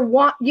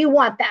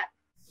want that.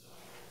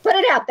 Put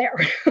it out there.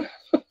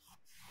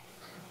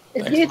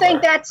 If you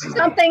think that's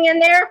something in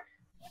there,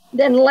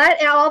 then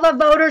let all the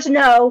voters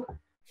know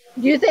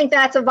you think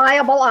that's a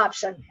viable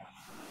option.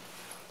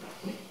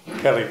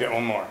 Kelly, get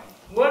one more.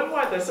 One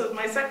more, this is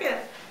my second.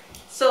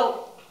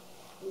 So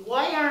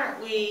why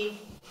aren't we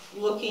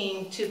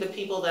looking to the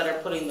people that are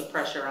putting the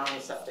pressure on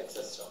the septic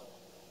system?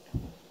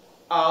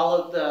 All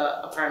of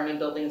the apartment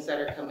buildings that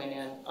are coming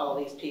in,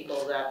 all these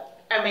people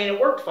that, I mean, it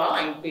worked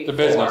fine before. The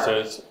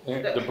businesses,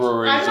 the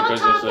breweries, the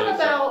businesses, I'm not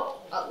talking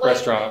about,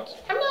 restaurants.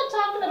 I'm not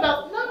talking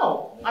about,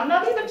 no, I'm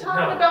not even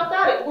talking about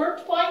that. It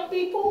worked fine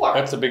before.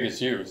 That's the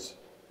biggest use.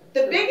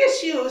 The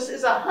biggest use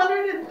is a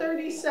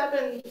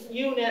 137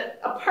 unit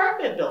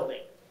apartment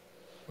building.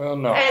 Well,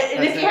 no.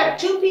 And if you have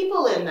 2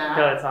 people in that.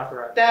 No, that's not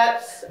correct.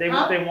 That's. They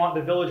want,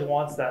 the village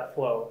wants that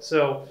flow.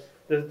 So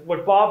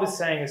what Bob is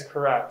saying is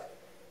correct.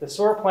 The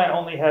sewer plant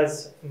only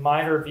has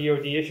minor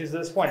VOD issues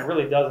at this point. It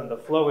really doesn't. The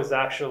flow is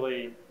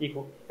actually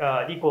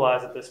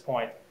equalized at this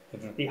point.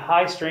 Mm-hmm. The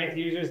high strength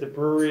users, the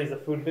breweries, the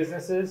food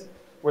businesses,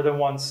 were the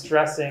ones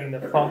stressing the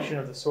function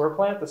of the sewer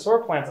plant. The sewer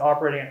plant's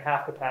operating at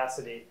half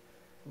capacity.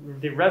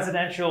 The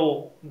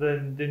residential, the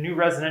new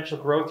residential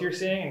growth you're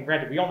seeing, and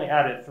granted, we only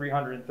added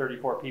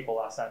 334 people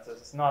last census.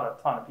 It's not a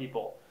ton of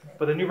people.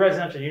 But the new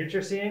residential units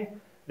you're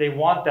seeing, they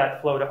want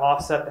that flow to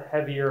offset the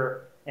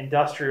heavier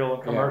industrial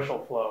and commercial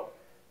flow.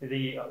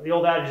 The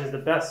old adage is the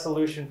best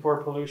solution for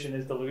pollution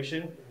is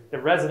dilution. The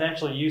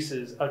residential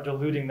uses are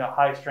diluting the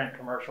high strength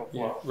commercial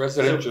flow. Yeah,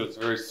 residential is a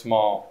very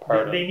small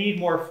part of it. They need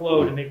more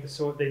flow to make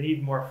they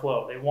need more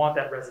flow. They want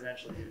that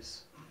residential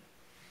use.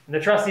 And the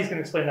trustees can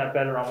explain that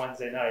better on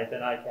Wednesday night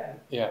than I can.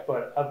 Yeah.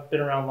 But I've been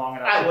around long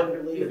enough. I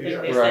wouldn't believe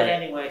anything they said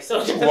anyway. So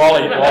just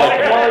Wally can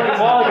probably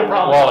talk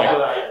about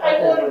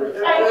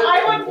that.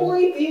 I would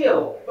believe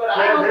you, but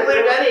I don't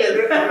believe any of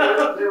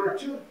them. There were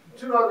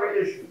two other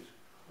issues.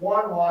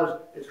 One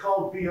was, it's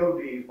called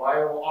BOD,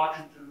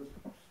 bio-oxygen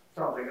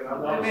something, and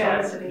I'm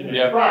not saying.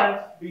 Yeah.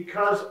 But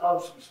because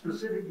of some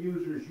specific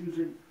users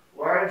using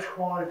large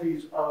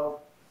quantities of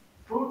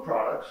food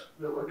products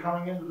that were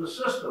coming into the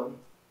system,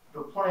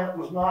 the plant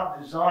was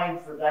not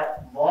designed for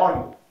that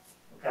volume,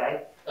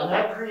 okay? And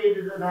that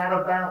created an out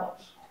of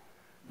balance.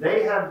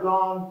 They have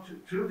gone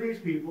to these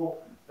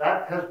people,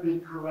 that has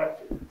been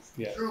corrected.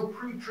 Yes. Through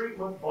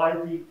pre-treatment by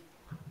the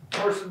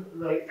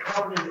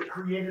company that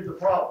created the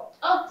problem.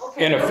 Oh,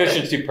 okay.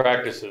 Inefficiency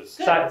practices.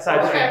 Side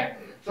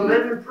So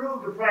they've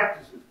improved the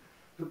practices.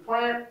 The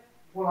plant,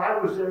 when I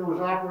was there, was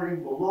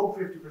operating below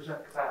 50%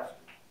 capacity,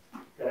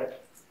 okay?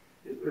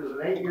 It was an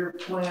 8-year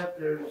plant.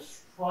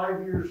 There's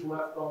 5 years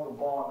left on the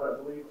bond,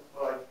 I believe,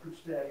 but I could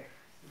stand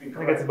to be correct. I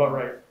think that's about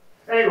right.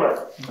 Anyway,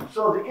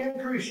 so the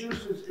increased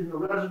uses in the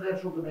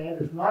residential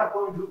demand is not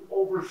going to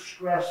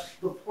overstress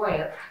the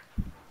plant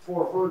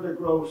for further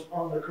growth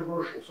on the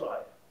commercial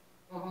side.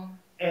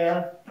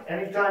 And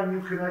anytime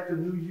you connect a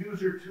new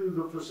user to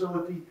the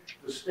facility,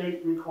 the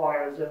state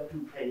requires them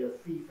to pay a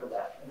fee for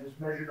that. And it's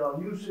measured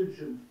on usage,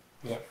 and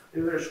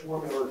there's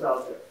formulas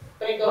out there.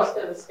 But it goes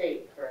to the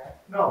state,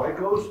 correct? No, it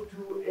goes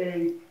to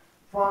a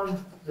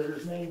fund that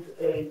is named,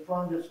 a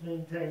fund that's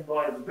maintained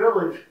by the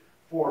village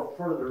for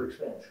further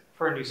expansion.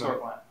 For a new sewer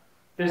plant.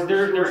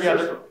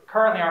 There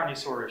currently aren't any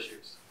sewer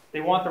issues.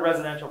 They want the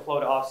residential flow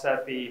to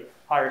offset the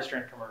higher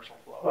strength commercial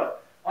flow.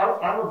 But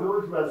I'm a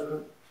village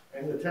resident,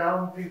 and the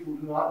town people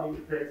do not need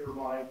to pay for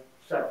my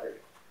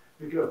septic.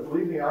 Because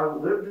believe me, I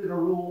lived in a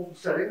rural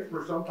setting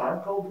for some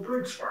time called the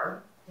Griggs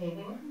Farm,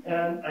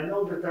 and I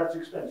know that that's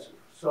expensive.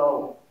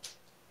 So,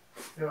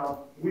 you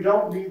know, we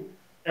don't need,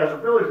 as a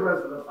village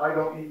resident, I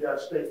don't need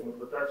that statement,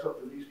 but that's up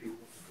to these people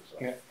to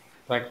decide. Yeah.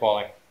 Thanks,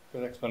 Wally.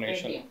 Good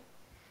explanation. Thank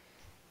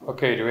you.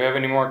 Okay, do we have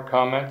any more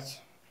comments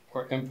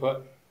or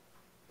input?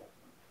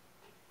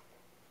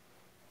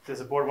 Does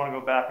the board want to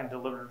go back in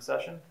deliberative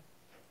session,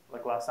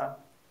 like last time?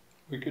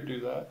 We could do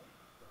that.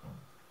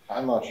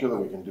 I'm not sure that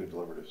we can do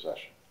deliberative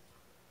session.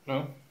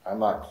 No? I'm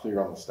not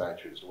clear on the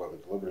statutes whether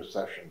deliberative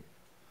session,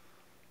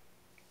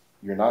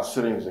 you're not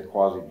sitting as a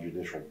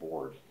quasi-judicial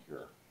board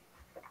here.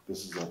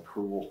 This is an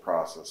approval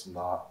process,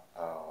 not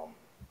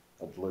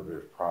a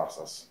deliberative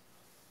process.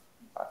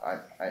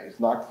 It's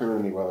not clear to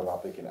me whether or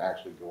not they can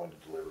actually go into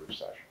deliberative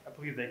session. I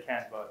believe they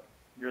can, but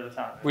you're the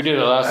town. We did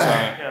it last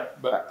time. Yeah.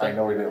 But I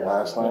know we did it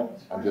last time.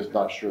 I'm just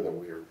not sure that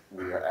we are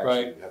actually.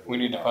 Right, we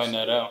need to find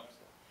that out.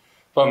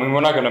 But I mean,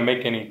 we're not gonna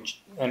make any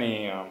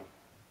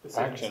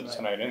actions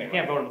tonight anyway. You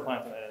can't vote on the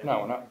plan tonight. No,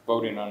 we're not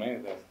voting on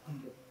anything.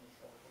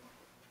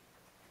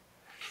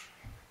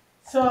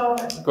 So.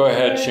 Go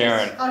ahead,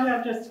 Sharon. I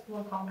have just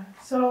one comment.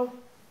 So.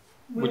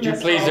 Would you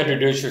please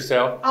introduce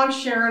yourself? I'm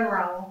Sharon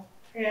Rowell,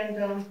 and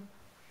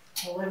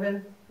I live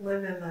in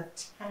the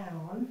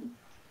town.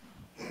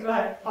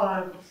 But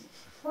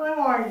what I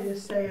wanted to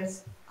say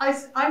is,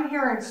 I'm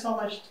hearing so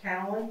much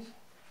talent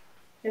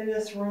in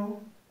this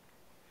room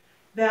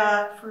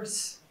that for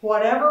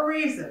whatever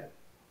reason,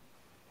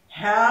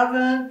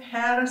 haven't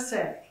had a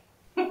say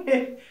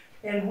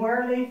in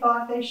where they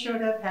thought they should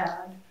have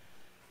had.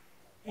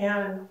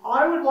 And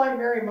I would like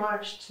very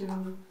much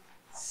to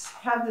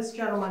have this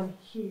gentleman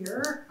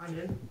here. I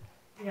didn't,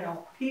 you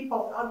know,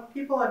 people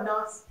I've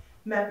not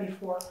met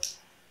before.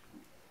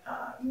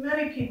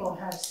 Many people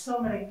have so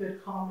many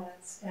good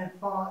comments and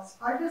thoughts.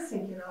 I just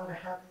think you ought to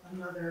have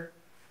another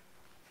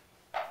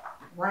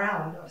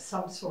round of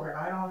some sort.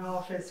 I don't know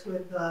if it's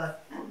with the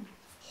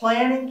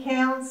planning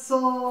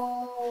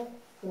council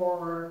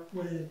or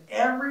with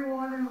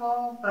everyone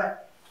involved,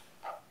 but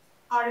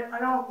I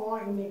don't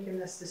want you making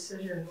this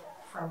decision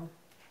from,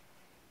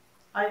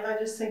 I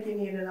just think you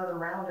need another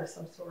round of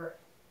some sort.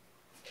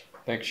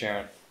 Thanks,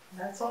 Sharon.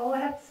 That's all I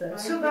have to say.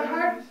 So the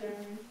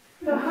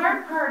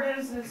hard part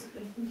is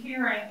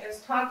hearing is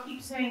Todd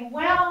keeps saying,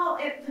 well,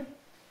 it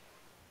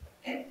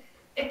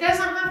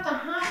doesn't have to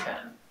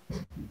happen.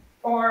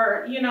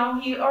 Or, you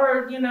know,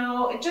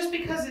 just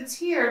because it's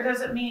here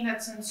doesn't mean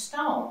it's in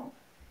stone.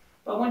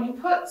 But when you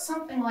put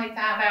something like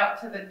that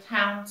out to the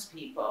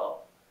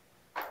townspeople,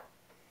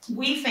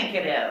 we think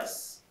it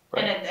is.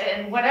 Right.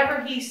 And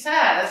whatever he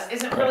says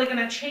isn't really going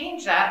to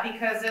change that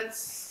because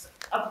it's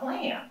a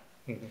plan.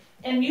 Mm-hmm.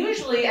 And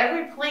usually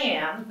every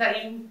plan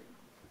that you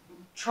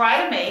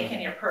try to make in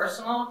your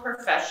personal and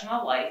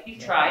professional life, you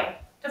try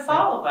to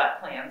follow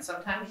that plan.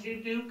 Sometimes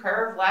you do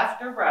curve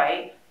left or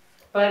right,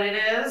 but it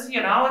is,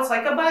 you know, it's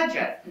like a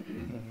budget.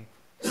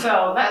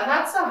 So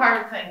that's the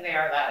hard thing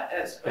there, that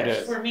is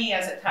for me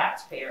as a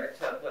taxpayer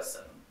to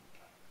listen.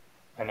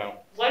 I know.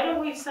 Why don't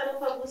we set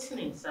up a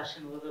listening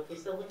session with a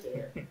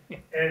facilitator?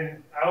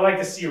 And I would like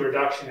to see a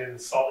reduction in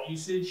salt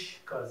usage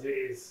because it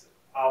is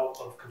out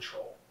of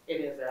control.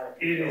 It is out of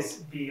control. It is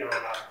beyond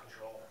out of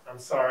control. I'm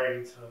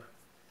sorry to.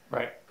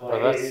 Right.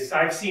 But it is.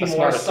 I've seen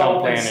more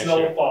salt than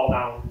snow fall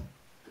down.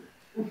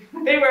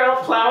 They were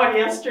out plowing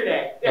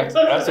yesterday. That's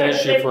an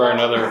issue for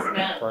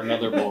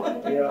another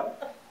board. Yeah.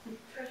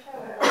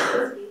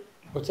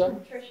 What's that?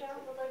 Tricia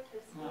would like to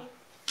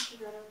speak. Is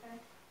that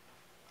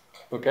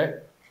okay? Okay.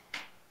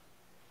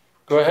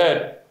 Go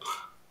ahead.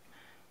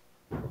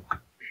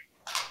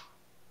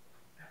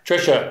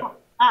 Tricia.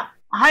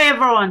 Hi,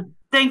 everyone.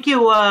 Thank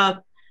you.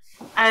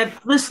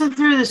 I've listened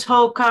through this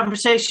whole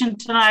conversation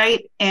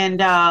tonight,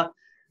 and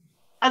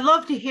I'd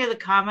love to hear the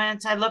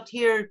comments. I'd love to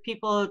hear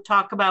people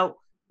talk about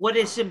what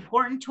is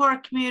important to our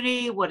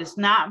community, what is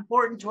not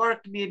important to our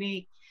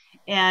community.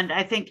 And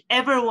I think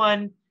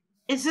everyone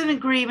is in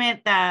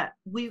agreement that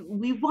we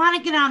want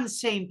to get on the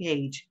same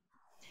page.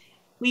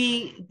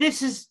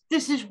 This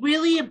is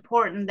really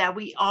important that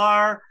we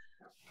are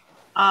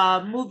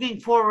moving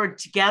forward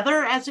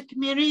together as a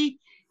community,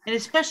 and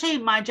especially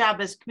in my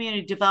job as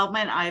community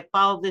development, I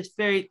follow this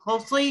very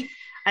closely.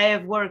 I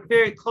have worked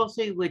very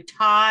closely with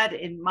Todd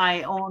in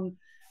my own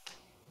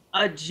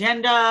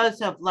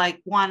agendas of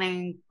like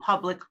wanting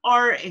public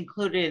art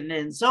included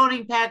in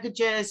zoning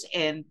packages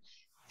and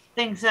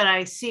things that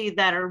I see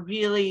that are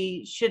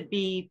really should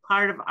be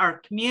part of our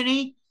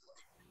community.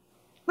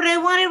 But I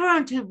want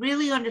everyone to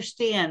really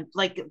understand,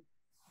 like,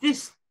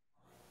 this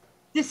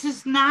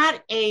is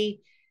not a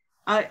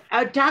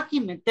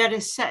document that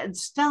is set in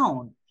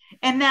stone.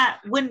 And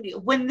that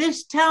when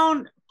this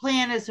town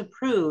plan is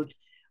approved,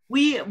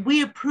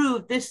 we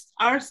approve this,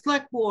 our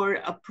select board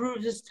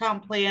approves this town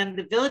plan,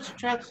 the village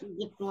trusts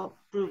will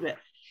approve it.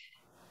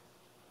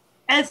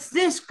 As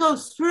this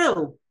goes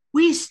through,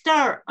 we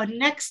start a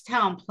next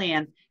town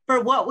plan for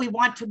what we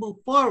want to move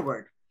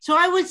forward. So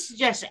I would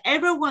suggest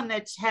everyone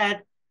that's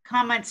had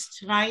comments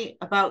tonight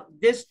about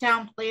this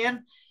town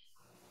plan,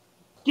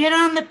 get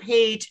on the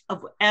page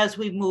of as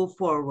we move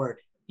forward.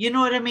 You know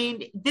what I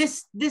mean?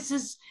 This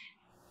is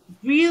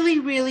really,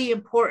 really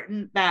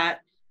important that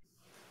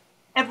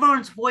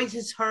everyone's voice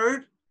is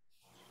heard.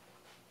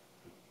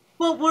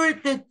 But we're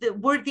at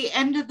the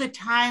end of the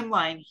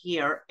timeline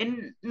here,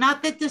 and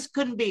not that this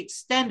couldn't be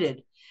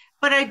extended,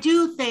 but I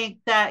do think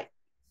that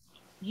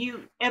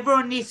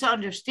everyone needs to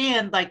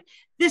understand, like,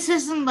 this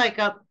isn't like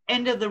a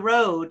end of the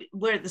road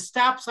where the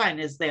stop sign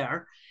is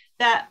there,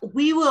 that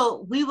we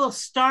will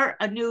start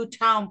a new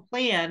town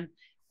plan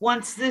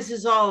once this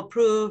is all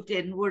approved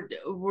and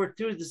we're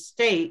through the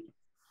state.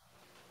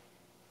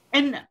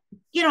 And,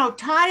 you know,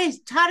 Todd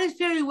is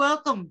very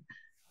welcome,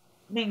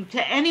 I mean,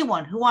 to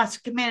anyone who wants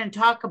to come in and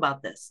talk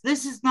about this.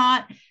 This is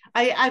not,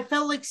 I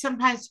felt like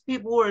sometimes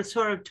people were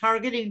sort of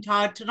targeting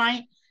Todd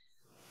tonight.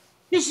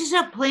 This is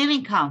a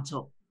planning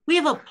council. We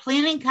have a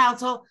planning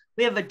council.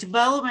 We have a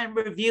development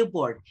review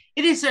board.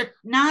 It is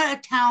not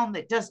a town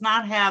that does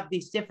not have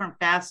these different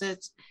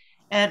facets.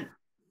 And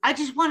I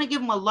just want to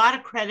give them a lot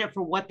of credit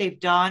for what they've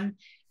done.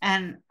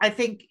 And I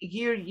think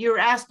you're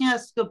asking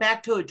us to go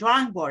back to a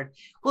drawing board.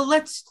 Well,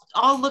 let's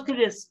all look at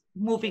this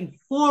moving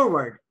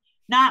forward,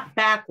 not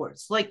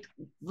backwards. Like,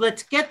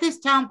 let's get this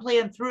town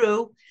plan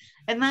through,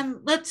 and then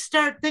let's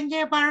start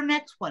thinking about our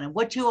next one and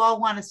what you all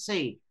want to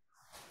see.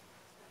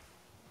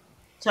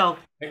 So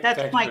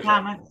that's my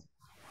comment.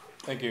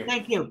 Thank you.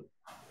 Thank you.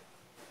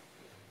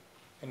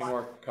 Any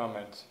more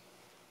comments?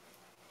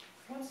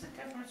 What's the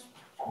difference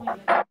between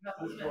the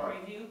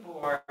development review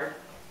board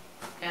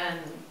and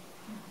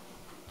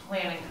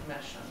planning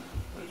commission.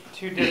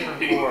 Two different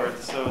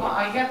boards, so. Well,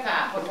 I get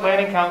that, The but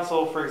planning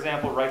council, for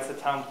example, writes the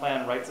town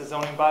plan, writes the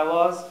zoning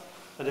bylaws.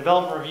 The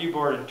development review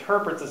board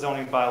interprets the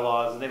zoning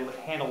bylaws, and they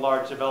handle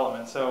large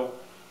development. So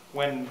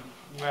when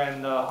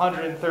the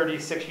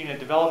 136 unit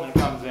development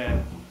comes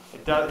in,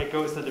 it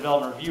goes to the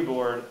development review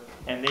board,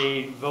 and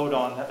they vote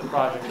on that the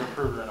project is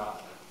approved or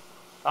not.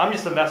 I'm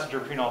just the messenger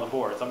between all the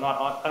boards. I'm not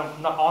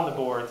on the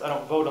boards. I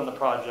don't vote on the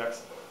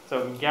projects.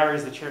 So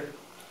Gary's the chair.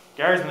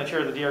 Gary's been the chair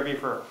of the DRB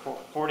for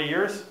 40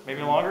 years,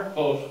 maybe longer.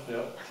 Close,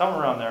 yeah.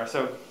 Somewhere around there.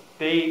 So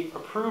they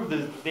approve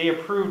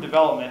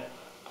development.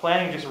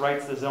 Planning just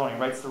writes the zoning,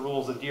 writes the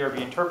rules. The DRB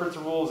interprets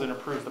the rules and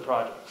approves the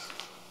projects.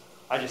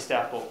 I just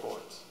staff both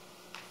boards.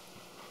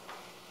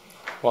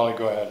 Wally,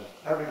 go ahead.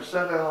 Having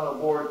sat down on a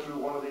board through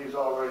one of these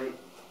already,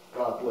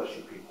 God bless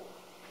you people.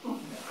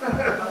 it's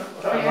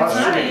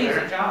not an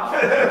easy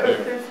job.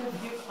 There's a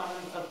few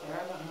comments up there,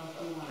 I don't know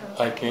if you want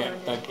to. I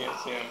can't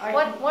see him.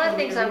 One of the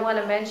things I want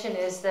to mention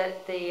is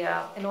that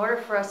in order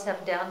for us to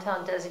have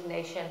downtown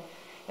designation,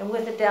 and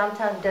with the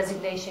downtown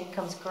designation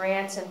comes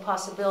grants and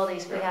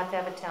possibilities, we have to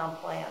have a town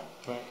plan.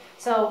 Right.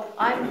 So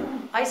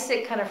I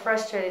sit kind of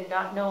frustrated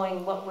not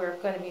knowing what we're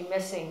going to be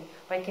missing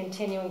by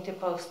continuing to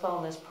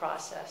postpone this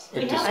process.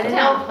 It just- I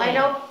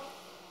know.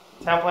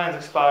 Town plans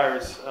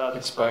expires.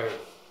 Expired.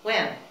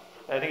 When?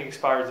 I think it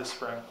expires this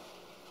spring.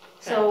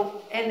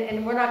 So,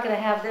 and we're not going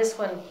to have this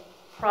one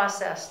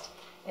processed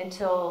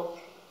until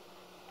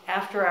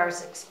after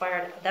ours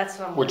expired. That's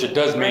what I'm. Which it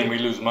does mean we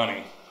lose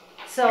money.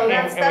 So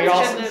that's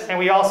and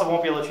we also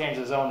won't be able to change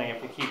the zoning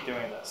if we keep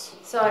doing this.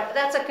 So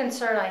that's a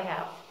concern I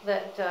have,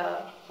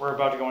 that, We're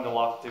about to go into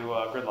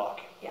gridlock.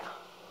 yeah.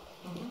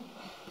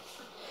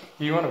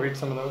 You want to read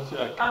some of those?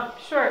 Yeah.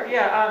 Sure,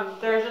 yeah,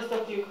 there's just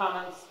a few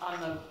comments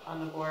on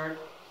the board.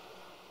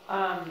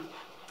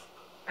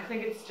 I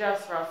think it's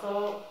Jess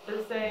Russell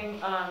is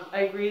saying,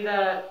 I agree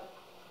that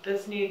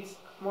this needs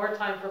more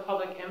time for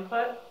public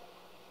input.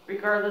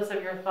 Regardless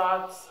of your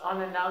thoughts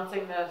on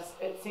announcing this,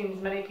 it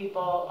seems many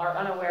people are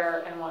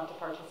unaware and want to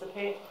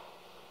participate.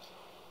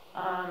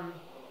 And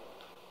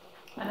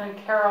then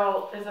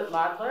Carol, is it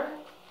Ladler?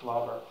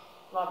 Lauber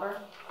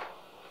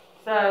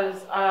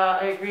says,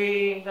 I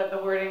agree that the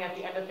wording at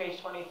the end of page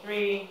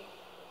 23,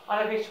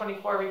 on page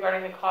 24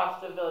 regarding the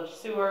cost of village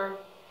sewer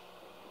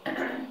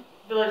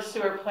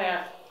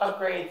plant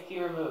upgrades be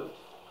removed.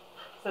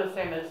 So the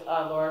same as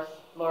Laura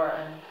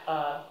and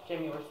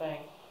Jamie were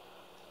saying.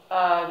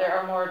 There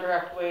are more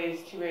direct ways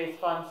to raise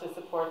funds to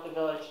support the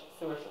village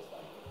sewer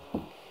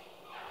system.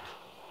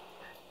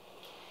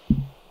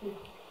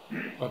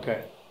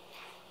 Okay.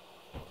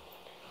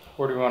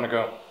 Where do we want to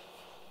go?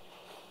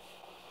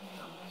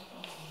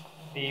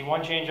 The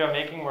one change I'm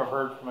making, we've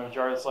heard from a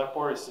majority of the select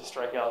board, is to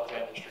strike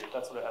Alexander Street.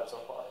 That's what I have so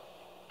far.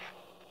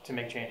 To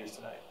make changes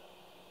tonight.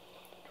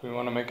 Do we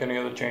want to make any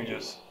other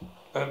changes?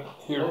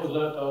 Here. What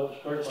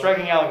was that,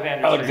 Striking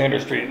Alexander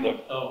Street.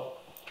 Oh.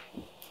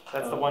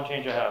 That's the one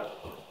change I have.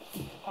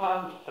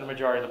 That the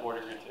majority of the board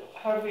agreed to.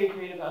 Have we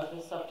agreed about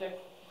this subject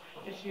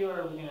issue,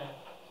 or are we gonna?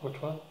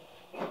 Which one?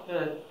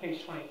 The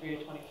page 23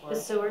 to 24. The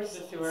sewers.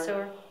 The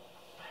sewer.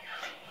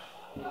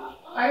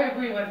 I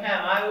agree with him.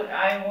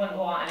 I wouldn't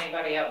want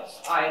anybody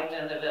outside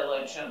in the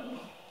village and,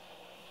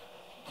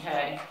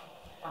 hey,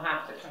 I'll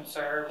have to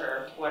conserve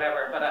or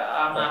whatever, but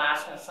I'm not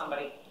asking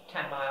somebody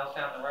 10 miles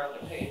down the road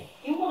to pay.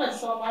 You want to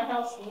sell my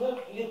house and live,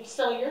 you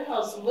sell your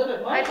house and live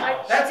at my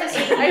house. I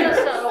just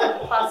don't know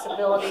what the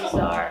possibilities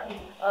are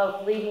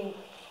of leaving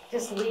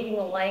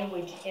the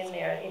language in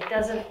there. It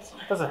doesn't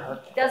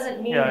hurt.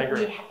 Doesn't mean Yeah, I that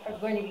we agree. are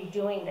going to be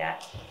doing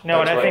that. No,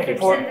 and I think if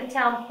it's in the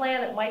town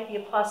plan, it might be a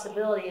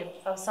possibility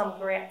of some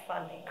grant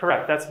funding.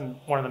 Correct. That's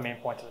one of the main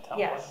points of the town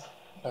Yes.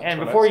 plan. And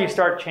before you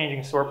start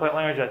changing sewer plant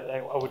language,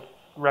 I would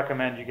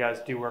recommend you guys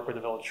do work with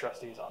the village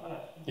trustees on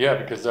that. Yeah,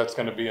 because that's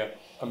going to be a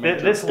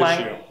major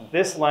issue.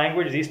 This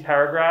language, these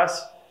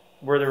paragraphs,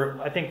 were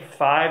there, I think,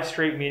 5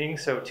 straight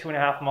meetings, so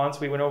 2.5 months,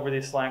 we went over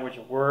this language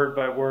word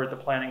by word, the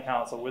planning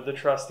council, with the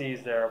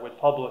trustees there, with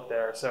public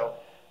there. So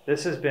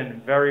this has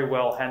been very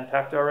well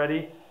henpecked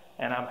already,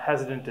 and I'm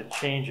hesitant to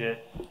change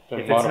it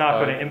if it's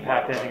not going to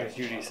impact anything, as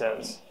Judy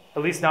says.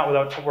 At least not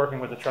without working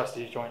with the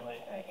trustees jointly.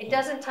 It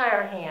doesn't tie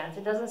our hands.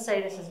 It doesn't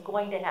say this is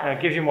going to happen. And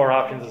it gives you more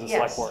options as a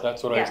select board.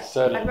 That's what I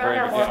said at I'd the rather very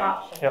have more beginning.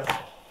 options.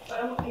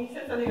 Yep. But he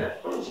said something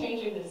about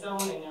changing the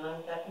zoning,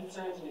 and that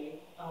concerns me.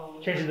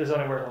 Changing the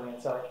zoning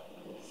word, sorry.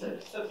 So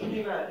something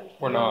about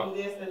We're not.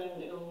 this, and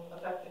it'll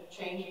affect the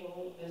changing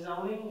the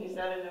zoning. Is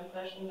that an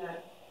impression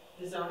that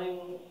the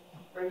zoning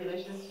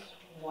regulations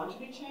want to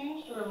be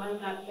changed, or am I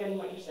not getting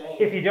what you're saying?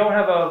 If you don't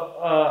have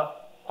a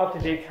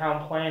up-to-date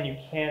town plan, you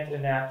can't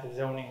enact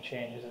zoning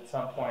changes at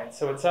some point.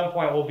 So at some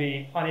point, we'll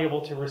be unable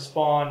to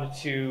respond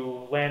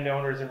to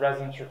landowners and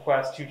residents'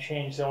 requests to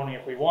change zoning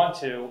if we want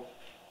to.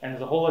 And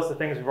there's a whole list of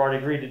things we've already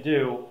agreed to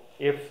do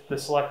if the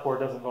select board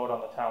doesn't vote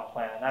on the town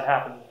plan. And that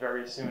happens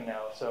very soon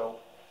now. So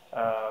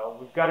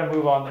we've got to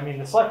move on. I mean,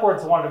 the select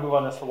board's wanted to move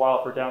on this for a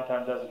while for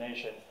downtown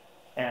designation.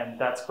 And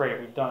that's great.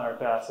 We've done our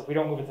best. If we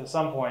don't move it to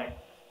some point,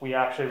 we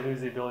actually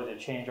lose the ability to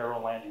change our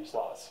own land use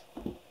laws,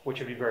 which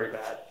would be very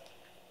bad.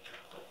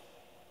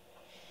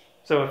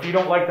 So if you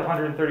don't like the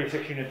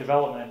 136 unit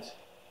development,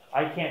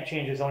 I can't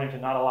change the zoning to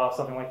not allow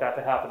something like that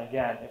to happen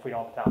again if we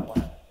don't have a town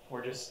plan.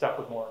 We're just stuck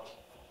with more.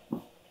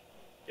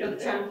 But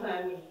the town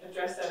plan would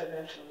address that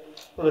eventually.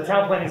 Well, the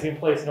town plan is in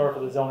place in order for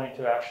the zoning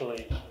to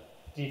actually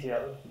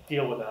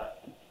deal with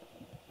that.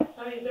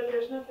 I mean, but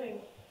there's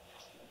nothing,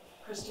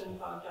 Kristen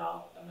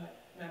Bogdahl, I'm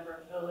a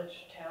member of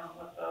village, town,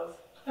 what both,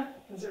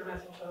 consider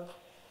myself both.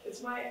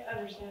 It's my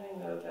understanding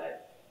though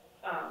that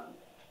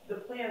the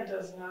plan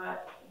does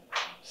not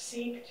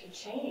seek to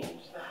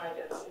change the high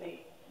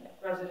density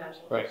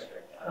residential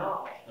district at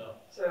all. No.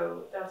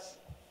 So that's,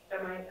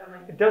 am I?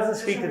 It doesn't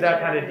speak to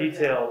that kind of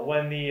detail.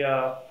 When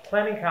the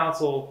planning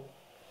council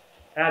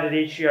added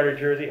HDR to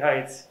Jersey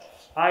Heights,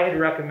 I had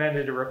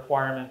recommended a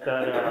requirement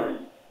that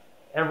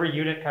every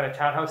unit, kind of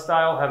townhouse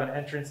style, have an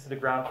entrance to the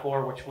ground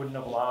floor, which wouldn't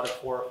have allowed a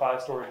 4 or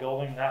 5 story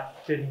building.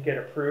 That didn't get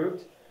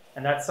approved.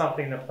 And that's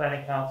something the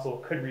planning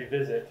council could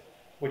revisit,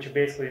 which would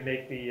basically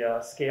make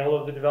the scale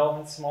of the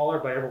development smaller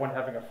by everyone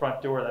having a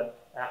front door that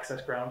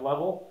access ground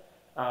level.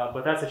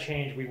 But that's a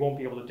change we won't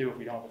be able to do if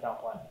we don't have a town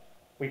plan.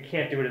 We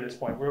can't do it at this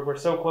point. We're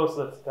so close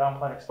to the town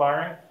plan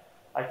expiring,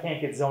 I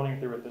can't get zoning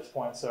through at this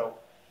point. So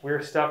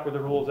we're stuck with the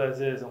rules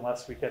as is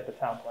unless we get the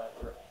town plan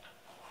through.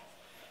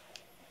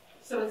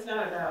 So it's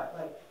not about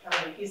like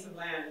having a piece of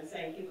land and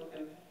saying people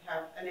can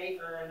have an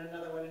acre and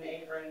another one an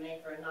acre and an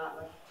acre and not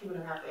like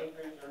 2.5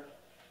 acres or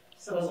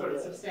some sort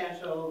of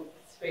substantial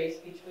space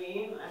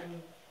between,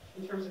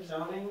 in terms of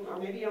zoning, or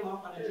maybe I'm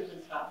off on a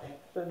different topic.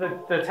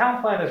 The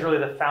town plan is really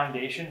the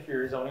foundation for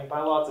your zoning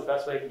bylaw. It's the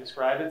best way I can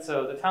describe it.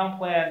 So the town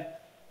plan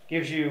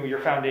gives you your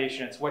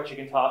foundation. It's what you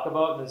can talk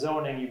about. In the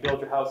zoning, you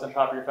build your house on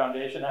top of your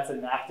foundation. That's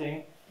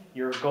enacting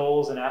your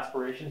goals and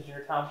aspirations in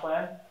your town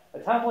plan. The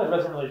town plan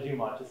doesn't really do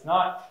much. It's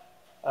not,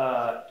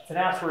 it's an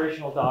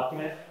aspirational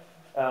document.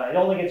 It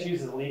only gets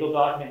used as a legal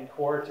document in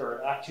court or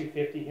an Act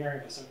 250 hearing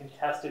for some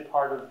contested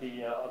part of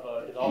the of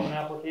a development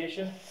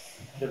application.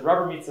 The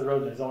rubber meets the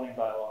road in the zoning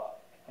bylaw,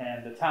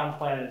 and the town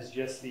plan is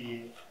just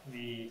the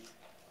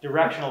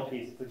directional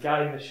piece. It's the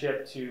guiding the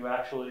ship to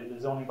actually the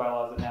zoning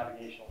bylaw as a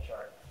navigational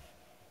chart.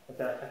 If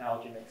that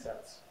analogy makes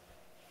sense.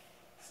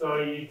 So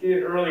you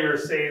did earlier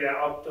say that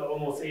up to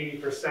almost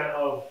 80%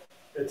 of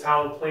the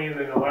town plan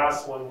in the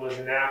last one was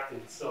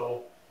enacted.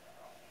 So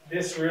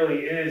this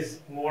really is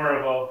more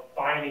of a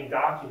binding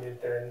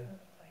document than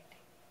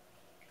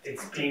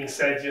it's being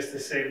said just to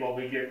say, well,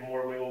 we get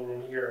more wiggle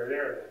room here or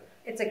there then.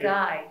 It's a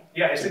guide.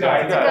 Yeah, it's a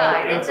guide. It's a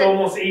guide. It's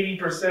almost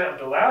 80% of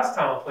the last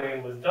town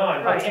plan was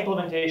done. Right,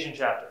 implementation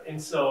chapter.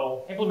 And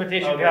so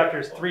implementation chapter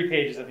is 3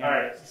 pages of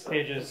units,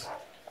 pages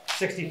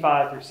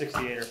 65 through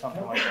 68 or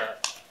something like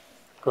that.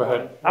 Go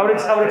ahead. I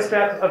would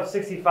expect of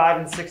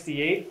 65 and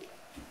 68,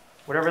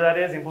 whatever that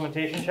is,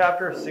 implementation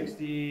chapter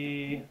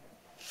 60.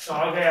 So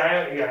okay,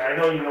 I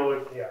know you know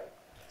it. Yeah.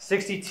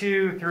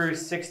 62 through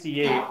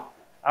 68.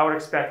 I would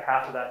expect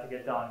half of that to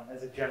get done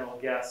as a general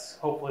guess.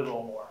 Hopefully a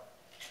little more.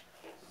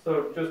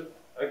 So just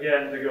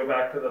again to go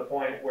back to the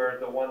point where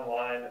the one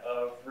line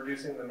of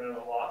reducing the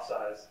minimum lot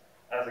size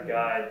as a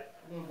guide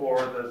for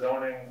the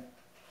zoning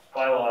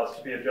bylaws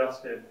to be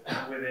adjusted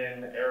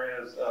within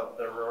areas of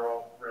the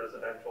rural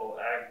residential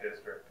ag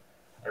district.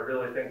 I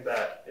really think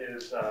that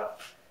is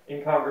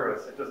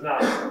incongruous. It does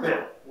not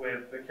fit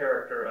with the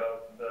character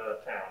of the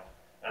town.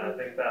 And I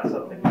think that's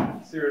something you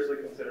should seriously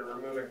consider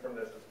removing from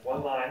this as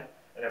one line.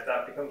 And if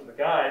that becomes the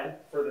guide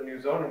for the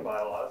new zoning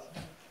bylaws,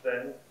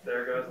 then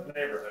there goes the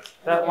neighborhood.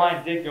 That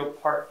line did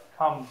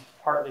come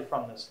partly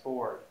from this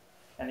board.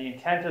 And the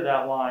intent of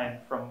that line,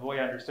 from the way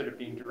I understood it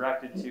being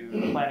directed to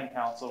the planning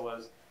council,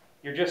 was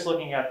you're just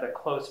looking at the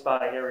close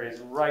by areas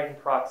right in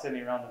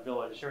proximity around the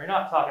village. So you're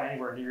not talking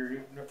anywhere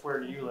near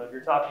where you live.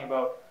 You're talking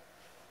about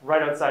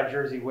right outside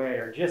Jersey Way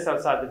or just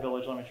outside the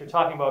village limits. You're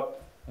talking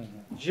about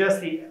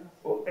just the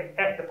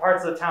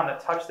parts of the town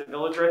that touch the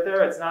village right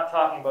there. It's not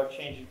talking about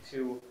changing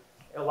to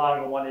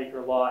allowing a 1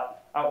 acre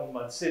lot out in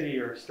Mud City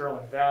or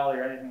Sterling Valley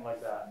or anything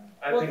like that.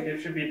 I think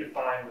it should be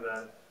defined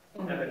then.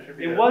 And it should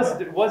be it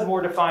was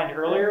more defined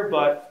earlier,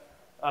 but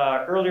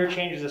earlier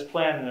changes as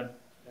planned in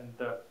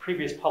the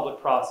previous public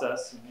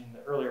process, in the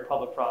earlier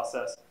public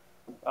process,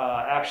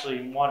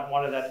 actually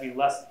wanted that to be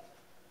less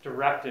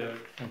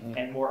directive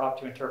and more up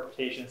to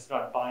interpretation. It's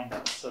not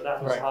binding. So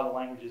that was how the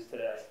language is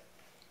today.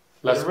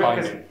 Less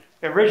binding.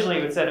 Originally,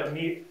 it said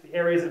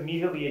areas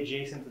immediately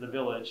adjacent to the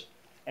village,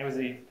 and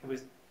it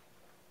was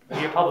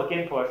via public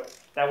input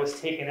that was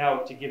taken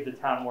out to give the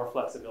town more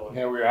flexibility.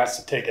 Yeah, we were asked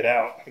to take it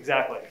out.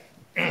 Exactly.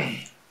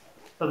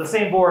 So the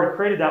same board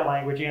created that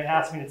language and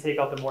asked me to take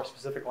out the more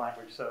specific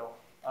language. So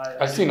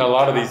I've seen a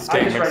lot of these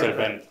statements that have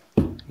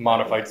been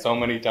modified so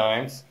many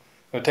times.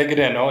 No, take it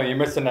in. Oh, you're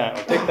missing that.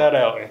 Oh, take that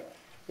out.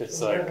 It's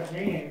like.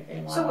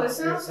 So it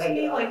sounds to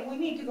me like we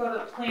need to go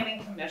to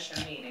planning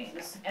commission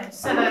meetings and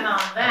sit in on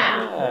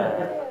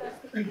that.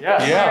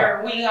 Yes.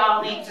 Where we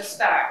all need to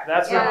start.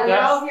 That's Did where we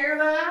all hear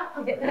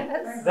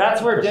that?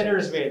 That's where dinner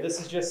is made.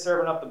 This is just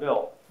serving up the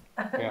bill.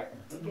 Yeah.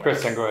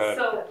 Kristen, go ahead.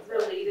 So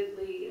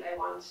relatedly, I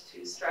wanted want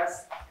to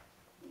stress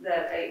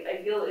that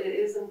I feel it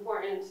is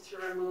important to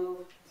remove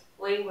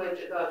language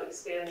about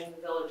expanding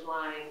the village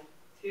line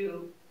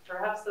to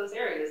perhaps those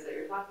areas that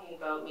you're talking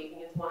about, making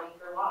it 20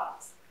 acre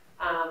lots.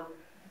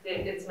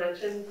 It's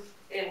mentioned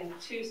in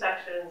 2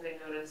 sections,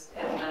 I noticed,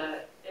 in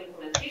the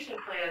implementation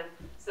plan.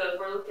 So if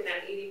we're looking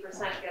at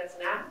 80% gets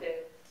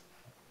enacted,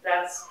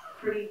 that's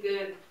pretty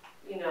good,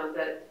 you know,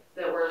 that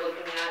we're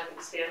looking at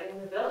expanding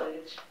the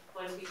village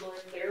when people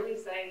are clearly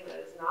saying that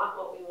it's not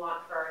what we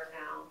want for our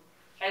town.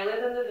 I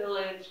live in the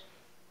village.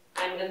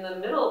 I'm in the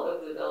middle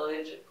of the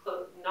village,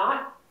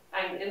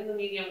 I'm in the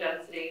medium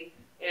density,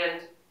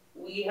 and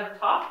we have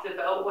talked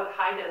about what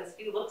high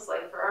density looks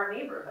like for our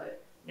neighborhood,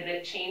 and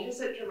it changes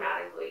it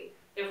dramatically.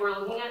 If we're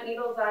looking at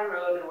Needles Eye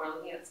Road and we're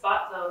looking at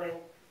spot zoning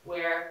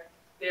where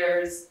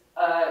there's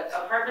an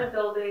apartment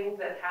building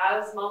that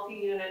has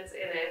multi-units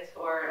in it,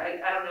 or I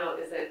don't know,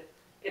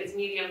 it's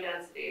medium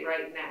density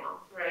right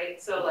now,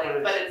 right? So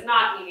like, but it's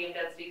not medium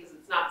density because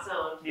it's not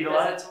zoned,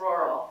 because it's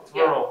rural. It's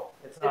rural.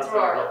 It's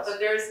rural, yes. but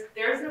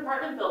there's an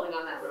apartment building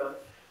on that road.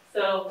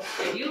 So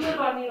if you live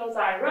on Needles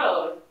Eye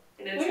Road,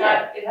 and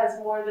it has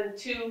more than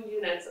 2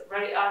 units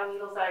right on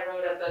Needles Eye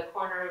Road at the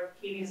corner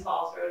of Katie's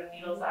Falls Road and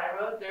Needles Eye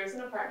Road, there's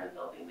an apartment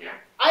building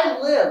there. I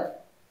live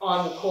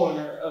on the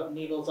corner of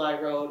Needles Eye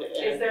Road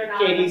and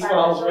Katie's an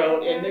Falls apartment Road,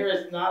 building and there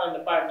is not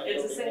an apartment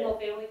It's building a single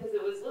family because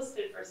it was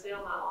listed for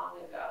sale not long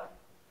ago.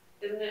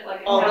 Isn't it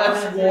like a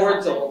that's townhouse or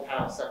Ward's something? old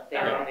house up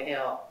there on the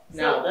hill.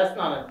 No, that's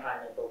not an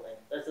apartment building.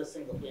 That's a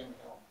single family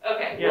home.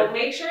 Okay, well,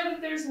 make sure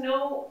that there's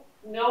no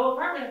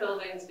apartment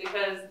buildings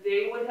because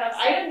they would have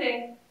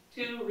standing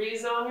to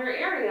rezone your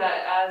area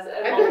as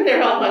a I've been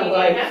there all my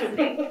life.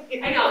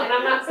 density. I know, and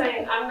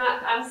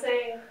I'm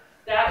saying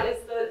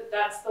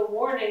that's the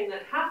warning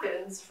that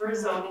happens for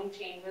zoning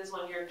changes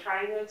when you're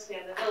trying to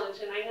expand the village.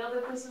 And I know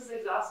that this is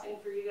exhausting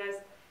for you guys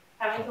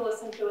having to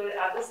listen to it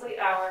at this late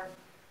hour,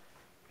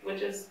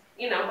 which is,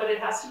 you know, but it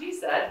has to be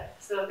said.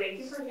 So thank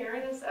you for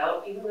hearing us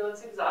out, even though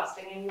it's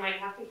exhausting and you might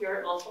have to hear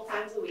it multiple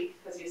times a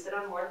week because you sit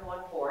on more than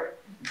one board.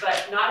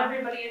 But not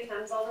everybody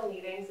attends all the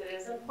meetings. It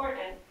is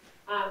important.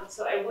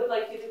 So I would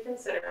like you to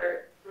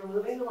consider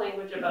removing the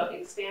language about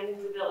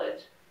expanding the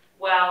village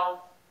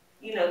while,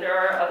 you know, there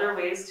are other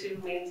ways to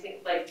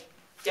maintain, like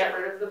get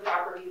rid of the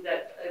property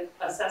that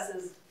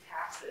assesses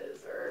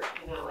taxes or,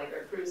 you know, like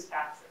accrues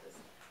taxes.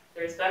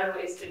 There's better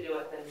ways to do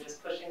it than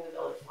just pushing the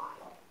village line.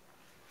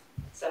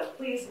 So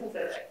please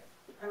consider it.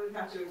 I would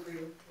have to agree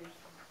with you.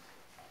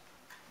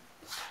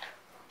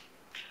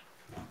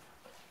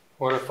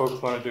 What do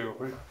folks want to do?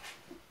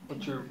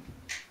 What's your?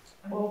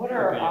 Well, what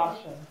are our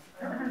options?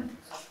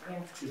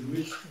 Can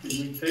we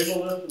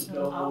table this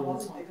until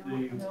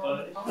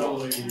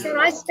the Can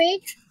I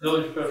speak?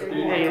 village trustees?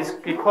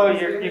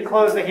 Yeah, you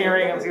close the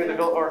hearing and see what the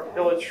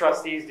village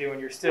trustees do, and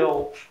you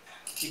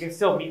can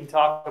still meet and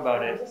talk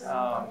about it.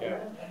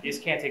 You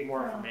just can't take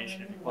more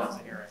information if you close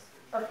the hearing.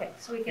 Okay,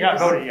 so we can. You're not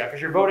voting yet,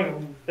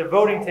 because the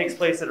voting takes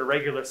place at a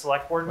regular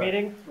select board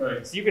meeting.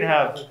 Right. So you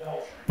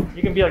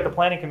can be like the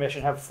planning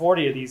commission, have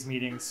 40 of these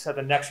meetings, at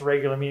the next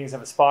regular meetings,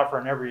 have a spot for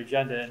on every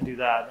agenda and do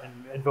that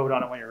and vote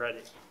on it when you're ready.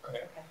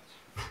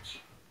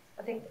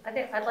 Okay.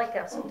 I'd like to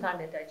have some time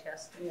to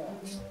digest.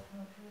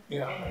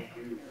 Yeah.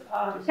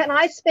 Can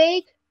I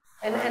speak?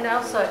 And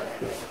also,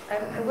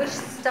 I wish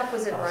stuff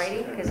was in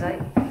writing because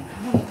I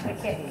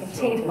can't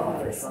contain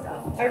all this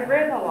stuff. I've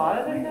read a lot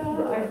of it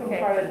now. I can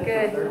Okay,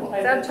 good. So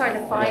I'm trying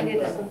to find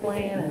it in the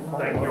plan.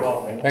 Thank you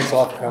all. Thanks a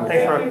lot for coming.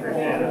 Thanks for,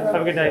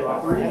 have a good night.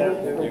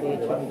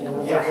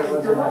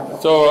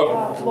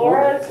 So,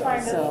 Laura is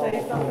trying to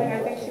say something. I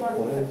think she wants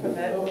to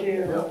commit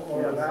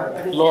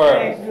to.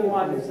 Laura, Who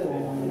wants to?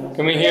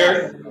 can we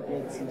hear?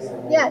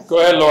 Yes. Go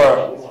ahead,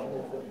 Laura.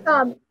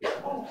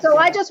 So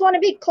I just want to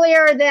be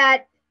clear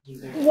that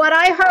what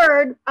I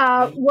heard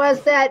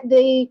was that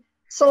the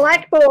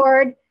select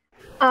board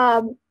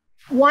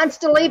wants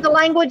to leave the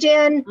language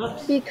in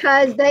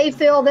because they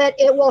feel that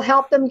it will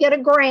help them get a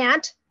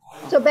grant.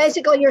 So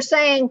basically you're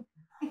saying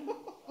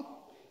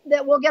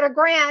that we'll get a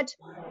grant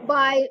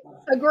by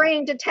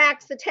agreeing to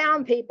tax the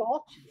town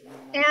people,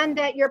 and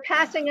that you're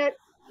passing it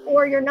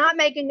or you're not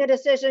making a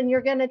decision,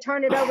 you're going to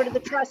turn it over to the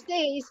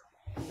trustees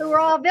who are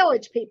all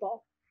village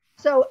people.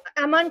 So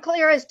I'm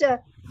unclear as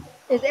to,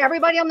 is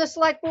everybody on the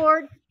select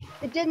board?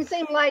 It didn't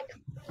seem like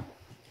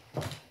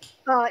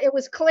it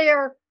was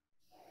clear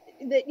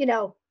that, you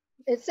know,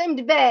 it seemed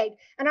vague.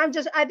 And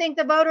I think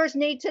the voters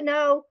need to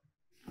know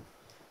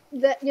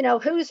that, you know,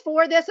 who's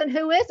for this and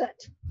who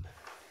isn't.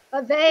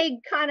 A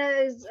vague kind of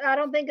is, I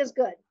don't think is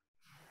good.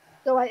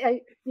 So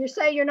you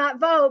say you're not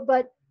vote,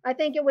 but I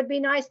think it would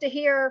be nice to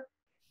hear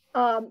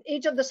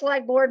each of the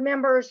select board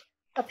members'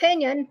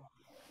 opinion,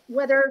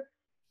 whether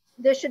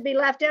this should be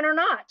left in or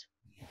not.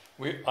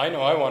 I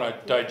know I want to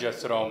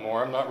digest it all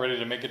more. I'm not ready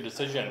to make a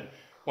decision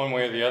one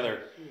way or the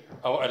other.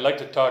 I'd like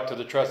to talk to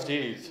the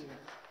trustees.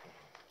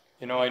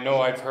 You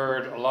know I've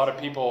heard a lot of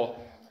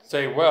people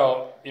say,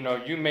 well, you know,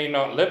 you may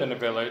not live in the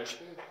village,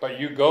 but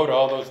you go to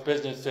all those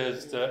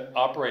businesses that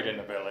operate in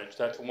the village.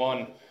 That's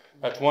one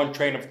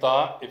train of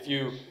thought. If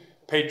you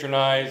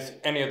patronize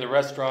any of the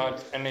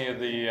restaurants, any of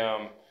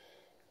the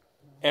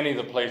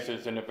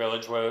places in the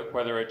village,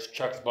 whether it's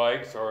Chuck's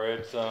Bikes or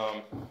it's,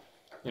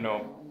 you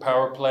know,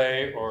 Power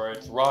Play or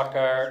it's Rock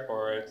Art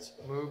or it's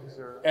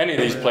any of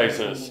these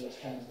places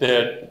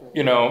that,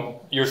 you know,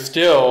 you have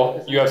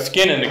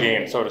skin in the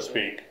game, so to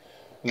speak.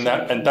 And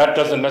that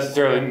doesn't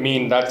necessarily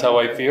mean that's how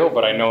I feel,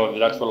 but I know that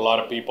that's what a lot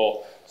of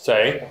people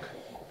say.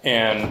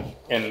 And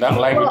that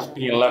language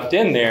being left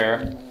in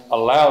there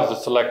allows the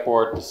select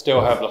board to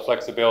still have the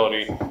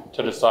flexibility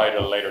to decide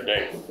at a later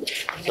date.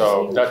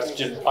 So that's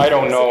just, I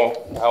don't know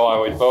how I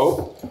would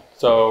vote.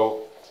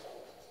 So,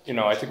 you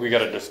know, I think we got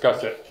to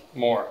discuss it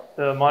more.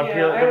 The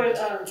Montpelier,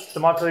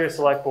 the Montpelier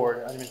Select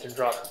Board, I didn't mean to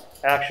interrupt,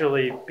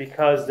 actually,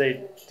 because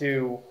they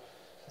do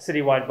a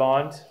citywide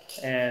bond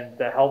and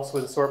that helps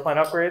with the sewer plant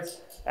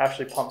upgrades,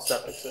 actually pump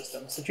septic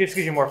systems. So it just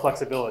gives you more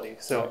flexibility.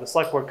 So the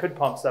select board could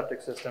pump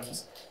septic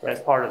systems as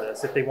part of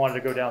this if they wanted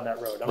to go down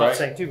that road. I'm not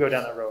saying to go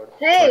down that road.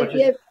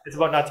 Hey, it's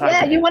about not time.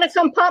 Yeah, you want to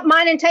come pump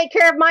mine and take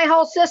care of my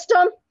whole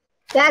system?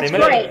 That's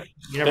great.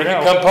 You never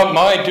know. Come pump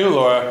mine too,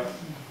 Laura.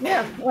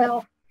 Yeah,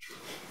 well.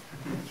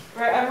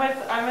 Right,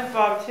 I'm with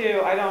Bob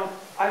too. I don't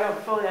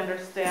fully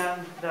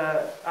understand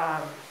the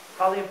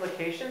all the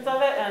implications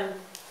of it,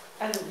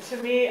 and to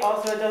me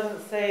also it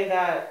doesn't say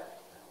that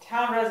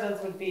town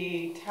residents would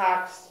be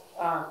taxed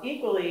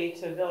equally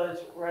to village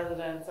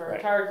residents or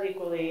charged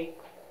equally.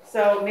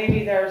 So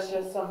maybe there's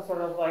just some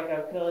sort of like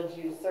a village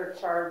use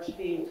surcharge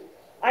fee.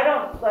 I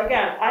don't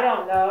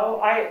know.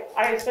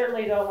 I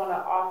certainly don't want to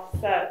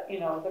offset, you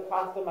know, the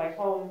cost of my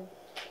home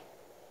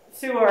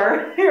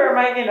sewer or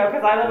my, you know,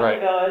 because I live in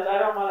the village. I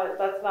don't want to,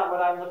 that's not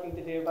what I'm looking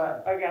to do.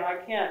 But again, I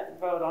can't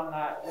vote on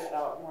that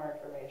without more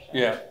information.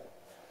 Yeah,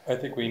 I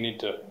think we need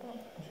to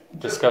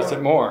discuss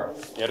it more,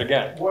 yet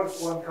again.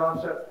 One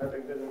concept,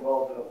 having been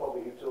involved in a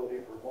public utility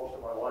for most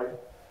of my life,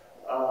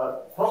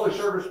 Public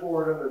Service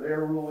Board, under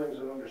their rulings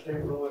and under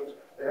state rulings,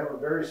 they have a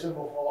very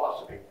simple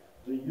philosophy: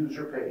 the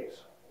user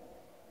pays.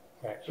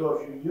 Right. So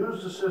if you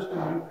use the system,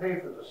 you pay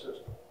for the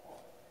system.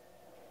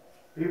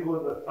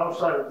 People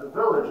outside of the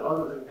village,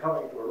 other than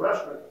coming to a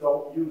restaurant,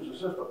 don't use the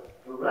system.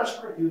 The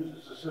restaurant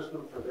uses the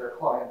system for their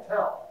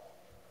clientele.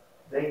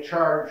 They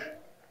charge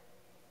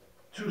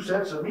 2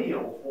 cents a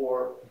meal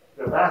for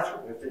their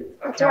bathroom if they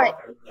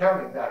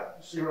counting that.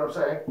 See what I'm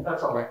saying?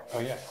 That's all. Right. Oh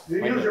yeah.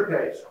 The user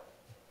pays.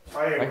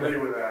 I agree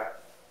with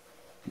that.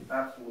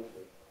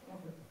 Absolutely.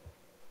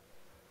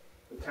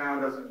 The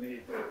town doesn't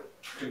need to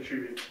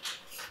contribute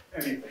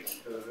anything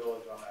to the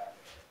village on that.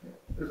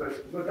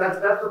 But that's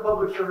the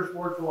Public Service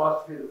Board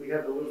philosophy that we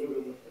had to live with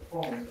in the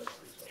phone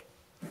industry. So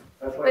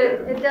that's But why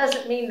it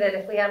doesn't mean that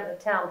if we have a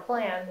town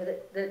plan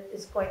that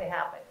it's going to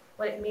happen.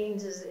 What it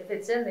means is if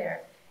it's in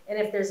there, and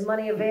if there's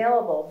money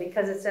available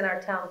because it's in our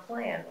town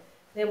plan,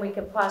 then we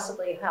can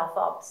possibly help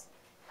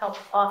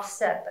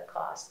offset the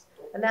cost.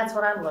 And that's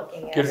what I'm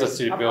looking at. Gives us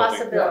the ability. A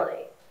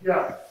possibility.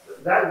 Yeah,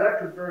 that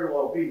could very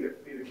well be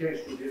the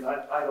case with you.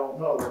 I don't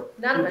know.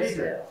 None of us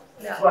do.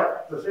 No.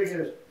 But the thing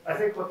is, I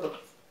think what the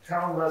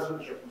town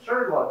residents are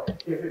concerned about,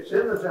 if it's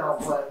in the town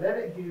plan, then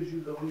it gives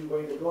you the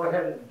leeway to go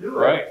ahead and do it.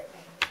 Right.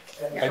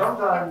 And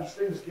sometimes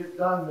things get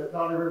done that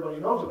not everybody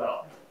knows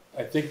about.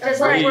 I think Just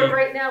like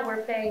right now,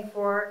 we're paying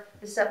for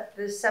the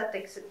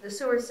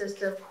sewer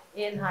system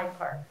in Hyde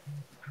Park.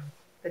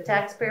 The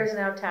taxpayers in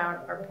our town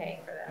are paying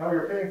for that. No,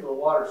 you're paying for the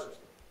water system.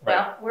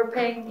 Well, we're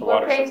paying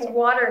for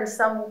water in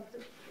some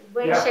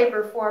way, shape,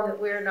 or form that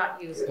we're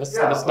not using.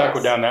 Let's not go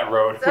down that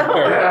road. So,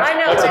 I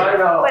know.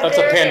 That's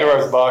a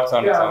Pandora's box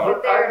on its own.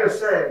 But I'm just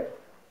saying,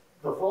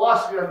 the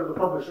philosophy under the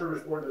Public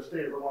Service Board in the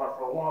state of Vermont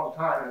for a long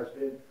time has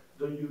been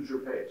the user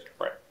pays.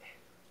 Right.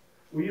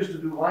 We used to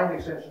do line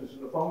extensions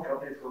in the phone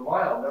company for a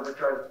mile, never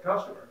charge the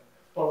customer.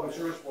 Public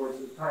Service Board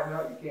says, time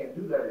out, you can't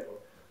do that anymore.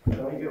 You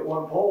know, you get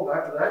one pole,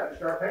 after that, you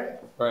start paying.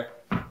 Right.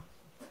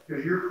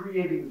 Because you're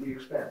creating the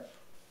expense.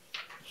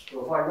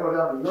 So if I go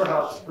down to your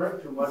house and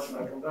drink too much and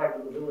I come back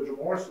to the village of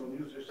Morristown and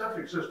use their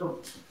septic system,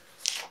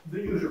 the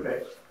user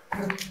pays.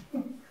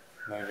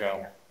 There you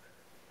go.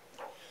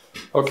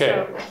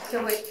 Okay.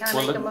 So wait, can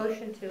I make a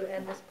motion to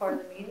end this part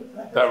of the meeting?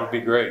 That would be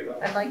great.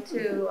 I'd like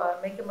to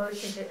make a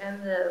motion to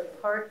end the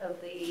part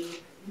of the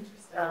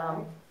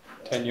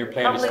 10-year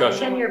plan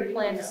discussion. 10-year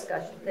plan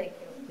discussion. Thank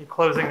you. You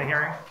closing the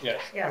hearing?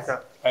 Yes. Yes.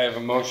 Okay. I have a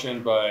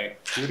motion by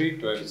Judy.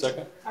 Do I have a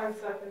second? I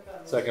second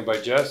that. Second by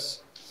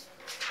Jess.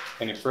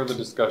 Any further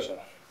discussion?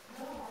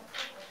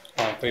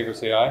 All in favor,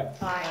 say aye.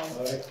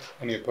 Aye.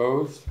 Any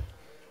opposed?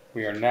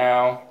 We are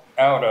now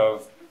out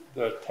of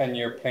the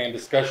 10-year plan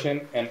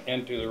discussion and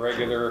into the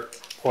regular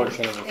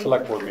portion of the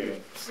select board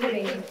meeting.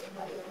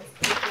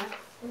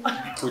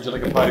 Would you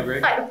like a potty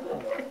break?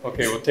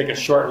 Okay, we'll take a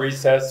short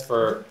recess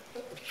for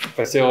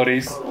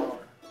facilities.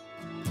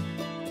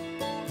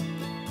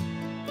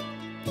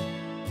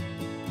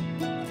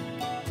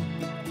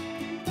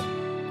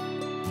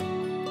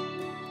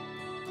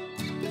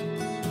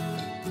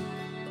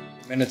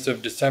 Minutes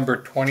of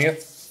December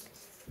 20th,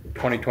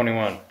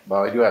 2021.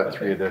 Well, I do have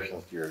 3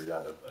 additions to your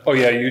agenda. Oh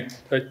yeah,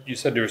 you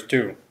said there was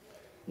 2.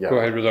 Yeah. Go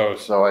ahead with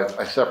those. So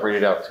I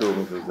separated out 2 of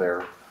them because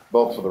they're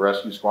both for the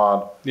rescue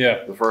squad.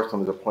 Yeah. The first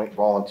one is appoint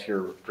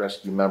volunteer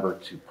rescue member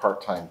to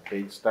part-time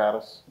paid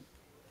status.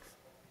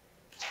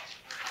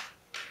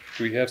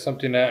 Do we have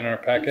something that in our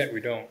packet?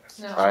 We don't.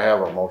 No. I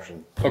have a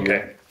motion.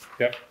 Okay,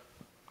 yep.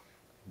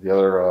 The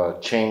other,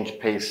 change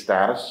pay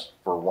status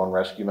for one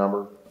rescue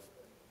member.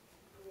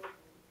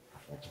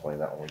 I'll explain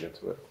that when we get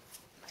to it.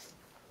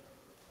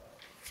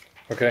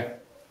 Okay.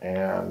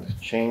 And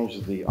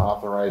change the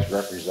authorized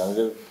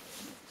representative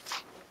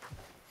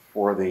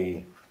for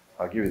the,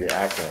 I'll give you the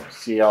acronym,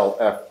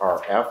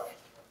 CLFRF,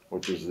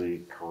 which is the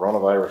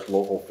Coronavirus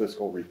Local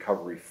Fiscal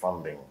Recovery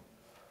Funding,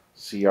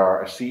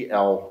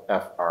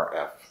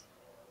 CLFRF.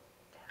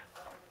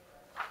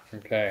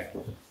 Okay.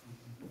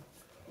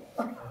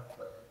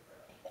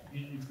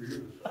 Easy for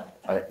you.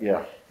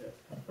 Yeah.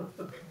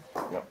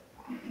 Yep.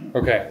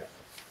 Okay.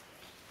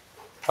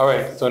 All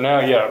right, so now,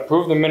 yeah,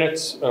 approve the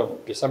minutes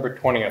of December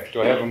 20th.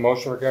 Do I have a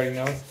motion regarding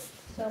those?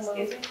 So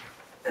Excuse me.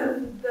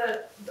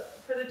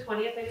 For the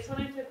 20th, I just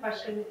wanted to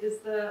question, is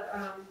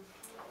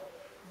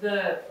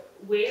the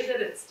way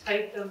that it's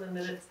typed on the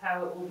minutes,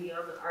 how it will be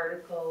on the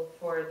article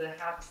for the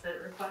half-cent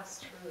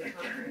request for the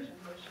conservation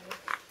motion?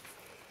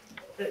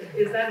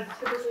 Is that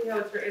typically how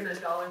it's written, a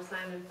dollar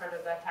sign in front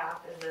of a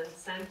half and then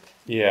cent?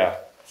 Yeah,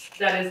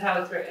 That is how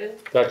it's written?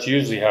 that's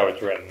usually how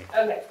it's written.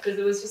 Okay, because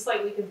it was just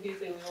slightly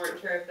confusing, we weren't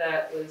sure if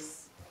that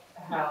was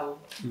how,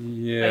 like the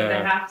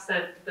Yeah, half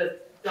cent, the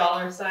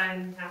dollar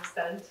sign, half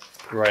cent.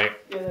 right,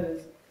 Yeah, that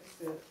is.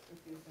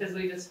 Because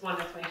we just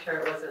wanted to make sure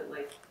it wasn't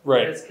like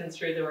Right.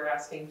 misconstrued that we're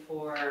asking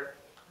for,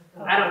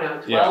 I don't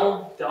know, Yeah.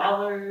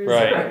 $12?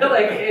 Right.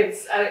 Like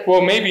it's,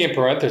 well, maybe in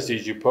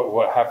parentheses you put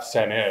what half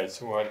cent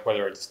is,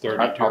 whether it's I'll take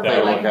a look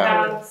 32,000.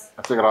 at it.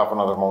 I took it off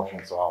another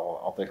motion, so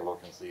I'll take a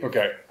look and see.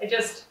 Okay, I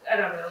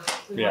don't know,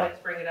 we Yeah. wanted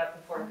to bring it up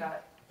before it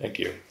got, thank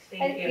you.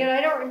 thank you. You know,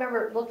 I don't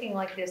remember it looking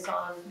like this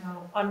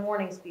on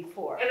warnings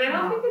before. And I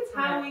don't think it's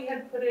how we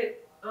had put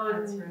it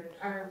on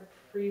our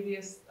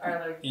previous, our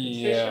like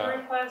petition Yeah.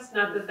 request,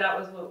 not that that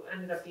was what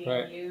ended up being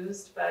Right.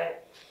 used,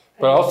 but.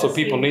 But also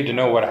people need to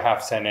know what a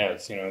half cent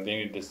is, you know, they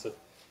need this,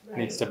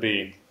 needs to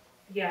be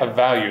Yeah. a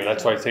value.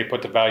 That's why I say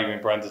put the value in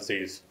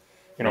parentheses,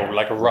 you know,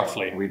 like a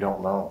roughly. We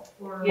don't know.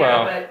 Yeah,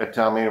 Well, but At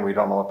town meeting, we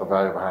don't know what the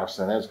value of a half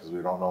cent is, because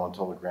we don't know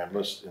until the grand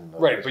list in the.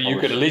 right, but you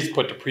could at least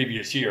put the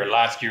previous year.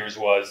 Last year's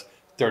was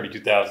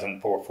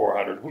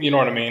 32,400. You know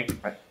what I mean?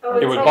 Oh,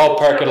 It it's would also-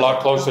 ballpark a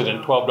lot closer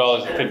than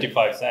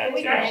 $12.55. And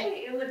we You know?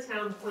 actually in the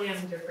town plan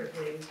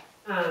differently.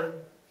 I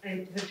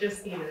had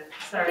just seen it,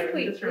 I sorry, think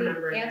I'm just we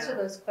remembering now. answer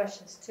those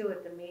questions too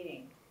at the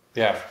meeting.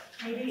 Yeah,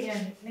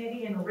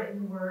 Maybe in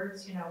written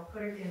words, you know,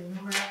 put it in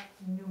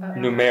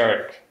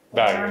numeric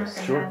values.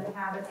 and then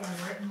have it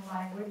in written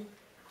language,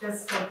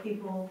 just so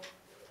people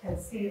can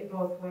see it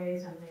both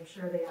ways and make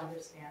sure they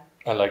understand.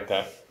 I like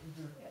that.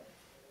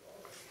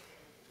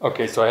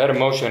 Okay, so I had a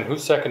motion. Who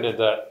seconded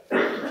that?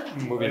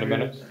 Moving the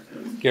minutes?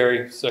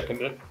 Gary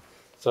seconded.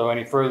 So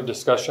any further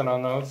discussion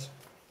on those?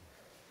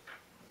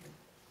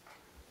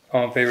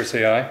 All in favor,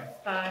 say aye.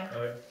 Aye.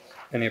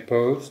 Any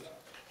opposed?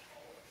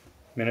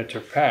 Minutes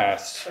are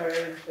passed. Sorry, I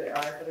didn't say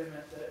aye, but I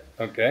meant it.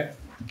 Okay.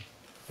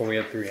 Well, we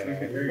had three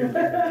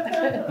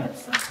anyway.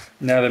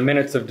 Now the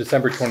minutes of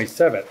December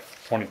 27th,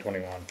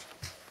 2021.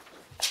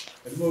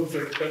 I move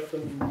to accept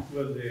them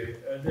with the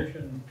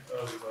addition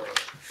of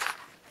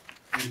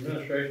the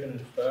administration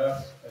and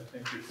staff. I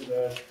think you should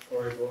add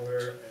Corey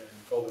Bover and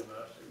Colby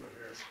Massey were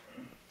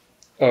here.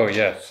 Oh,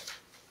 yes.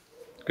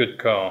 Good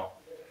call.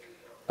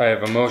 I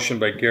have a motion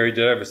by Gary.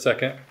 Did I have a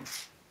second?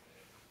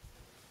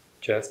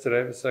 Jess, did I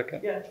have a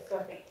second? Yeah,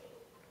 second.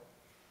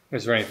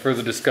 Is there any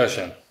further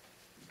discussion?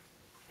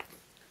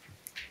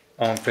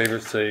 All in favor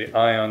say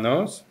aye on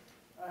those.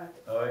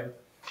 Aye.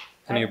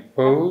 Any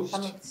opposed?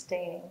 I'm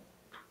abstaining.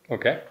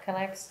 Okay. Can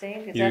I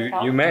abstain? Does that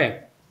help? You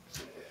may.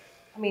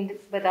 I mean,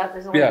 but that,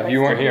 there's only Yeah, like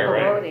you weren't three here, people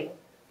right? voting.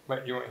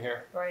 But you weren't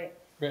here. Right.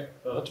 Yeah,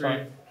 that's Three fine.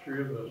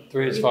 of us.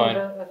 Three is You can fine.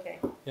 vote? Okay,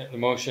 Yeah, the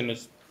motion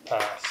is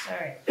passed. all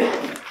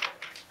right.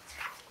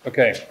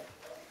 Okay.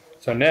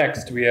 So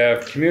next we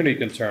have community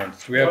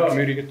concerns. Do we have Well,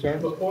 community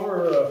concerns?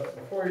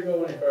 Before you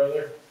go any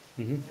further,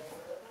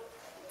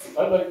 Mm-hmm.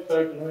 I'd like to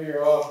start the new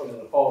year off with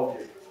an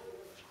apology.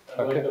 I'd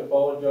like Okay. to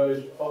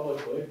apologize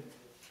publicly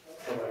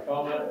for my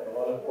comment at the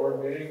last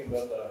board meeting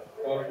about the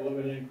cost of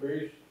living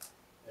increase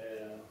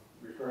and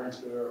referring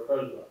to our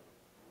president.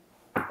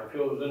 I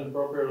feel it was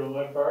inappropriate on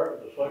my part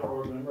as a select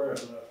board member, and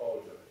I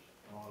apologize.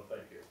 I want to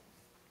thank you.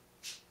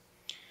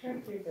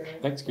 Thank you, Gary.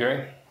 Thanks,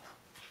 Gary.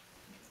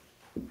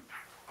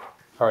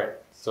 All right.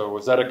 So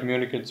was that a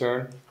community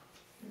concern?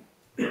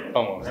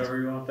 Almost.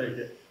 However you want to take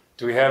it.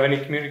 Do we have any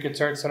community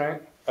concerns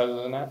tonight,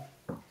 other than that?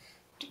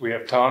 We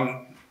have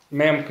Tom.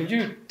 Ma'am, could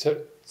you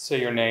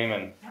say your name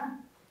and... Yeah.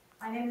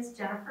 My name is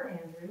Jennifer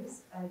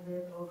Andrews. I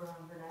live over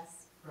on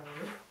Vanessa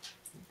Road.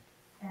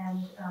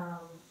 And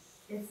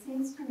it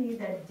seems to me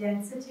that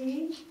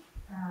density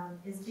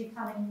is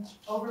becoming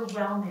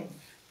overwhelming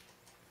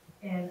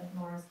in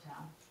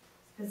Morristown,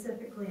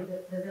 specifically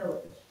the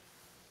village.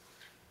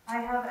 I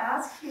have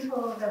asked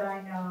people that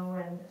I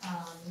know and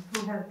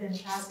who have been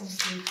passing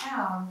through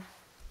town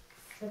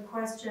the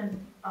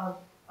question of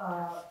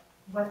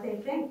what they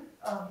think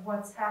of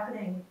what's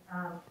happening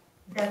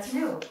that's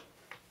new.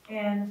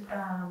 And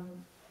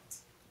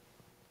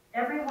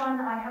everyone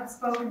I have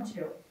spoken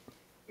to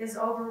is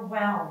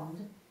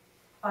overwhelmed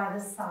by the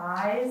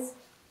size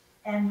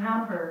and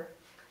number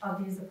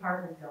of these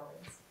apartment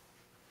buildings.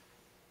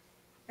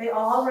 They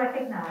all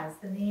recognize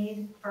the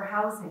need for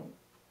housing,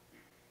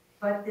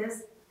 but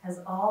this has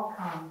all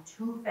come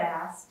too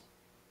fast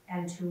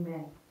and too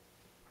many.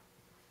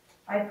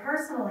 I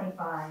personally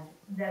find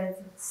that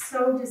it's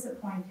so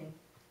disappointing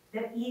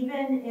that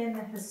even in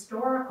the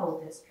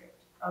historical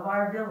district of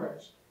our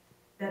village,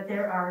 that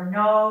there are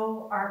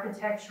no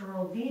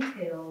architectural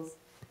details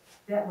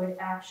that would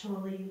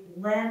actually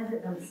lend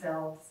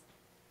themselves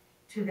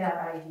to that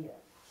idea.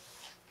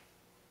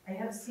 I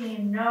have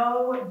seen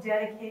no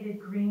dedicated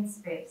green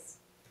space,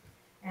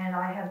 and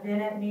I have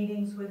been at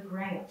meetings with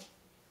Grant,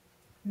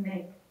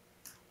 Mink.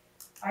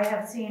 I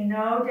have seen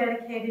no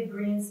dedicated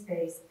green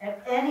space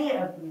at any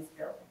of these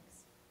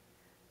buildings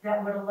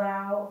that would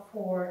allow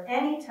for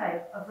any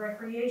type of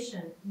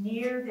recreation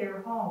near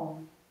their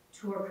home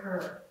to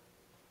occur.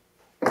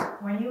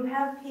 When you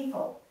have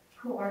people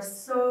who are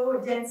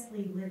so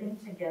densely living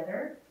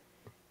together,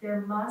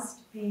 there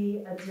must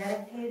be a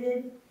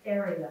dedicated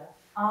area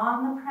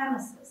on the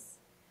premises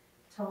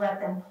to let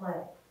them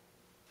play.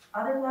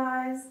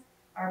 Otherwise,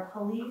 our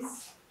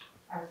police,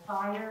 our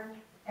fire,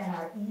 and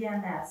our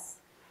EMS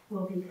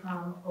will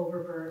become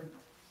overburdened.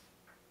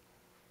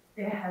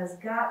 There has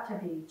got to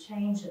be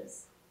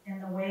changes in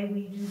the way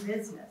we do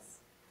business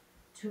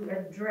to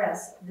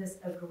address this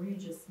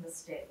egregious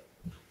mistake.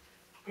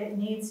 It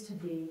needs to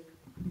be,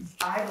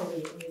 I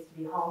believe it needs to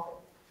be halted,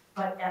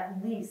 but at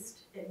least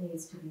it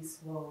needs to be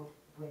slowed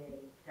way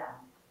down.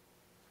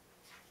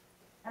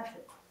 That's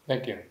it.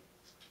 Thank you.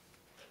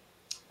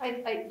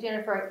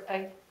 Jennifer,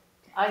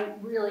 I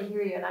really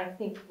hear you, and I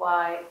think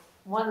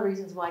one of the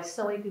reasons why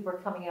so many people are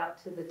coming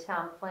out to the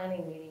town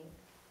planning meeting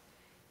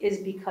is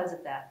because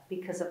of that,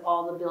 because of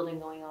all the building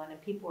going on, and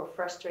people are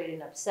frustrated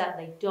and upset,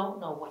 and they don't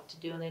know what to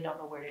do, and they don't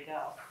know where to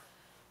go.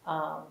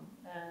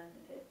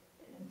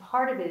 And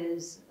part of it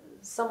is,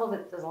 some of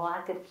it is a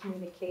lack of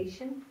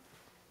communication,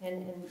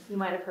 and you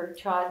might have heard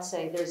Todd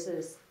say there's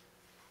this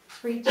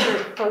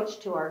three-tiered approach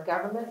to our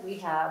government. We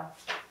have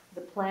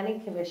the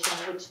Planning Commission,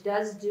 which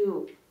does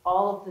do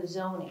all of the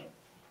zoning,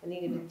 and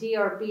then you have the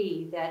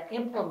DRB that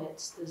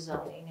implements the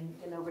zoning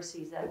and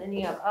oversees that. And then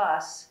you have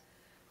us,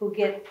 who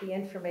get the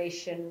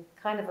information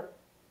kind of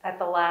at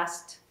the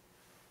last,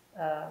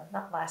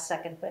 not last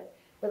second, but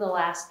we're the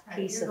last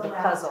piece of the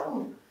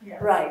puzzle. Yes.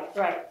 Right.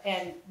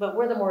 But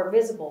we're the more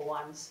visible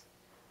ones.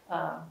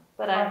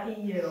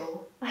 Lucky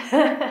you.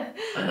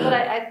 But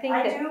I think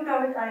I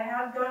that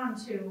have gone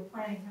to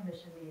planning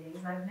commission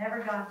meetings. I've never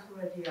gone to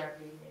a DRB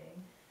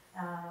meeting.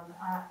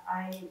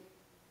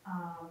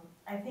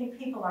 I think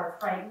people are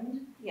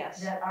frightened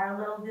that our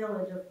little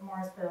village of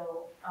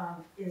Morrisville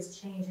is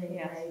changing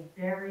in a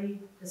very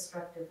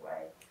destructive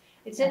way.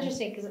 It's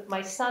interesting because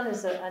my son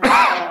is a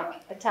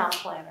town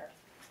planner.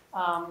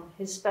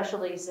 His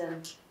specialty is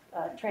in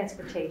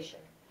transportation.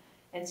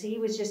 And so he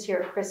was just here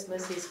at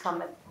Christmas, he's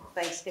come at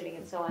Thanksgiving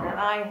and so on. And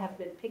I have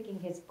been picking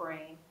his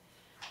brain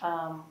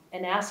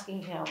and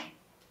asking him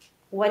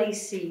what he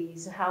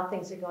sees, how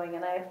things are going.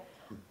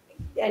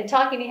 And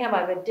talking to him, I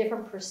have a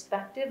different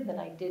perspective than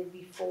I did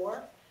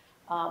before.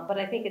 But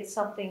I think it's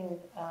something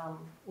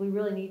we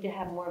really need to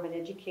have more of an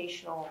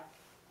educational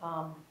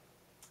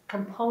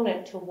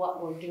component to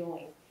what we're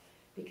doing,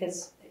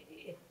 because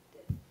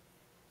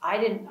I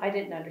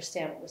didn't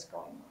understand what was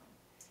going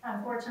on.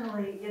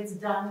 Unfortunately, it's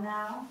done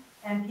now,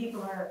 and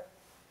people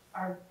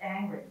are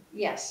angry.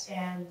 Yes.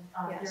 And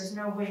Yes. there's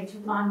no way to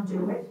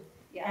undo it.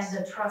 Yes.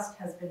 And the trust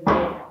has been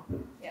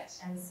broken. Yes.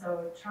 And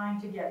so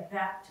trying to get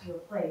back to a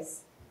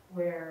place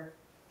where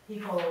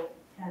people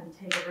can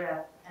take a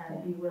breath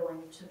and be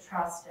willing to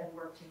trust and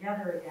work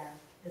together again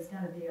is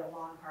going to be a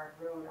long, hard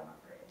road, I'm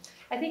afraid.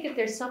 I think if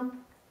there's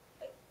some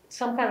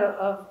kind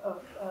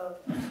of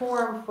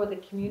forum for the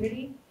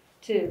community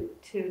to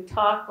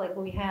talk, like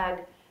we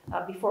had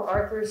before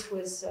Arthur's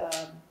was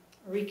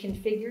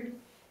reconfigured,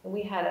 and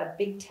we had a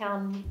big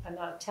town,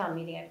 not a town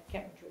meeting, I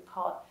can't remember what you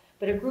call it,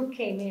 but a group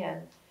came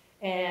in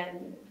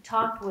and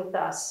talked with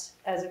us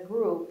as a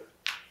group,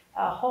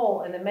 a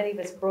whole, and then many of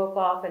us broke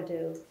off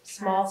into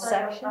small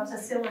sections. A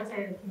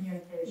facilitated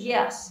communication.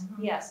 Yes,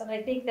 yes, and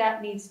I think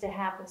that needs to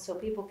happen so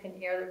people can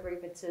air their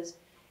grievances,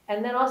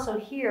 and then also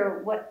hear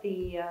what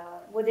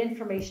what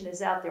information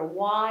is out there.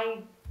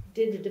 Why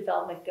did the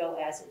development go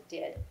as it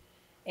did,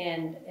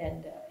 and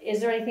is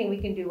there anything we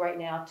can do right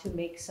now to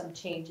make some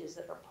changes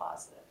that are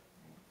positive?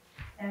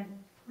 And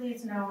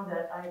please know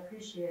that I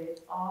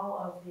appreciate all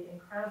of the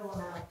incredible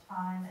amount of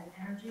time and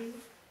energy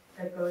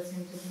that goes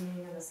into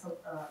being an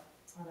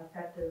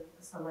effective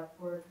select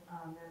board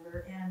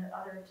member and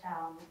other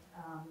town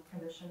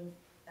commission,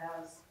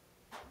 as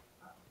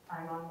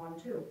I'm on one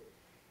too.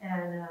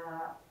 And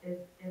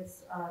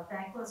it's a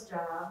thankless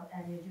job,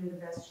 and you do the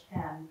best you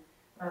can.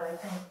 but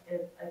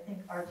I think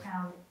our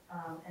town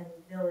and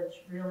village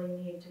really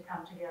need to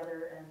come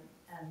together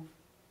and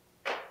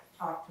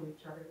talk to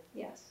each other.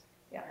 Yes,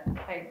 yeah,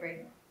 I agree.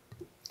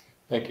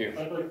 Thank you.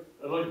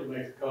 I'd like to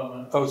make a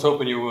comment. I was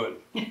hoping you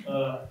would.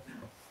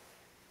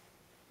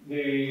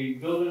 The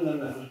building in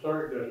the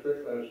historic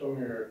district, I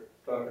assume you're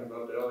talking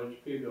about the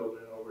LHP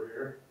building over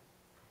here.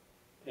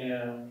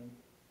 And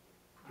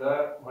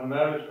that, when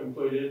that is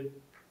completed,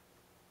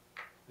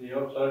 the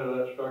outside of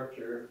that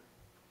structure,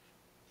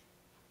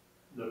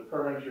 the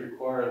permits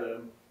require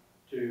them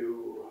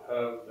to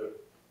have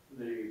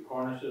the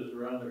cornices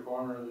around the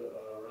corner,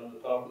 around the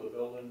top of the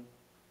building,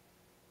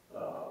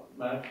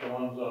 match the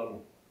ones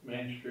on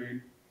Main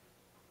Street.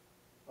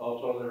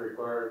 Also, they're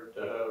required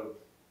to have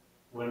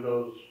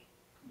windows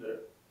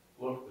that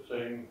look the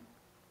same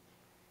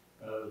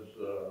as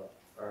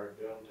our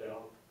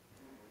downtown.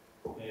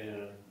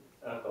 And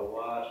at the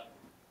last,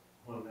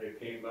 when they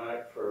came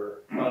back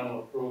for final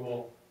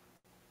approval,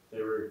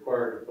 they were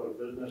required to put a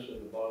business in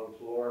the bottom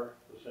floor,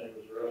 the same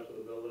as the rest of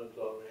the buildings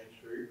on Main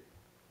Street.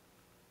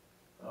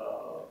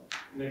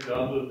 Nick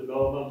Donzo's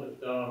development is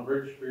down on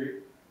Bridge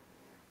Street.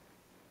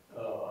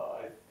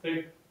 I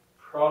think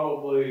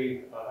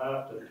probably a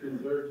half to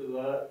 2/3 of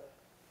that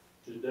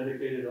is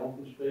dedicated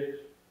open space.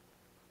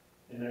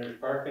 And there's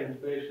parking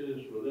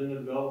spaces within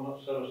the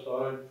development set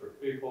aside for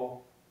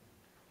people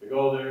to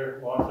go there,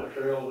 walk the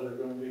trails that are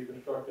going to be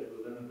constructed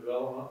within the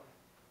development.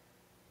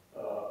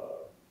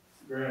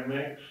 Grand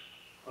Mix,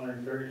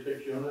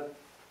 136 unit,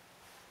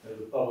 is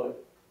a public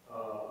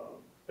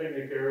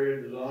picnic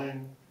area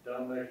designed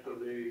down next to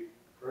the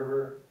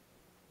river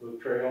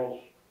with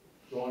trails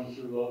going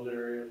through those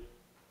areas.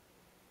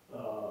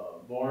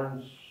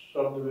 Bourne's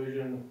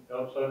subdivision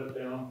outside of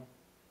town,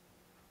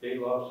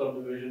 8 lot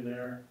subdivision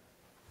there.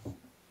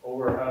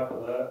 Over half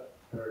of that,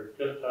 or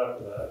just half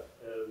of that,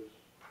 is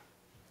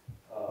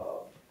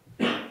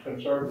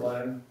conserved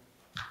land,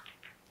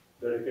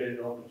 dedicated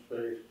open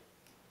space,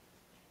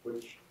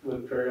 which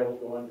with trails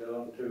going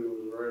down to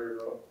the Rider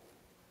Road.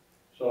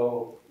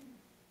 So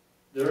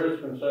there is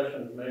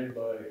concessions made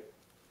by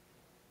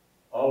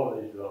all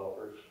of these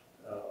developers,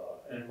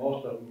 and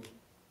most of them,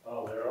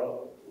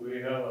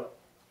 we haven't,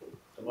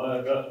 to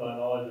my best of my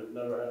knowledge, have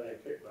never had any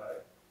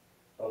kickback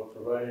of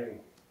providing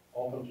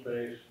open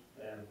space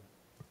and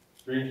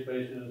green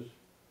spaces.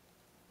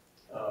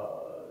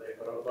 They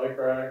put up bike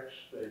racks,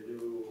 they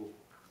do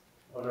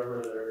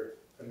whatever they're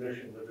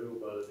conditioned to do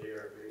by the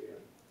DRB,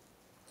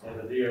 and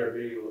the DRB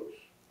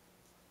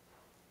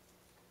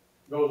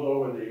goes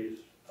over these,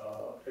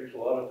 takes a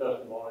lot of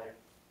testimony,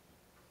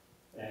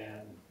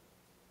 and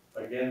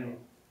again,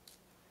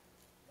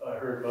 I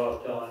heard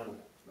Bob telling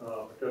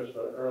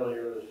participant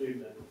earlier this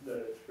evening that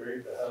it's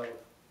great to have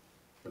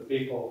the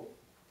people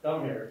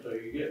come here so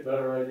you get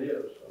better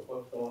ideas of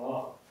what's going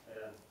on.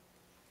 And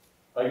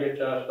I get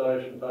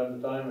chastised from time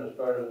to time as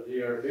part of the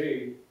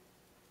DRB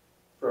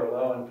for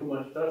allowing too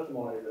much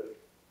testimony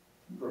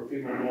for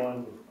people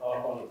going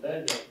off on a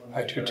tangent when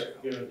they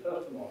start giving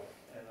testimony.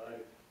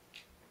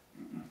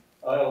 And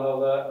I allow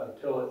that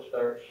until it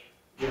starts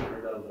getting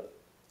redundant.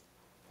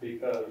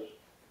 Because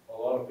a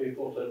lot of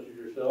people, such as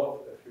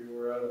yourself, if you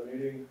were at a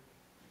meeting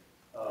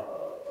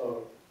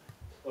of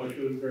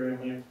Oshwood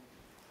Graham,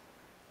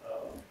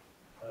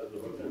 as a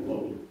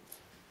witness,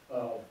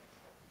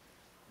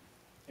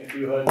 if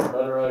you had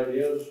better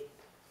ideas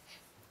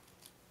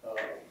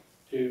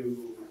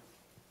to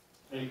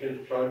make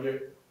his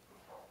project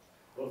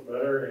look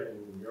better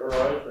in your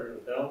eyes or in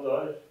the town's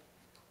eyes,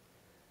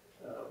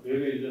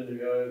 beauty is in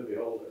the eye of the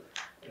beholder.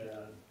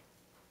 And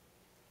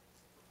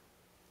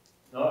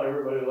not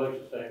everybody likes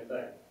the same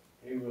thing.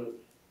 He was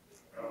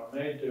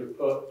made to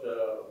put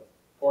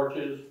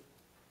porches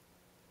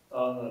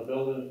on the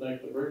buildings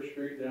next to Bridge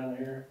Street down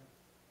here.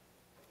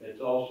 It's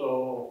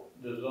also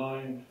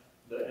designed,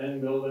 the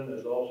end building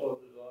is also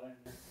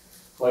designed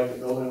like the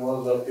building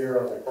was up here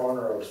on the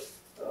corner of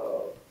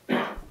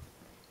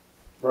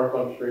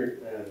Brooklyn Street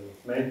and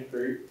Main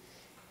Street.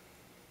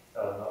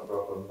 Not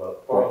Brooklyn,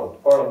 but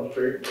Portland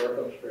Street and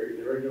Brooklyn Street.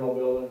 The original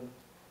building,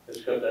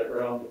 it's got that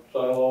round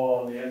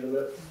silo on the end of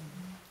it.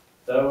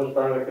 That was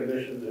part of the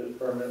conditions of his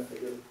permit to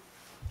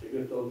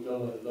get those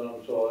buildings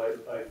done. So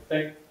I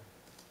think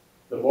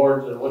the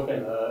boards are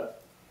looking at,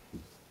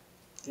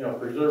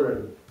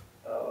 preserving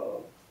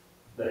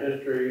the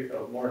history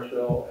of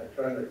Morrisville and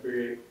trying to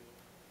create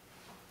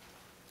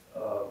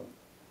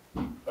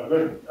a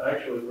good,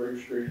 actually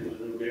Bridge Street is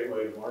the new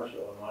gateway to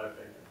Morrisville in my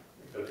opinion,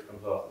 because it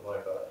comes off the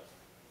bypass.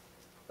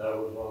 That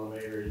was one of the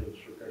main reasons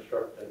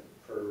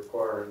for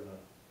requiring the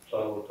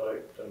silo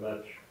type to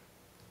match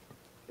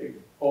the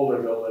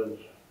older buildings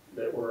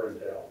that were in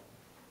town.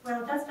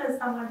 Well, just as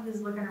someone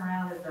who's looking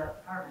around at the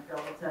apartment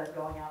buildings that are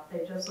going up,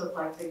 they just look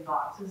like big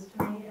boxes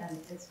to me, and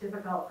it's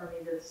difficult for me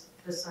to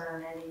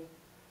discern any,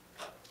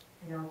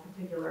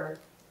 particular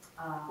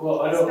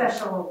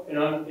special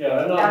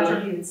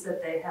attributes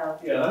that they have.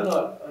 Yeah,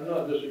 I'm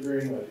not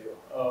disagreeing with you,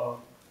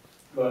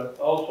 but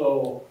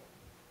also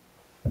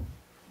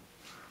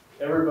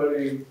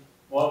everybody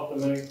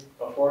wants to make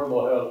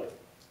affordable housing,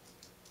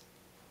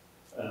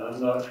 And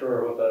I'm not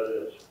sure what that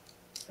is.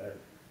 And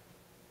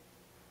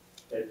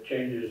it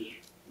changes,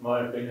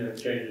 my opinion, it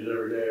changes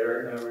every day.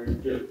 Eric and I, we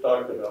just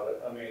talked about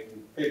it. I mean,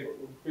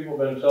 people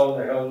have been selling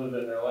their houses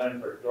and their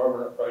land for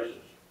exorbitant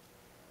prices.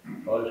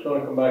 Well, it's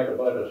gonna come back to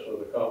bite us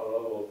with a common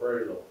level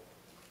appraisal.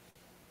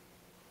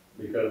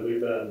 Because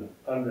we've been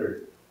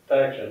under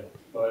taxing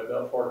by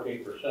about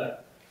 14%.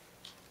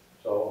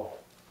 So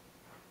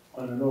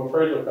when the new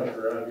appraisal comes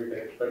around, you can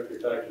expect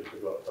your taxes to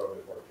go up probably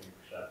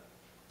 14%.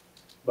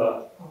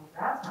 But Oh,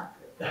 that's not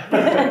good.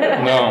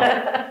 No.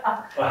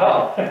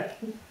 well,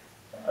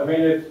 I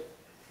mean,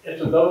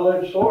 it's a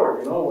double-edged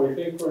sword, you know. We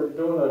think we're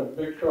doing a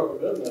big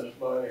stroke of business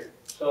by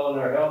selling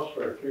our house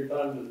for 3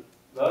 times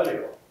the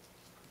value.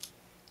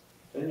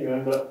 Then you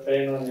end up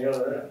paying on the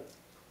other end.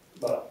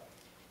 But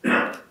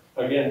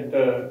again,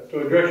 to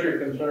address your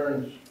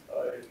concerns,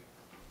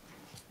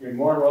 you're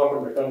more than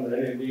welcome to come to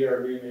any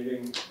DRB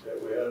meeting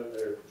that we have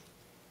there,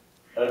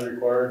 as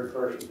required, the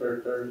first and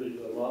third Thursdays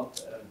of the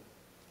month, and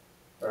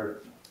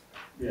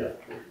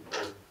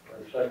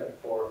second,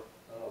 fourth,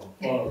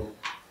 one of them.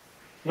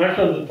 Next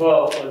one's the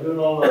 12th. I'm doing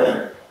all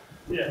the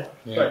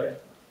second.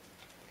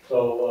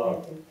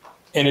 So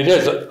And it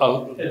is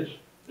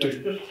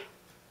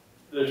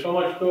there's so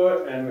much to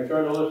it, and we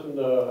try to listen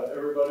to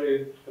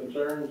everybody's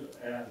concerns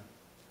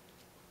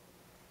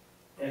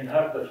and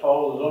have to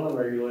follow the zoning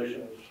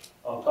regulations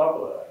on top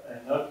of that.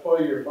 And that's why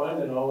you're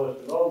finding all this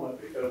development,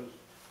 because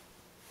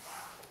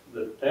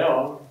the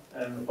town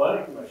and the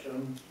planning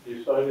commission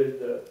decided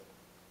that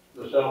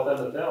the south end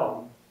of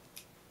town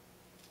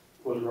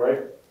was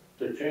right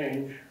to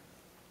change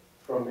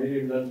from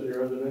medium density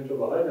residential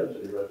to high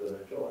density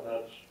residential, and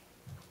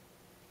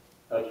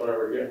that's why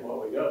we're getting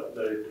what we got.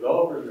 The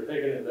developers are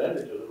taking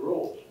advantage of the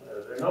rules.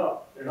 They're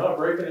not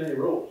breaking any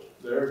rules.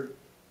 They're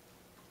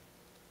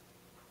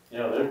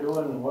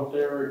doing what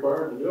they're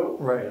required to do.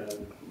 Right.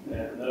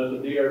 And as a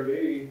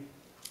DRB,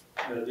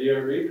 the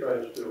DRB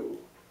tries to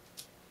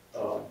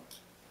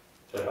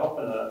help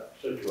in that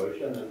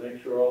situation and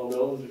make sure all the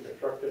buildings are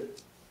constructed,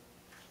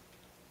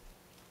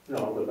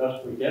 the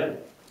best we can.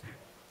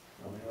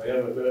 I mean, we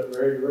have a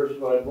very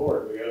diversified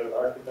board. We have an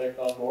architect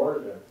on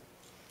board, and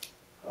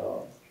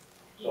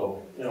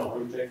so he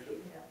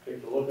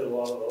takes a look at a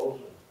lot of those,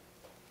 and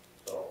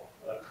so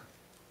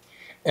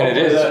And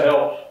that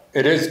helps.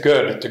 It is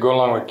good to go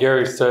along with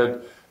Gary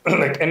said,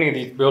 like any of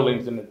these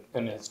buildings in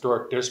the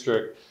historic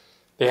district,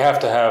 they have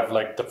to have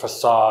like the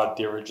facade,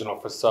 the original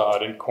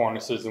facade, and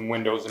cornices and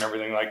windows and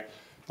everything,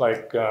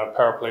 like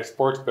Power Play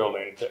Sports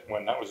Building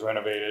when that was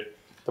renovated,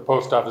 the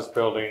post office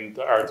building,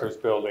 the Arthur's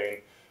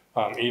building,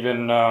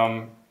 even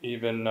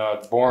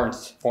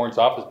Bourne's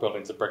office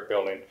building's a brick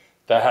building.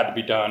 That had to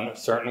be done a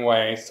certain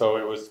way so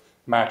it was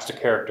matched the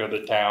character of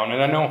the town.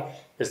 And I know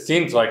it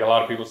seems like a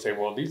lot of people say,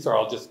 well, these are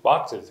all just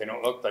boxes. They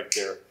don't look like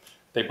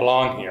they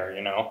belong here,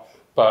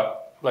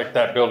 But like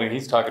that building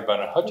he's talking about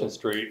on Hutchinson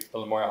Street, the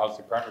Memorial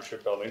Housing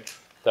Partnership building,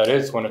 that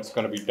is when it's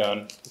going to be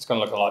done. It's going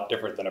to look a lot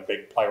different than a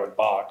big plywood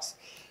box.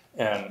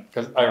 And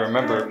because I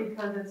remember,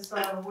 because it's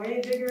way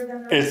bigger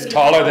than it's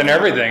taller than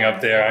everything up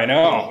there. I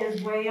know. It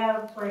is way out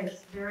of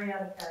place, very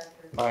out of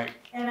character. Right.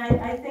 And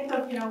I think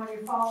of, when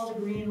you follow the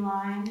green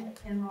line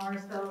in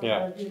Morristown,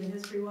 do the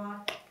history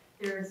walk,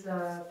 there's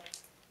the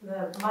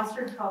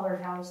mustard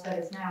colored house that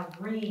is now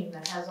green,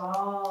 that has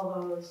all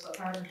those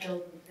apartment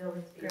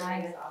buildings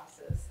behind it.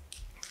 Offices.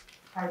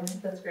 Pardon?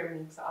 That's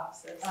Grimmink's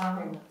offices.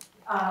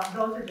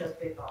 Those are just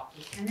big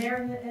offices, and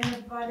they're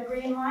by the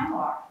green line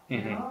walk,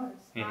 It's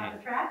not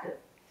attractive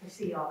to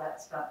see all that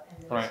stuff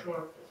in the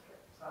historic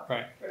district, so.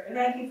 Right.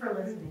 Thank you for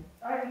listening.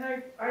 I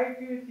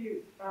agree with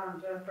you,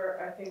 Jennifer.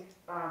 I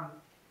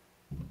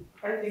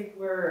think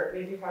we're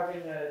maybe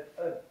having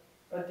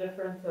a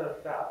difference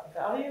of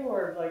value,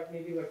 or like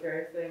maybe what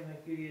Gary's saying,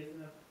 like beauty is in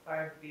the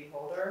eye of the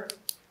beholder.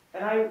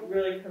 And I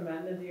really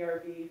commend the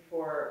DRB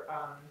for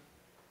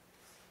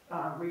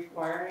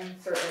requiring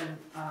certain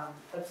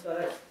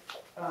aesthetic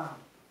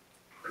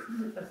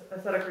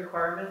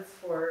requirements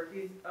for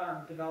these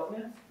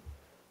developments.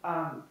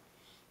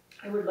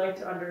 I would like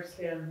to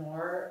understand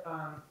more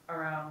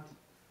around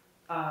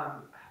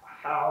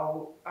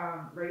how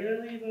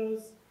regularly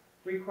those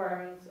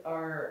requirements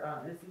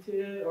are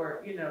instituted,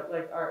 or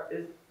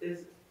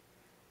is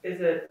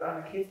it on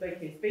a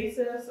case-by-case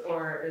basis,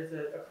 or is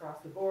it across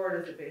the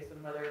board? Is it based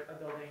on whether a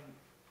building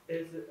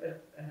is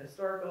an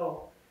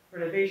historical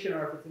renovation,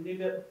 or if it's a new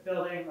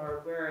building,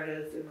 or where it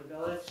is in the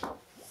village?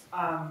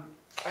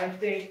 I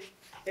think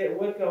it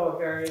would go a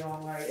very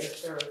long way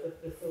if there was a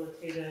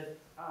facilitated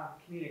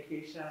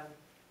communication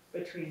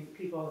between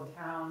people in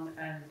town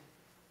and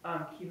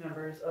key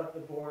members of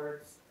the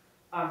boards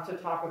to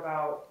talk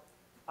about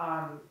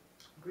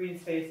green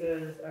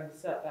spaces and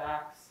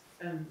setbacks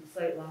and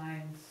sight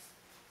lines.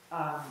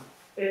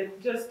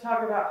 Just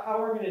talk about how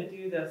we're going to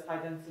do this high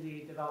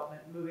density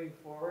development moving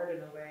forward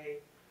in a way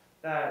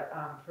that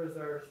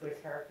preserves the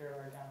character of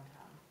our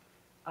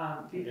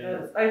downtown.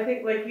 Because I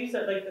think, like you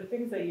said, like the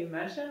things that you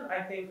mentioned,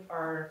 I think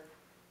are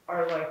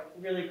like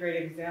really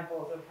great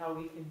examples of how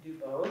we can do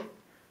both.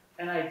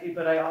 I do,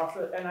 but I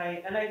also, and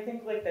I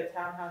think like the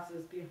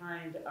townhouses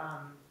behind,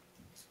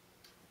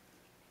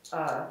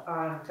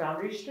 on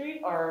Foundry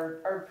Street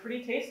are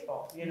pretty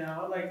tasteful, you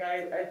know, like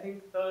I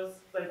think those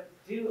like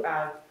do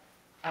add,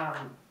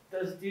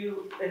 those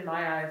do, in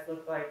my eyes,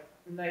 look like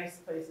nice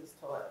places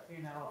to live,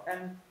 you know,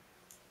 and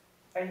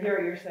I hear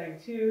what you're saying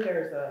too,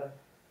 there's a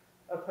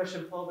push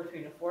and pull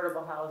between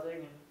affordable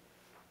housing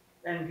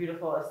and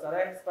beautiful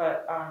aesthetics,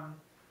 but,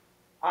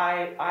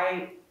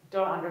 I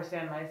don't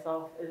understand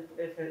myself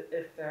if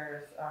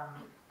there's,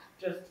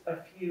 just a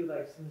few,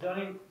 like some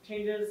zoning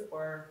changes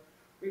or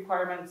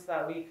requirements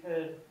that we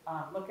could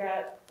look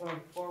at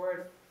going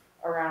forward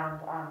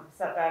around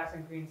setbacks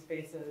and green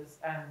spaces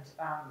and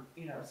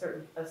you know,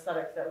 certain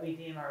aesthetics that we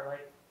deem are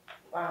like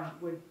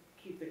would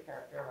keep the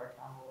character of our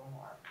town a little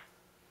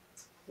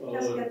more.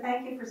 Jessica,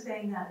 thank you for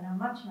saying that in a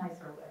much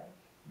nicer way.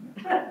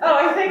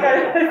 Oh, I think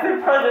I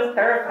probably just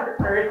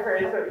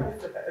paraphrase what you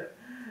said.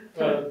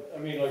 I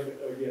mean, like,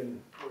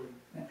 again,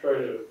 we try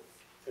to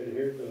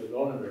adhere to the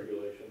zoning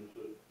regulations.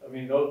 I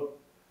mean, those,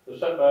 the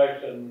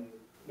setbacks and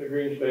the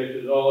green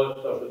spaces, all that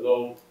stuff is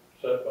all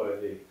set by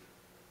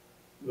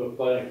the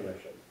planning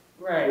commission.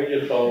 Right. We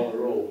just follow the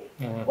rules.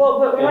 Mm-hmm. Well,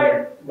 but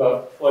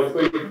like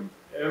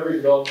every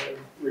development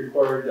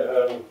required to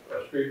have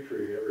a street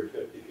tree every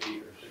 50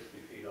 feet or 60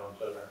 feet on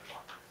center.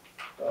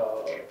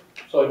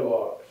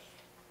 Sidewalks,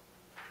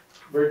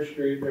 Bridge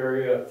Street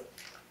area,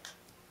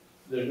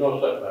 there's no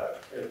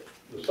setback.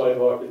 The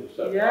sidewalk is a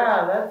setback.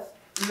 yeah,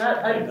 that's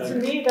not, to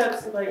me,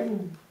 that's like,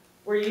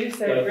 where you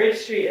say Bridge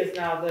Street is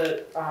now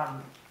the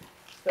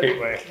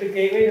Gateway. The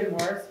gateway to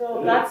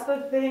Morrisville, that's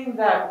the thing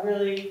that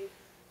really,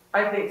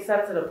 I think,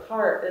 sets it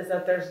apart, is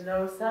that there's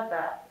no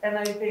setback. And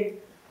I think,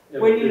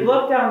 when you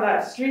look down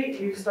that street,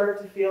 you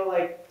start to feel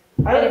like,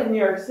 I live in New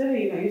York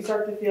City, you know, you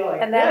start to feel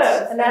like And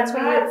this. that's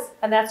what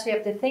you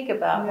have to think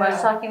about. When I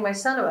was talking to my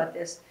son about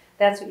this,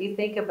 that's what you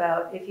think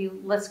about. If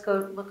you, let's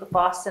go look at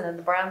Boston and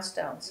the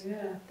brownstones.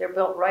 Yeah. They're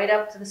built right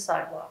up to the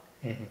sidewalk.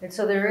 Mm-hmm. And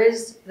so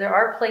there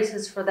are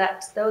places for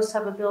those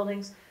type of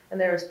buildings, and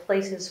there's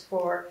places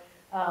for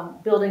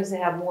buildings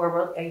that have more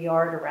of a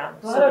yard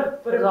around them.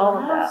 But a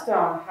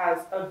brownstone has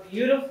a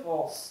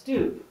beautiful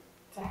stoop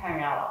to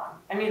hang out on.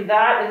 I mean,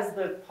 that is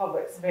the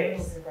public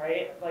space,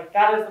 right? Like,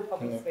 that is the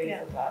public space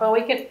of that. Well,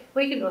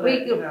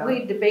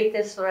 we debate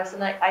this the rest of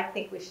the night. I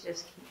think we should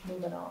just keep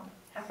moving on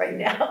right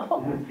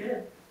now.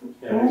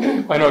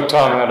 I know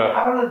Tom had a.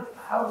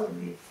 How did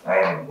the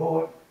planning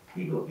board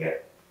people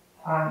get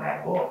on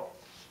that board?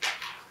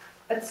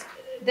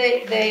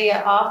 They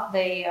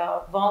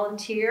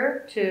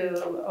volunteer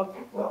to.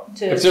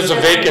 If there's a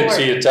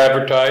vacancy, it's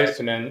advertised,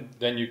 and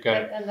then you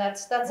can. And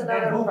that's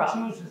another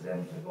problem. Who chooses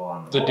them to go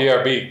on The board?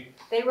 DRB.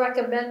 They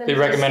recommend them. They to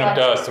recommend it to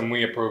select- us, and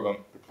we approve them.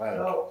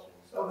 So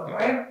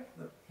the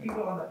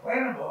people on the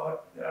planning board,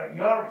 are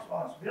your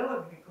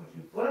responsibility because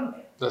you put them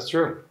there. That's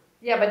true.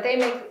 Yeah, but they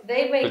make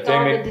But they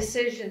all make- the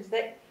decisions.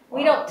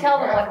 We don't tell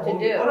them what to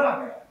Who you put do. on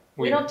there?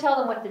 We don't tell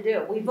them what to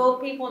do. We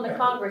vote people in the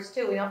Congress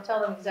too. We don't tell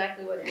them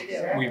exactly what to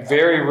do. We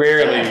very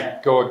rarely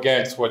go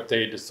against what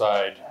they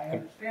decide I and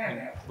understand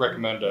that.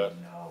 recommend a.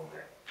 No,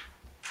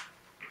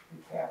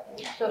 that-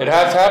 So- It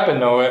has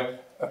happened though.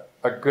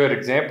 A good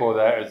example of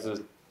that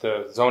is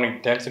the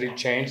zoning density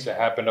change that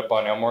happened up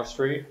on Elmore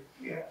Street,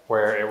 Yeah.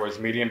 where it was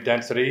medium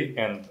density,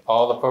 and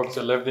all the folks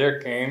that lived there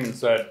came and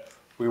said,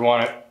 we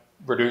want it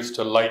reduced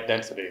to light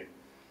density.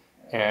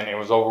 And it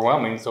was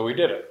overwhelming, so we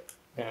did it.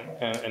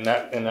 And in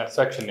that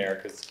section there,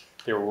 because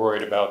they were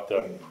worried about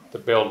the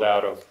build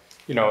out of,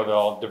 you know,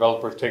 the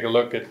developers take a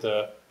look at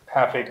the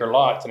half-acre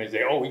lots and they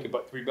say, oh, we could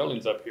put 3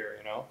 buildings up here,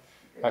 you know.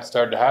 That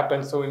started to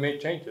happen, so we made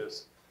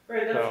changes.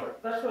 Right,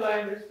 that's what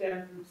I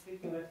understand from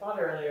speaking with Todd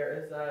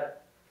earlier, is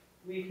that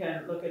we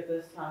can look at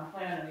this town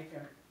plan and we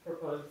can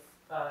propose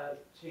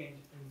change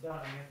in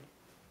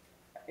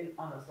zoning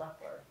on the select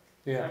board.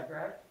 Is Yeah. that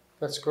correct?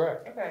 That's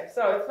correct. Okay,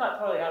 so it's not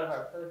totally out of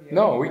our purview.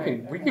 No, we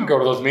right? can go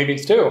to those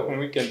meetings too, and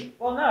we can.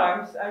 Well, no,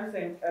 I'm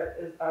saying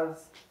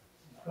as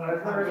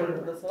members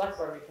of the select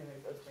board, we can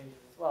make those changes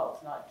as well.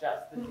 It's not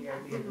just the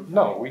DRB.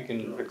 No, we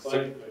can.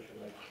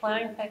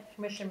 Planning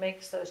Commission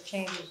makes those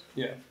changes.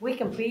 Yeah. We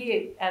can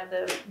be at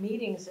the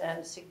meetings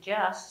and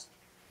suggest,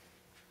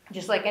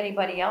 just like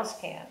anybody else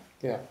can.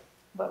 Yeah.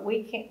 But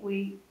we can't,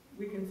 We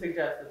can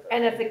suggest it.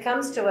 and if it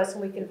comes to us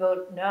and we can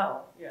vote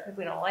no, Yeah. if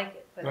we don't like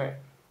it. But Right.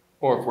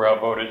 Or if we're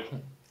outvoted.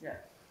 Yeah.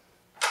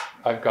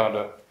 I've gone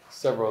to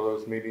several of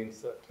those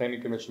meetings, planning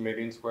commission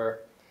meetings, where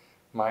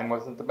mine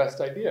wasn't the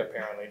best idea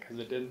apparently, because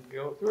it didn't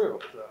go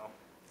through, so.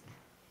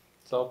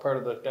 It's all part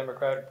of the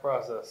democratic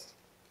process.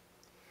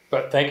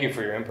 But thank you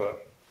for your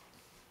input.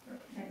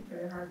 Thank you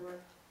for your hard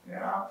work.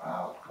 Yeah,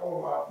 I'll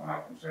hold off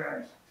my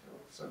concerns till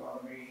some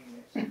other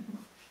meeting.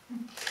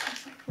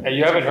 Hey,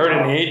 you haven't heard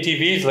any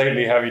ATVs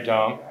lately, have you,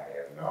 Tom? I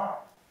have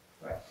not,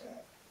 but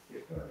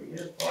it's gonna be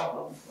his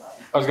problem.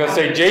 I was gonna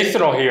say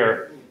Jason will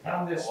hear.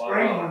 Come this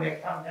spring, when they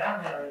come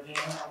down there again,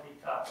 I'll be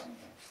talking.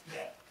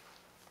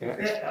 Yeah. If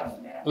they're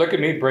coming down. Look at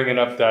me bringing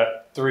up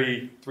that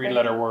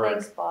three-letter word.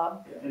 Thanks,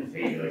 Bob. See,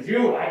 it was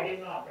you, I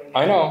did not.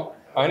 I know.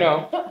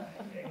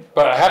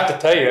 But I have to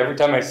tell you, every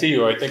time I see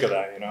you, I think of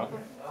that, you know?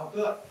 Oh,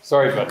 good.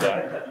 Sorry about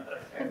that.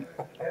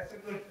 That's a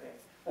good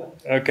thing.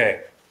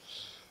 Okay.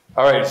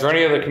 All right, is there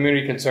any other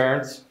community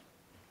concerns?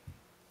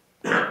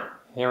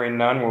 Hearing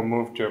none, we'll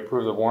move to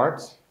approve the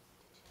warrants.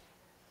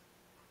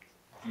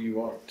 Do you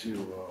want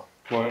to,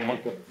 Well, look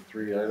up the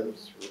 3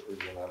 items? Or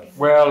do you not?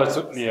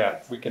 Well,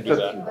 yeah, we can do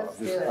that. Let's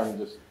do it. I'm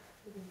just,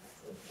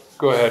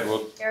 Go ahead,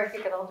 we'll Eric,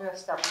 you get all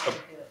dressed up. and do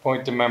it.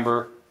 appoint the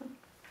member.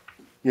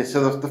 yeah,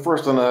 so the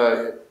first one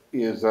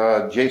is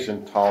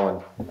Jason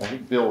Tallman. I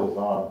think Bill is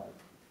on.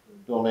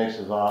 Bill Mace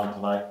is on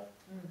tonight.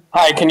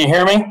 Hi, can you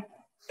hear me?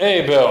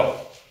 Hey, Bill.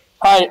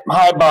 Hi,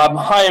 Bob.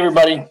 Hi,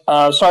 everybody.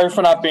 Sorry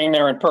for not being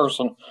there in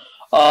person.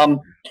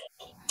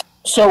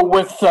 So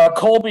with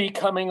Colby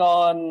coming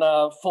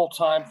on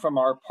full-time from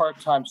our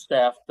part-time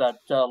staff that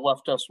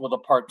left us with a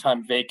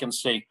part-time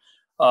vacancy,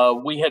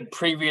 we had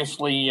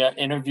previously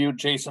interviewed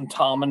Jason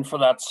Tallman for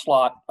that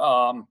slot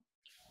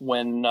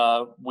when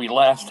we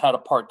last had a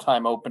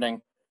part-time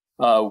opening.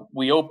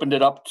 We opened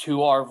it up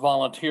to our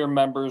volunteer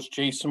members.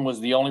 Jason was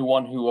the only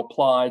one who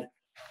applied.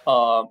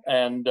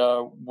 And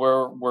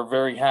we're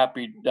very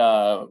happy.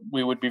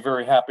 We would be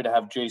very happy to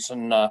have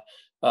Jason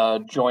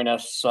join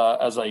us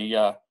as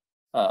a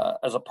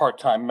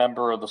part-time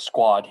member of the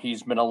squad.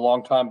 He's been a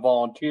longtime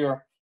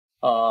volunteer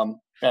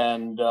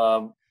and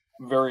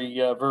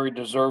very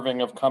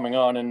deserving of coming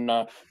on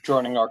and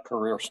joining our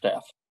career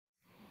staff.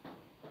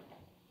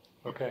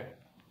 Okay.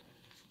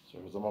 So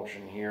there's a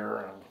motion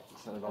here.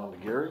 Send it on to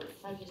Gary.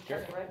 I just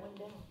took the right one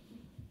down.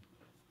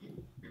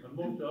 I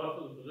move to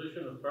offer the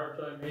position of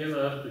part-time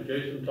EMS to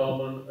Jason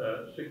Tallman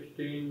at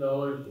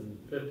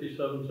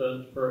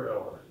 $16.57 per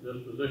hour.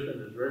 This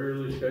position is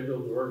regularly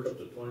scheduled to work up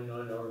to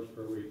 29 hours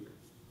per week.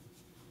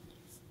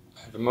 I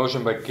have a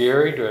motion by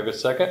Gary. Do I have a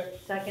second?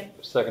 Second.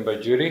 Second by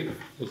Judy.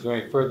 Is there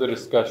any further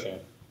discussion?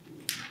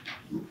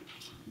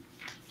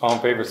 All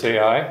in favor say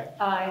aye.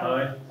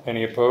 Aye.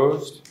 Any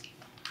opposed?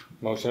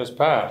 Motion is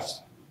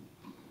passed.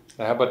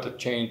 Now how about the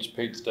change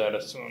paid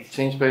status soon?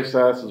 Change pay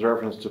status is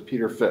reference to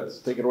Peter Fitz.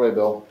 Take it away,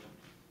 Bill.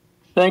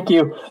 Thank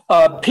you.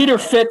 Peter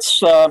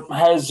Fitz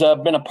has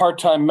been a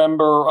part-time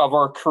member of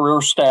our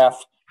career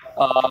staff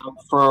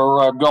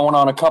for going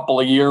on a couple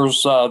of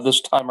years this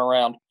time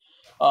around.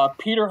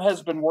 Peter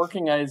has been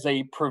working as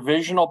a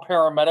provisional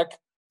paramedic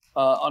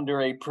under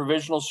a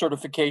provisional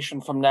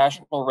certification from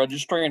National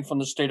Registry and from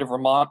the state of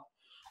Vermont.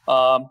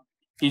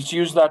 He's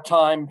used that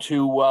time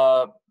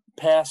to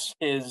pass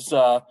his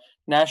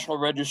National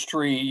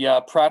Registry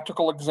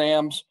practical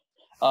exams,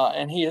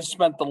 and he has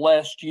spent the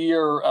last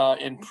year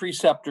in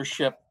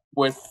preceptorship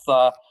with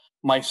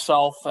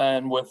myself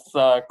and with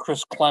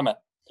Chris Clement.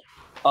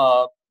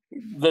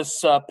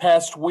 This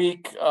past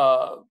week,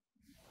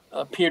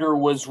 Peter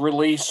was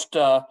released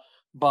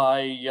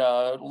by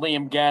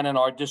Liam Gannon,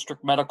 our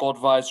district medical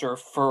advisor,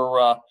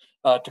 for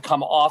to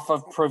come off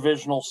of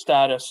provisional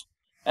status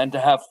and to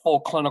have full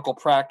clinical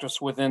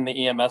practice within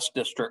the EMS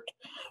district.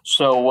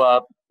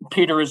 So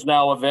Peter is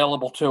now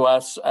available to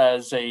us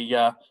as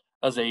a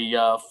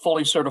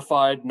fully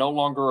certified, no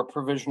longer a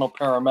provisional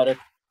paramedic,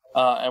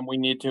 and we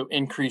need to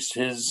increase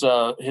his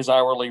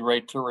hourly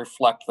rate to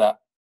reflect that.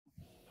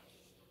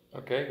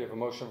 Okay, you have a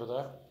motion for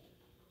that?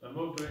 I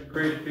move to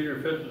increase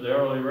Peter Fitz's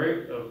hourly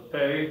rate of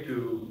pay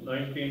to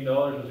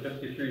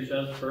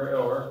 $19.53 per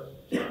hour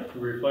to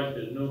reflect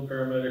his new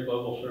paramedic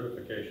level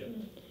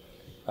certification.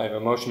 I have a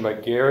motion by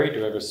Gary.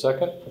 Do I have a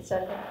second?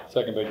 Second.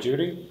 Second by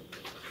Judy.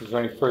 Is there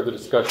any further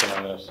discussion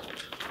on this?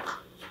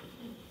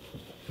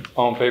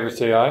 All in favor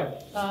say aye.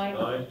 Aye.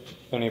 Aye.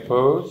 Any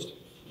opposed?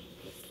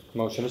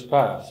 Motion is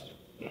passed.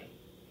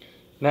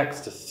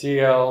 Next, to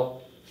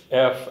CLFRS.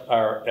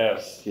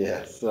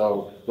 Yeah,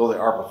 so those are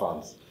ARPA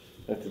funds.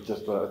 It's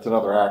just it's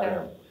another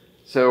acronym.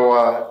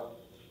 So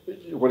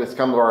what has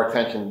come to our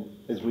attention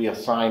is we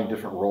assign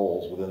different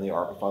roles within the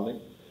ARPA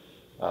funding.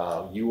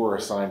 You were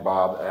assigned,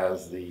 Bob,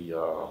 as the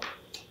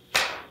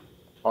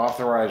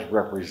authorized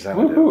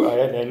representative.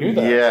 Woohoo, I knew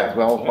that. Yeah,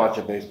 well, a bunch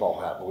of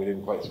baseball hat, but we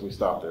didn't quite, so we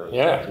stopped there.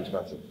 Yeah. Too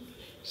expensive.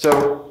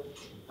 So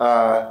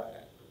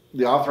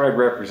the authorized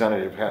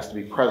representative has to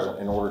be present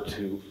in order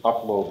to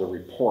upload the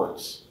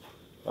reports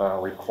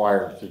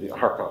required through the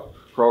ARPA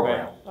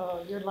program.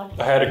 Oh, you're lucky.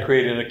 I had to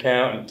create an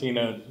account and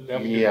Tina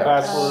dumped your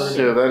password.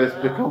 So that has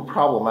become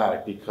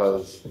problematic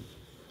because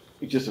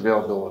it's just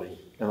availability,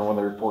 and then when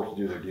the reports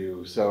due, they're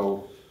due.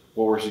 So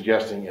what we're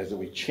suggesting is that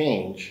we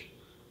change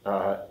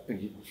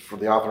for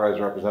the authorized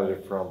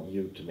representative from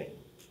you to me.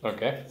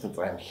 Okay. Since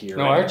I'm here.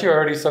 No, aren't you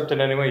already something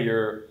anyway?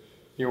 You're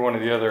one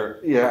of the other.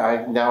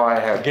 Yeah, now I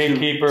have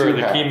gatekeeper, two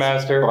the hats, key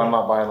master. But I'm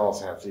not buying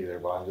those hats either.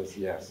 But I'm just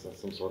that's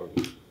some sort of.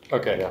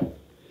 Okay. Yeah.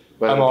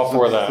 But I'm all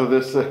for that. So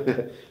this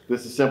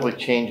this is simply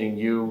changing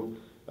you,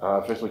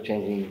 officially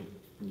changing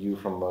you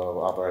from the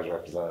authorized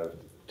representative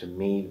to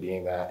me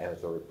being that, and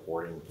it's a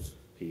reporting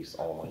piece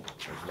only.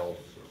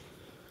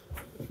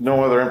 There's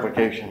no other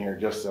implication here,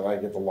 just that I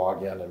get to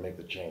log in and make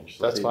the change.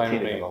 So That's fine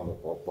with me. On the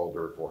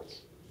folder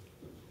reports.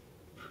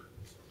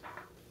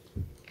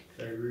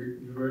 Are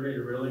you ready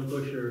to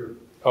relinquish your?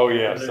 Oh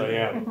yes, I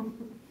am.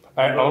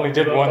 I only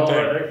did About one all thing.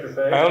 that extra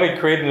pay. I only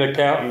created an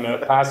account and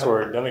a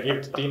password, then I gave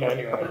it to Tina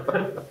anyway.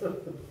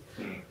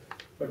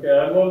 Okay,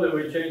 I move that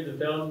we change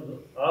the town's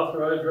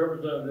authorized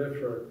representative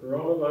for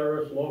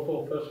coronavirus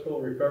local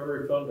fiscal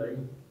recovery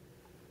funding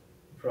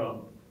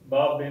from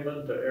Bob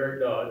Beeman to Eric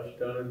Dodge,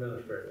 town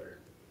administrator.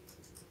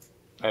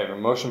 I have a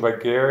motion by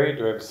Gary,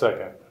 do I have a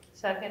second?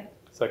 Second.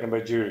 Second by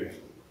Judy.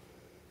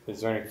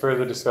 Is there any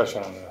further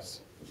discussion on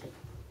this?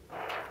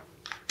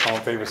 All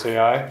in favor say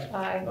aye.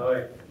 Aye.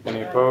 Aye.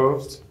 Any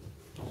opposed?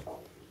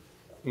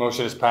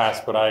 Motion is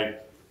passed, but I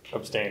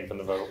abstained from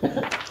the vote.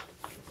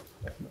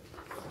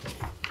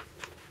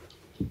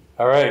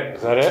 All right,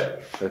 is that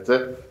it? That's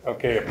it.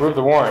 Okay, approve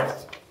the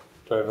warrants.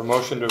 Do I have a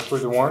motion to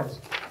approve the warrants?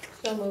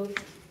 So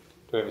moved.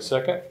 Do I have a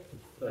second?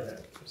 Second.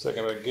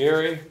 Second by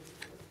Gary.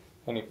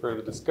 Any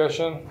further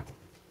discussion?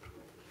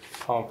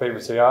 All in favor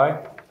say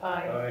aye.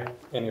 Aye.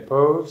 Any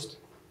opposed?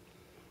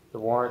 The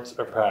warrants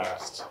are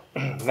passed.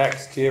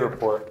 Next, TA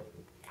report.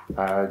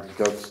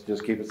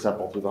 Just keep it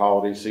simple. Through the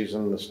holiday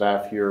season, the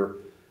staff here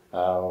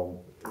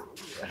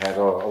had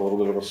a little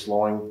bit of a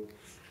slowing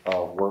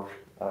of work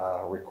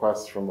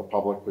requests from the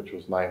public, which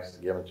was nice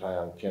to give them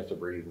a chance to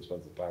breathe and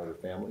spend some time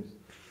with their families.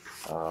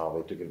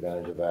 They took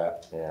advantage of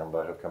that and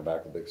have come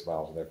back with big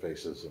smiles on their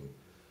faces and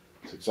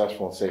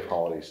successful and safe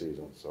holiday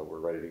season. So we're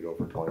ready to go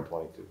for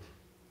 2022.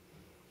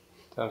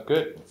 Sounds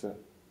good. That's it.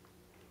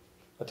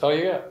 That's all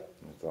you got?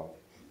 That's all.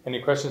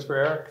 Any questions for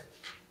Eric?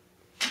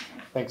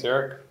 Thanks,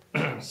 Eric.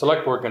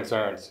 Select board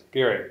concerns.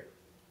 Gary?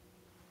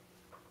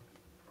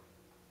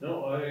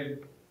 No,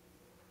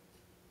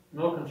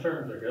 no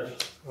concerns, I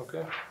guess.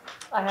 Okay.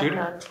 I have Judy?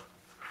 none.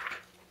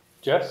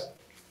 Jess?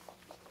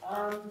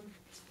 I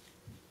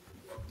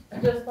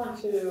just want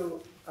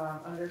to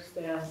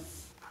understand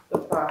the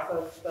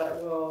process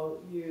that we'll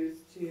use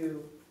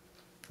to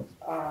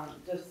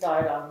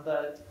decide on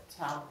the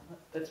town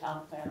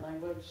plan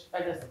language.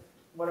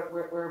 Where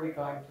are we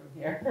going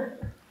from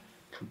here?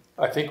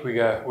 I think we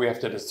have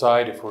to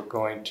decide if we're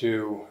going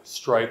to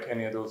strike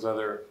any of those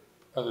other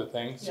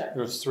things. Yeah.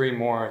 There's three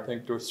more. I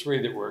think there was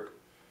three that we're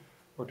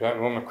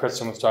talking. One that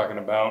Kristen was talking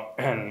about,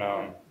 and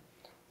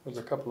there's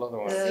a couple other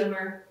ones.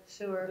 Sewer. The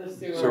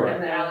Sewer.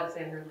 And the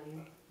Alexander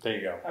Lane. There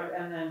you go.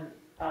 And then.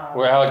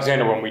 Well,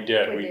 Alexander one we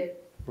did. We did.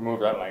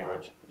 Removed that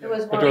language. There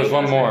was But there was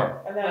one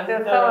more. And then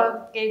The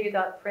fellow gave you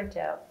that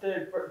printout.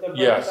 The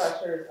Yes.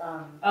 Berkshire,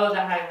 Oh,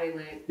 the highway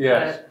lane.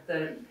 Yes.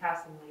 The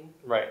passing lane.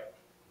 Right.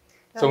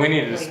 So we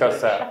need to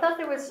discuss I that. thought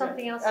there was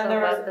something else and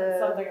there was about the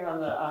something around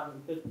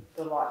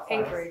the lot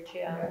size. acreage,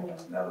 yeah.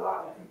 The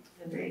lot,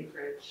 And the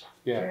acreage.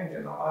 Yeah.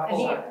 changing the lot And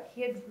size.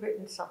 he had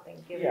written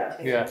something, given Yeah. it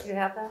to you. Yeah. Do you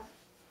have that?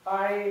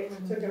 I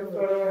took a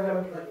photo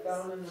of it with my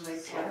phone and then I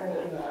scanned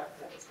it back.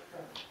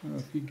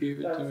 If you gave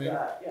it That's to me.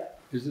 that, yeah.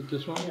 Is it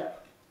this one? Yeah.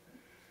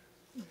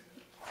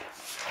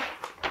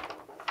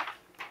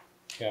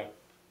 Yeah.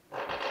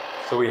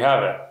 So we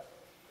have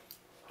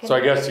it. So I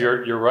guess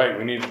you're right.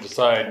 We need to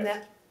decide. Can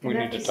that, We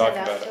can need that to be talk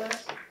sent out about to it.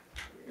 us?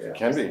 It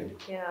can be.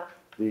 Yeah,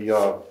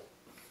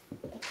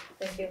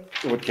 thank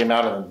you. What came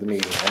out of the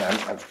meeting,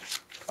 and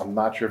I'm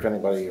not sure if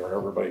anybody or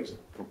everybody's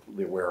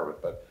completely aware of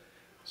it, but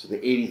so the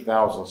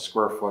 80,000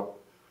 square foot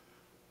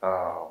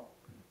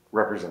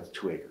represents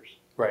 2 acres.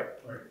 Right.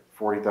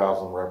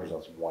 40,000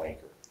 represents 1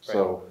 acre.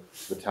 So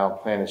the town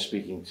plan is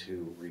speaking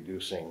to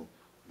reducing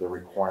the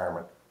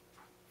requirement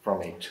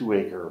from a 2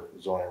 acre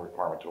zoning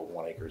requirement to a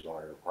 1 acre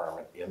zoning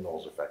requirement in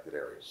those affected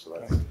areas. So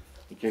that's,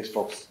 in case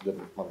folks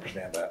didn't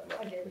understand that.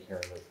 I did.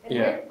 Hearing this. And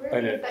Yeah, where I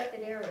are the did.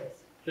 affected areas?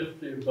 Just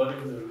the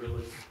abutting the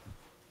village.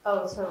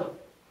 Oh, so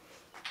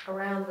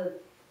around the,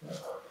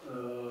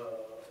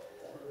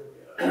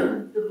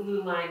 The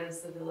blue line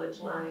is the village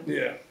line.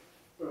 Yeah.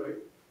 Right.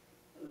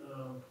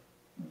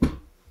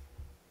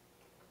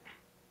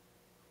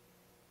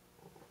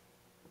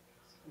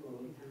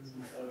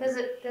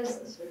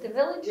 does the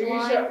village You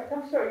line, show,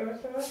 come show, you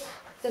want to show us?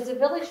 does the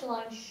village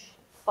line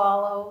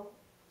follow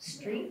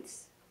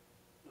streets?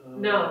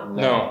 No.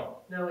 No.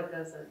 No, it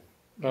doesn't.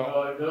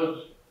 No. It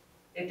does.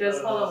 It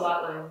does follow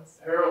lot lines.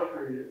 Harold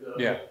Street, it does.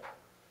 Yeah.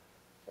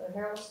 So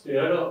Harold,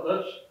 Yeah, I don't,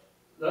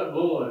 that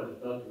blue line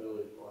is not the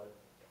village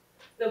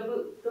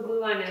line. The blue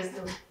line is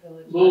the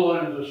village Blue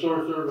line. line is the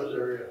sewer service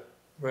area,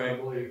 I Right.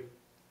 believe.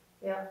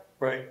 yeah,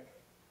 Right.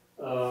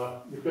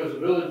 Because the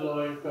village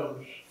line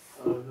comes,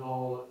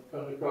 no, it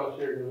comes across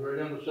here, goes right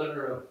in the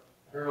center of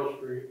Harold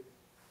Street.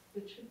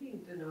 It should be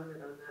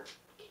denoted on that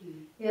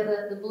key. yeah,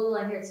 the blue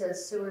line here, it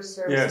says sewer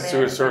service. Yeah,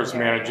 sewer service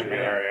area. management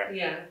area.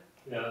 Yeah.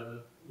 Yeah,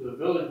 the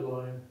village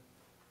line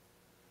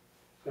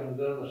comes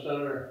down the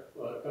center,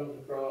 it comes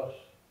across.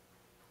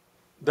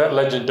 That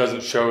legend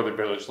doesn't show the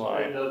village It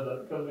line.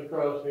 doesn't, comes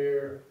across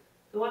here.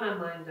 The one on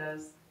mine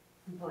does.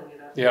 I'm pulling it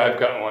up. Yeah, I've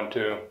got one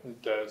too.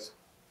 It does.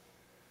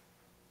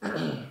 Goes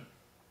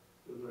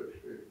right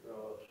straight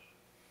across.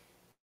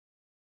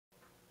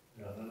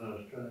 Yeah, and then I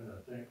was trying to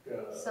think,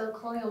 So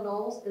Colonial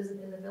Knolls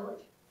isn't in the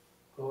village?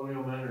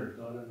 Colonial Manor is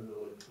not in the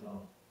village,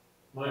 no.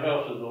 My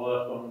house is the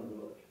last one in the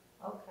village.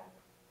 Okay.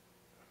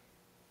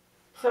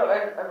 So,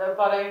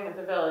 abutting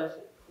the village,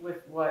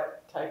 with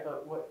what type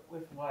of,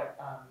 with what,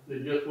 They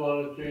just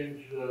want to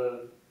change,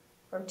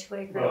 From 2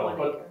 acre to well,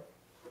 1 acre.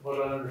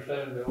 what I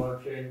understand, they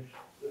want to change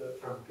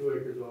from 2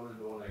 acre zoning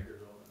to 1 acre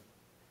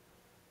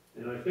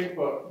zoning. And I think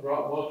what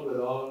brought most of it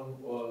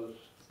on was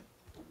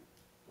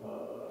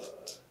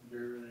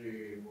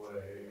Jersey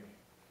Way,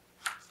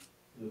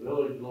 the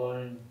village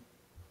line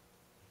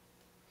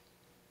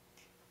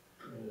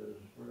is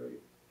right.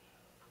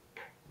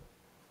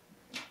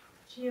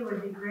 Gee, it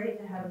would be great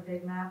to have a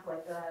big map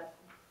like that.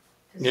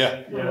 to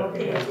Yeah.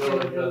 locate I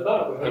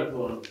thought we had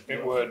one.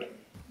 It would.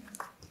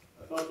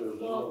 I thought there was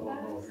another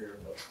one over here,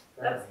 but.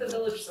 That's the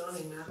village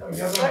zoning map. So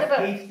you're What gonna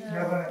about- keep,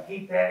 you're gonna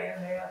keep that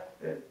in there,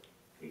 the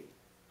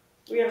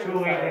we haven't 2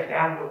 acre decided.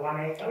 down to 1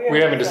 acre? We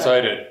haven't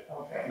decided,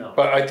 Okay.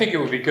 but I think it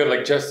would be good,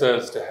 like Jess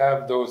says, to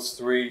have those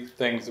 3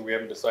 things that we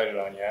haven't decided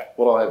on yet.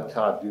 What I'll have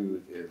Todd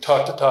do is.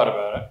 Talk to Todd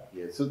about it.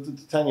 Yeah, so the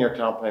 10-year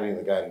town planning,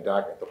 the guiding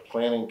document, the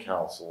planning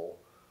council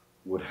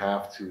would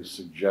have to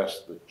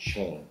suggest the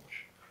change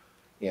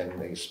in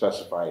a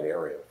specified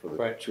area for the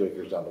Right. 2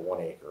 acres down to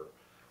 1 acre,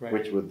 Right.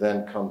 which would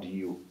then come to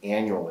you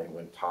annually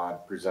when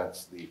Todd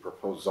presents the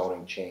proposed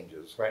zoning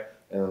changes. Right.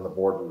 And then the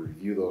board would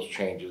review those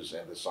changes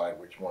and decide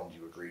which ones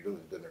you agreed with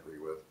and didn't agree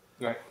with.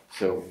 Right.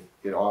 So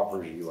it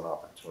offers you an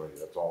opportunity,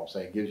 that's all I'm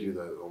saying. It gives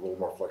you a little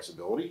more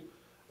flexibility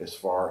as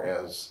far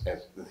as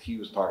he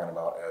was talking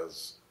about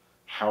as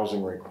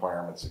housing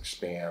requirements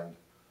expand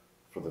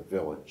for the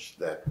village,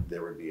 that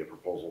there would be a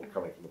proposal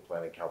coming from the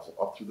planning council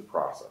up through the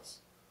process.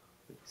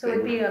 So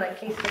it'd be on a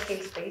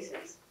case-by-case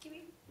basis, you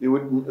mean? There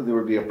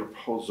would be a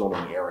proposed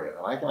zoning area,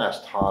 and I can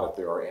ask Todd if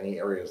there are any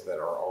areas that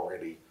are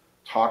already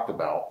talked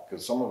about,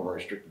 because some of them are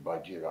restricted by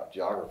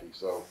geography,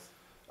 so,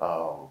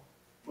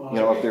 you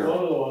know, if they're. One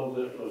of the ones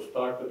that was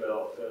talked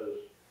about is,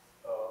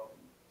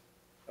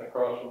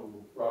 across from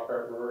Rock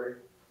Art Brewery,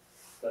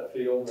 that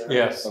field there.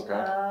 Yes. Okay.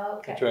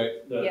 Okay. That's right.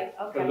 Yeah,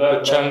 okay.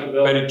 The Chung,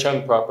 Betty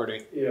Chung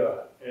property.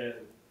 Yeah, and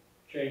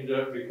change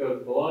that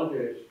because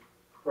Belange's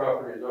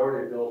property is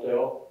already built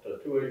out to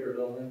 2 acre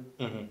zoning.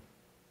 Mm-hmm.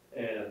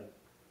 And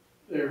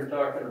they were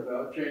talking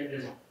about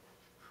changing,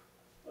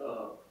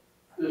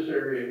 this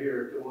area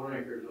here to 1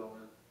 acre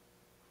zoning.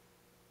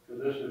 Cause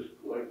this is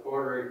like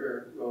 1/4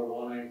 acre, go to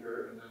 1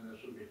 acre, and then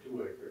this would be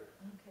 2 acre.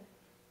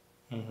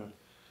 Okay. Mm-hmm.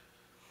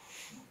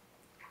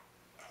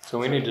 So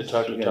we need to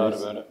talk to Again, Todd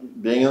it's- about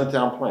it. Being in the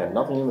town plan,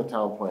 nothing in the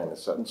town plan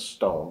is set in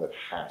stone that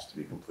has to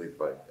be completed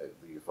by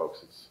you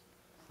folks.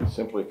 It's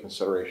simply a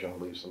consideration,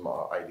 leave some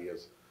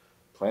ideas.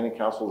 Planning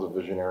council is a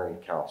visionary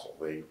council.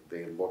 They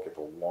look at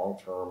the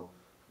long-term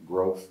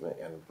growth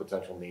and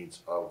potential needs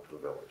of the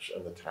village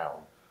and the town.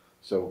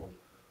 So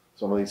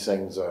some of these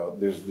things,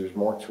 there's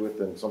more to it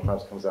than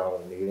sometimes comes out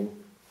of a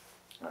meeting.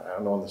 I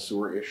don't know, on the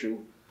sewer issue,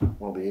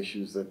 one of the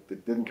issues that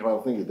didn't come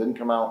out, the thing that didn't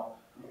come out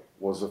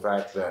was the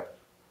fact that,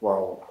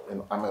 well,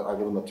 and I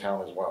live in the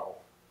town as well.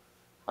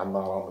 I'm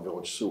not on the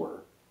village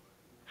sewer.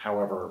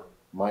 However,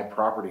 my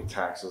property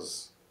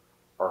taxes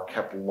are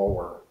kept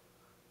lower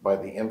by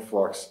the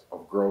influx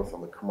of growth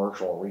on the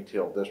commercial and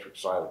retail district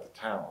side of the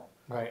town.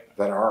 Right.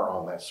 That are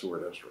on that sewer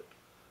district.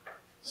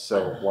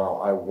 So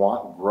while I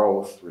want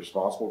growth,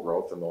 responsible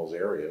growth in those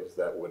areas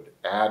that would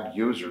add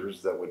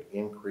users, that would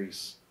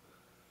increase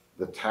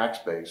the tax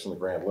base and the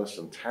grand list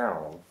in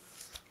town,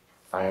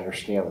 I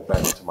understand that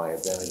that's to my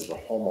advantage as a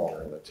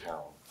homeowner in the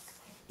town.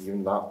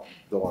 Even though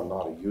I'm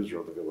not a user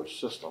of the village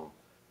system,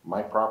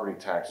 my property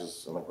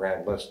taxes and the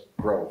grand list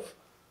growth,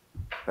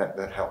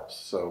 that helps.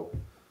 So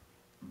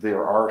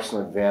there are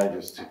some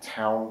advantages to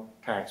town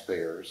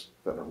taxpayers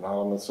that are not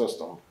on the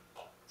system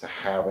to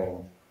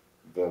having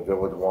the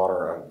village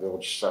water,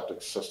 village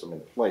septic system in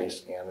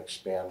place and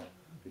expand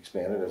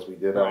it as we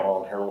did out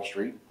on Harold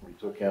Street. We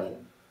took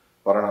in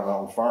Butternut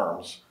Mountain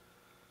Farms.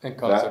 And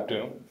Concept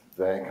 2.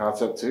 And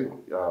Concept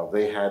 2.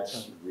 They had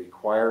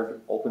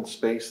required open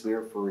space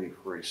there for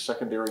a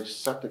secondary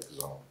septic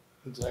zone.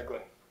 Exactly.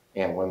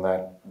 And when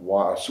that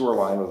sewer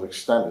line was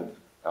extended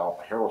out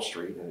Harold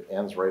Street, and it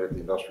ends right at the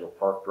Industrial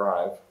Park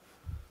Drive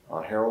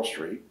on Harold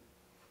Street.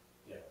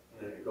 Yeah,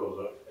 and then it goes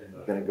up.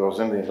 Then it goes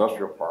into the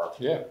industrial park.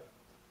 Yeah.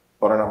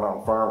 Butternut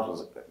Mountain Farms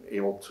was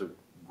able to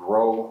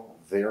grow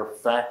their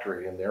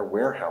factory and their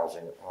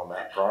warehousing on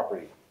that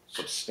property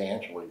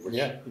substantially, which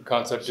Yeah,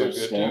 Concept 2 good too.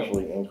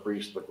 substantially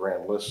increased the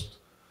grand list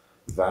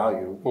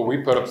value. Well, we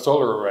put up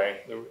solar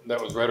array.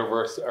 That was right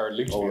over our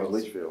leach Over fields.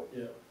 leach field.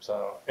 Yeah.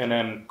 So, and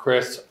then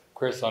Chris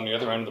on the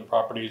other end of the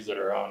properties that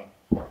are on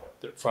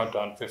the front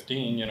on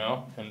 15, you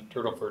know, and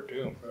Turtleford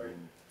too. Right.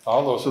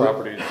 All those So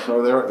properties.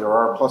 So there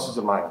are pluses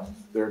and minuses.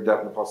 There are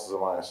definite pluses and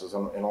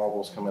minuses, and all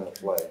those come into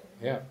play.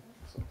 Yeah.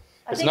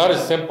 I It's think not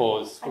as simple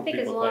as I what think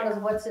as people long think.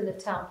 as what's in the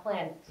town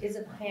plan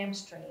isn't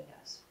hamstringing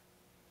us.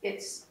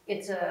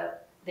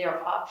 There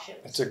are options.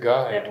 It's a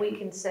guide. That we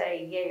can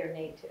say yay or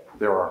nay to.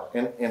 There are,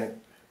 and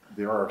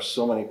there are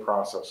so many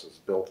processes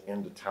built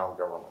into town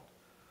government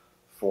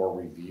for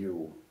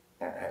review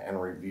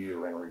and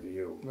review and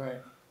review. Right.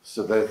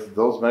 So that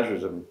those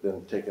measures have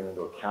been taken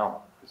into account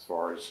as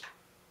far as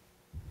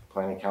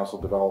planning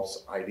council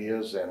develops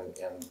ideas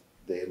and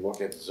they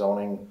look at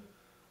zoning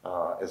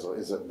that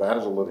is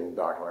a living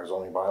document. Our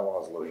zoning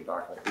bylaw is a living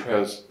document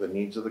because the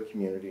needs of the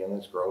community and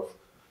its growth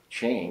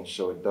change,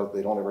 so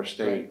they don't ever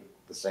stay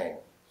the same.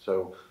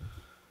 So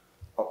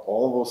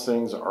all of those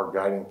things are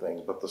guiding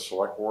things, but the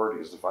select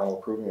board is the final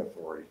approving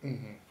authority.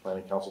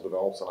 Planning council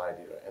develops an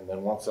idea, and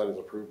then once that is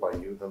approved by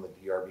you, then the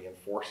DRB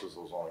enforces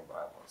those zoning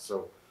bylaws.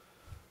 So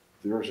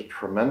there is a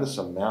tremendous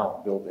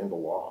amount built into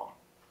law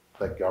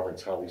that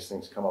governs how these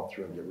things come up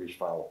through and get reach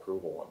final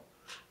approval,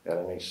 and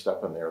at any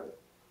step in there that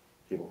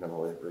people can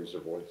really raise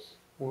their voice.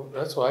 Well,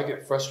 that's why I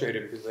get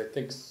frustrated, because I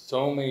think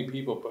so many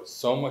people put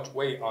so much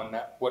weight on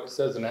that, what it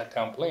says in that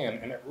town plan,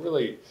 and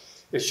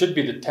it should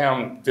be the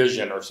town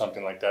vision or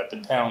something like that,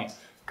 the town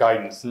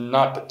guidance,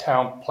 not the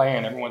town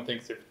plan. Everyone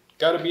thinks it's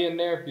got to be in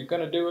there if you're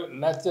going to do it,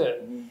 and that's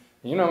it.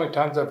 You know how many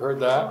times I've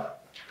heard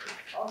that?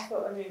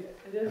 Also, I mean,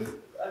 it is,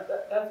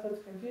 that's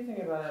what's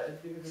confusing about it, is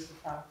because it's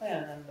a town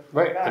plan, and the.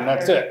 Right, and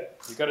that's it.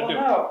 You got to do it.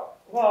 No,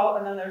 well,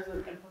 and then there's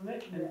an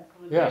implementation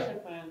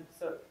plan,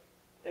 so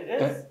it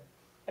is.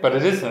 But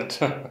it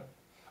isn't.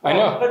 I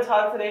know. But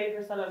Todd said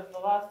 80% of the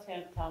last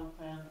town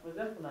plan was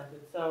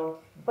implemented, so.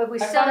 But we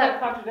I still found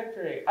have. that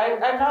contradictory. I'm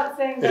not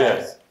saying It that.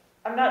 is.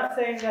 I'm not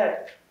saying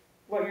that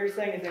what you're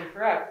saying is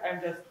incorrect.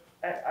 I'm just,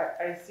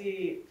 I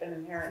see an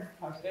inherent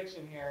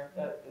contradiction here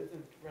that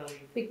isn't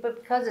really.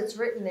 But because it's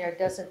written there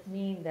doesn't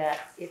mean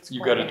that it's.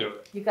 You got to do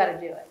it. You got to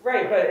do it.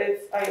 Right, but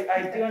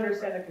I do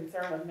understand the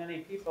concern of many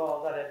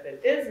people that if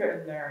it is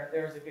written there,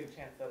 there's a good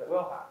chance that it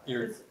will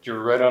happen.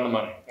 You're right on the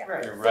money.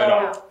 Right. You're right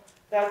on.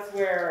 That's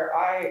where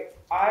I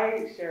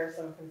share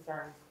some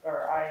concerns,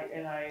 or I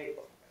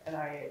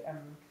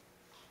am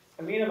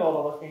amenable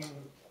to looking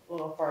a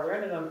little farther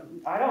into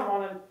them. I don't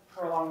want to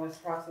prolong this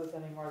process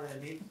any more than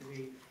it needs to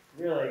be.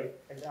 Really,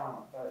 I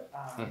don't. But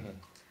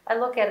I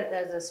look at it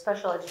as a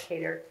special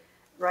educator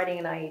writing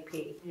an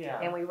IEP.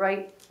 Yeah. And we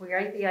write the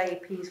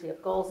IEPs. We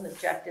have goals and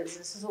objectives.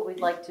 This is what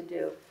we'd like to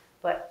do.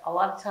 But a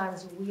lot of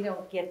times we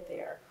don't get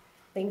there.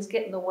 Things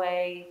get in the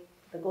way.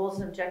 The goals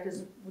and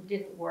objectives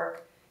didn't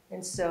work.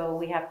 And so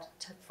we have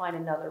to find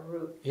another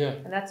route. Yeah.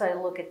 And that's why I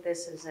look at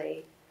this as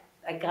a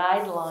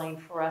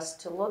guideline for us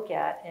to look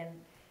at.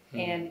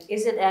 And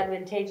is it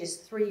advantageous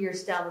 3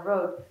 years down the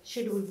road?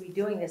 Should we be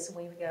doing this? And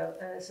we go,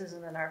 this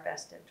isn't in our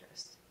best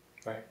interest.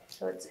 Right.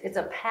 So it's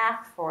a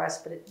path for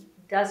us, but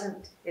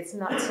it's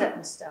not set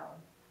in stone.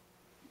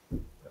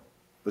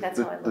 That's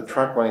how I look The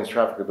truck lanes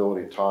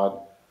trafficability, Todd,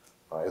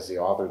 as the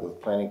author of the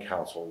planning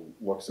council,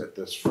 looks at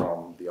this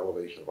from the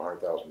elevation of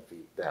 100,000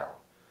 feet down.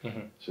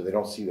 So they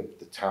don't see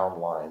the town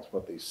lines.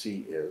 What they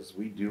see is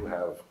we do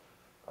have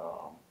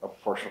a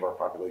portion of our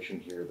population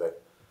here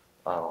that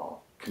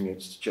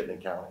commutes to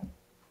Chittenden County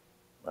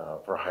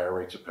for higher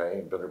rates of pay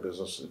and better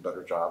business and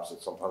better jobs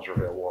that sometimes are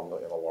available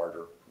in the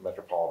larger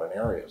metropolitan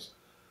areas.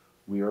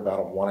 We are about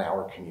a 1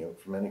 hour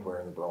commute from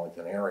anywhere in the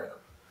Burlington area.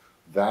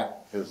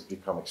 That has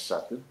become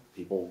accepted.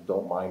 People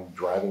don't mind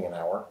driving an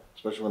hour,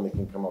 especially when they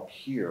can come up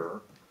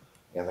here.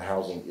 And the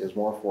housing is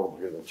more affordable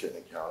here than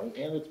Chittenden County,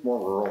 and it's more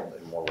rural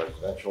and more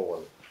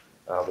residential,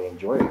 and they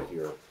enjoy it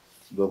here.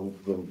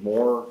 The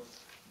more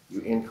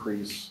you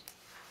increase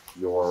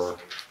your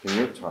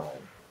commute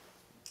time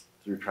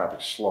through traffic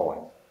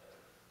slowing,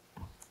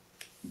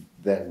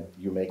 then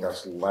you make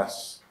us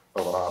less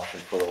of an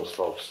option for those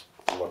folks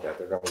to look at.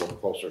 They're going to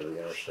look closer to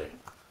the interstate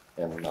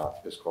and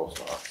not as close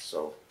to us.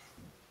 So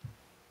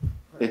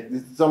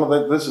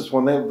this is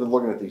when they're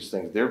looking at these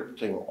things, they're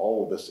taking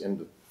all of this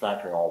into,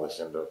 factoring all this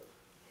into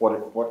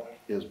what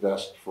is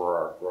best for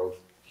our growth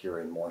here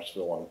in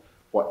Morrisville and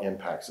what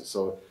impacts it.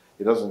 So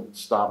it doesn't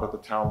stop at the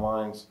town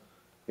lines.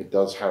 It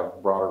does have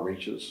broader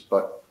reaches,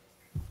 but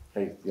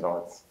hey, you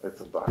know,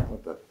 it's a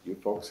document that you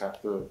folks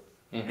have to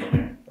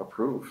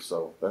approve.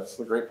 So that's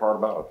the great part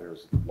about it.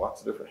 There's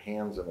lots of different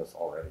hands in this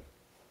already.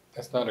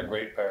 That's not a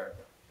great part.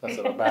 That's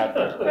a bad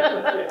part.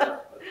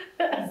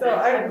 So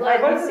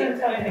I wasn't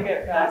intending to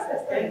get back.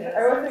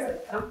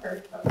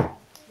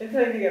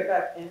 Intending to get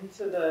back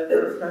into the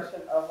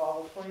discussion of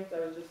all the points. I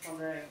was just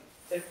wondering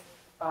if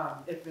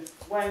it's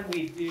when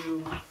we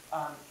do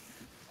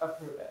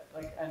approve it,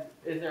 like, and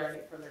is there any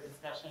further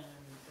discussion in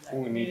the next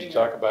We need meeting, to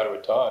talk about it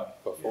with Todd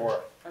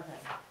before. Okay.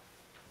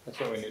 That's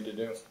what we need to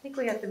do. I think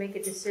we have to make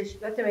a decision.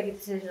 We have to make a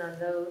decision on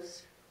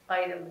those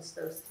items,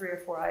 those 3 or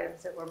 4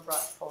 items that were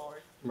brought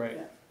forward. Right.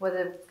 Yeah.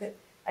 Whether,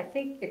 I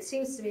think it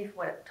seems to me from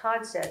what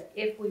Todd said,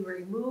 if we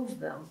remove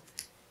them,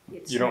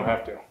 it's. You don't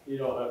have to. You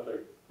don't have to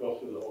go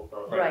through the whole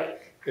process.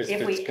 Right. If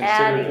If it's we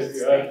add considered-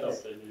 these If you add things,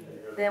 something, you can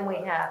go then we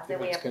through have, then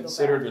If we it's have to go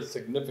considered back. a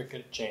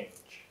significant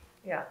change.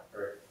 Yeah.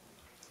 Right.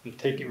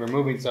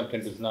 Removing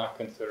something does not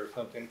consider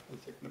something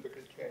a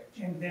significant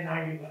change. And then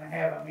are you gonna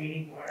have a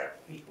meeting where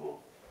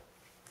people,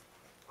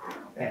 or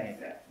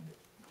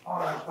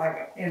it's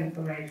like an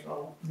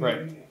informational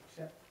Right. meeting,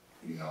 except,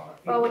 you know,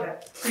 Well, people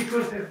that,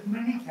 because there's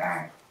many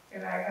times,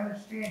 and I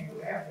understand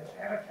you have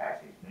to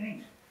advertise these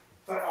meetings,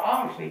 but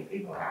obviously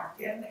people haven't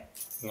been there.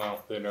 No,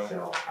 they don't.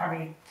 So, I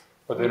mean.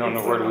 But they don't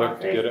know where to look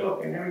to get it.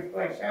 Facebook and every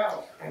place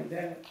else, and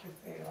then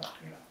if they don't,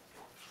 you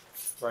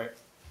know. Right.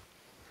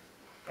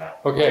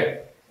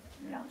 Okay.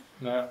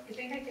 No. I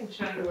think I can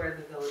show you where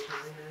the village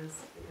line is,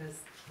 because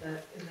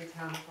in the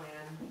town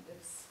plan,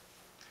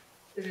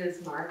 it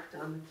is marked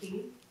on the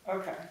key.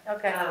 Okay.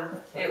 Okay.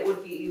 It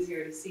would be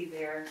easier to see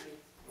there if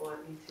you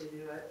want me to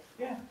do it.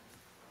 Yeah.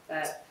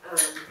 But,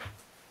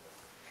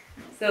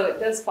 so it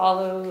does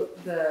follow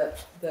the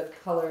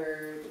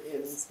colored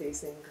in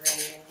spacing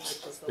green,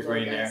 which is The the low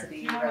green there.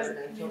 density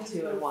residential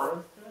 2 and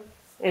 1.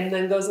 And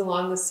then goes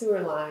along the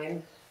sewer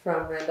line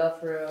from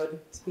Randolph Road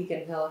to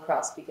Beacon Hill,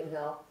 across Beacon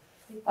Hill,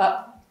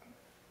 up,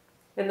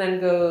 and then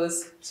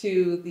goes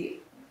to the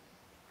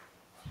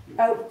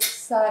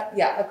outside,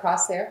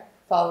 across there,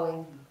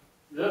 following.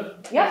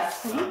 This? Yeah,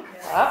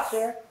 up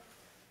there.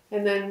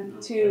 And then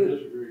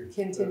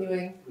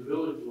continuing. The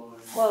village line.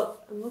 Well,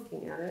 I'm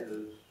looking at it.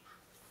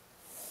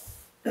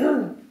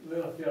 And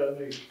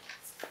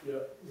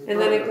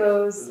then it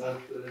goes. And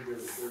that's the end of the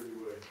 30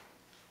 way.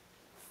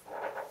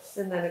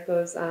 And then it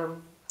goes,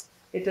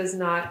 it does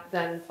not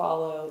then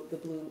follow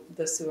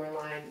the sewer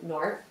line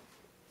north.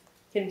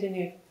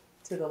 Continue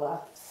to the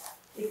left.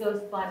 It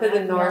goes by To the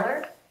Mac north,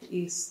 Miller?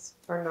 east,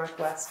 or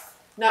northwest.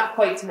 Not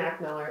quite to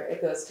Mac Miller,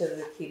 it goes to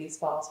the Keaty's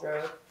Falls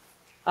Road,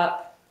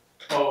 up.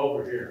 Oh,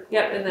 over here.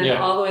 Yep, and then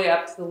Yeah. all the way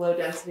up to the low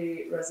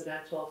density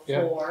residential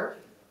Yeah. 4.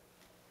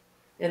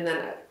 And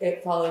then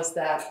it follows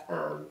that,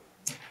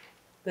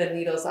 the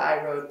Needles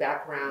Eye Road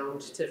back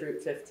round to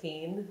Route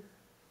 15.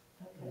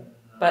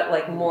 But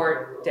like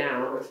more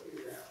down.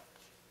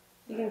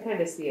 You can kind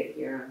of see it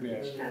here.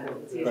 Yes.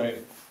 It's easy.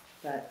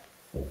 Right.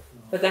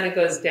 But then it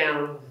goes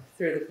down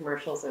through the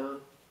commercial zone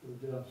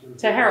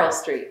to Harold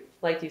Street,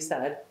 like you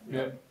said.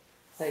 Yeah.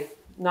 Like,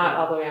 not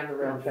all the way on the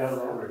Down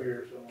railroad, over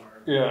here somewhere.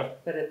 Yeah.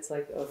 but it's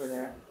like over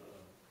there.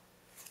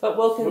 But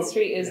Wilkins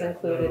Street is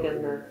included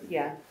in the,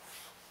 yeah.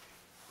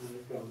 And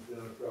it comes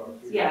down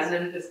across here. Yeah, and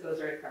then it just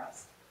goes right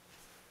across.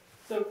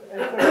 So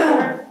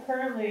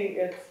currently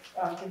it's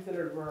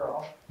considered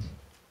rural,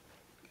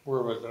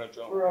 We're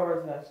residential. rural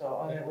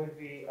residential, and it would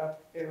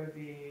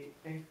be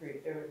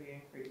increased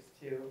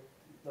to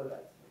low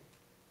density.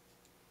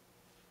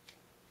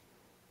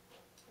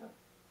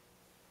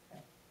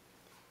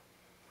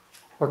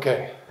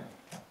 Okay.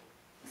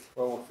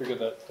 Well, we'll figure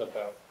that stuff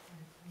out.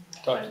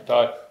 Talk to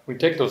Todd. We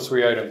take those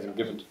 3 items and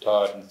give them to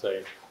Todd and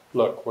say,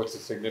 look, what's the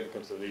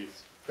significance of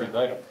these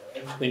items?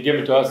 Then give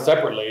it to us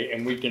separately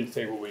and we can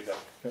say what we think.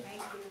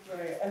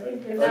 Right, I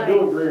think I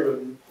do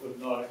agree with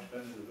not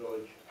extending the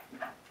village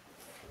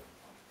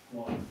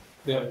line.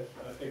 Yeah.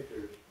 I think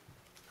there's,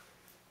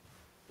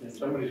 and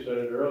somebody said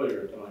it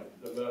earlier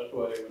tonight, the best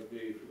way would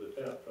be for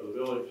the town, for the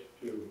village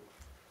to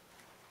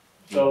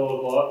sell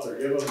those lots or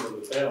give them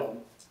to the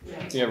town.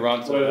 Yeah,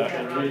 Ron said With that.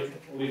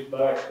 at least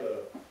back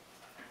the.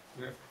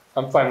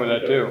 I'm fine with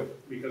that too.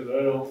 Because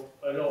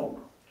I don't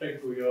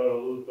think we ought to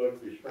lose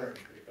Bugby Springs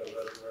because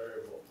that's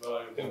valuable.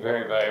 It's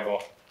very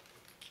valuable.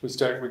 We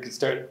can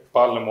start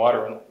bottling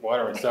water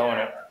and selling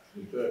it.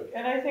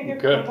 And I think if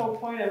Good. the whole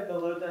point of the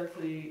low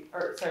density,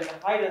 the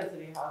high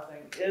density housing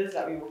is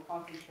that we will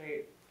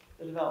concentrate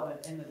the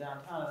development in the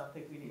downtown. I don't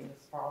think we need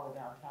to sprawl the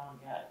downtown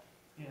yet,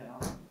 I think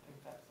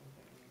that's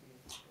something we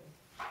need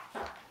to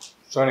do.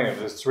 So anyway,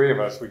 there's 3 of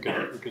us, we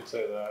could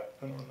say that.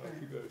 I don't know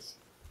if you guys.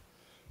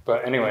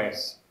 But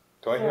anyways,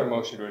 do I hear a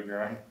motion to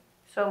adjourn?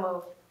 So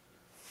moved.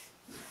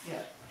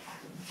 Yeah.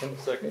 In a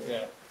second,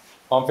 yeah.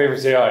 All in favor,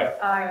 say aye.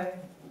 Aye.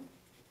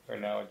 We're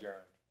now adjourned.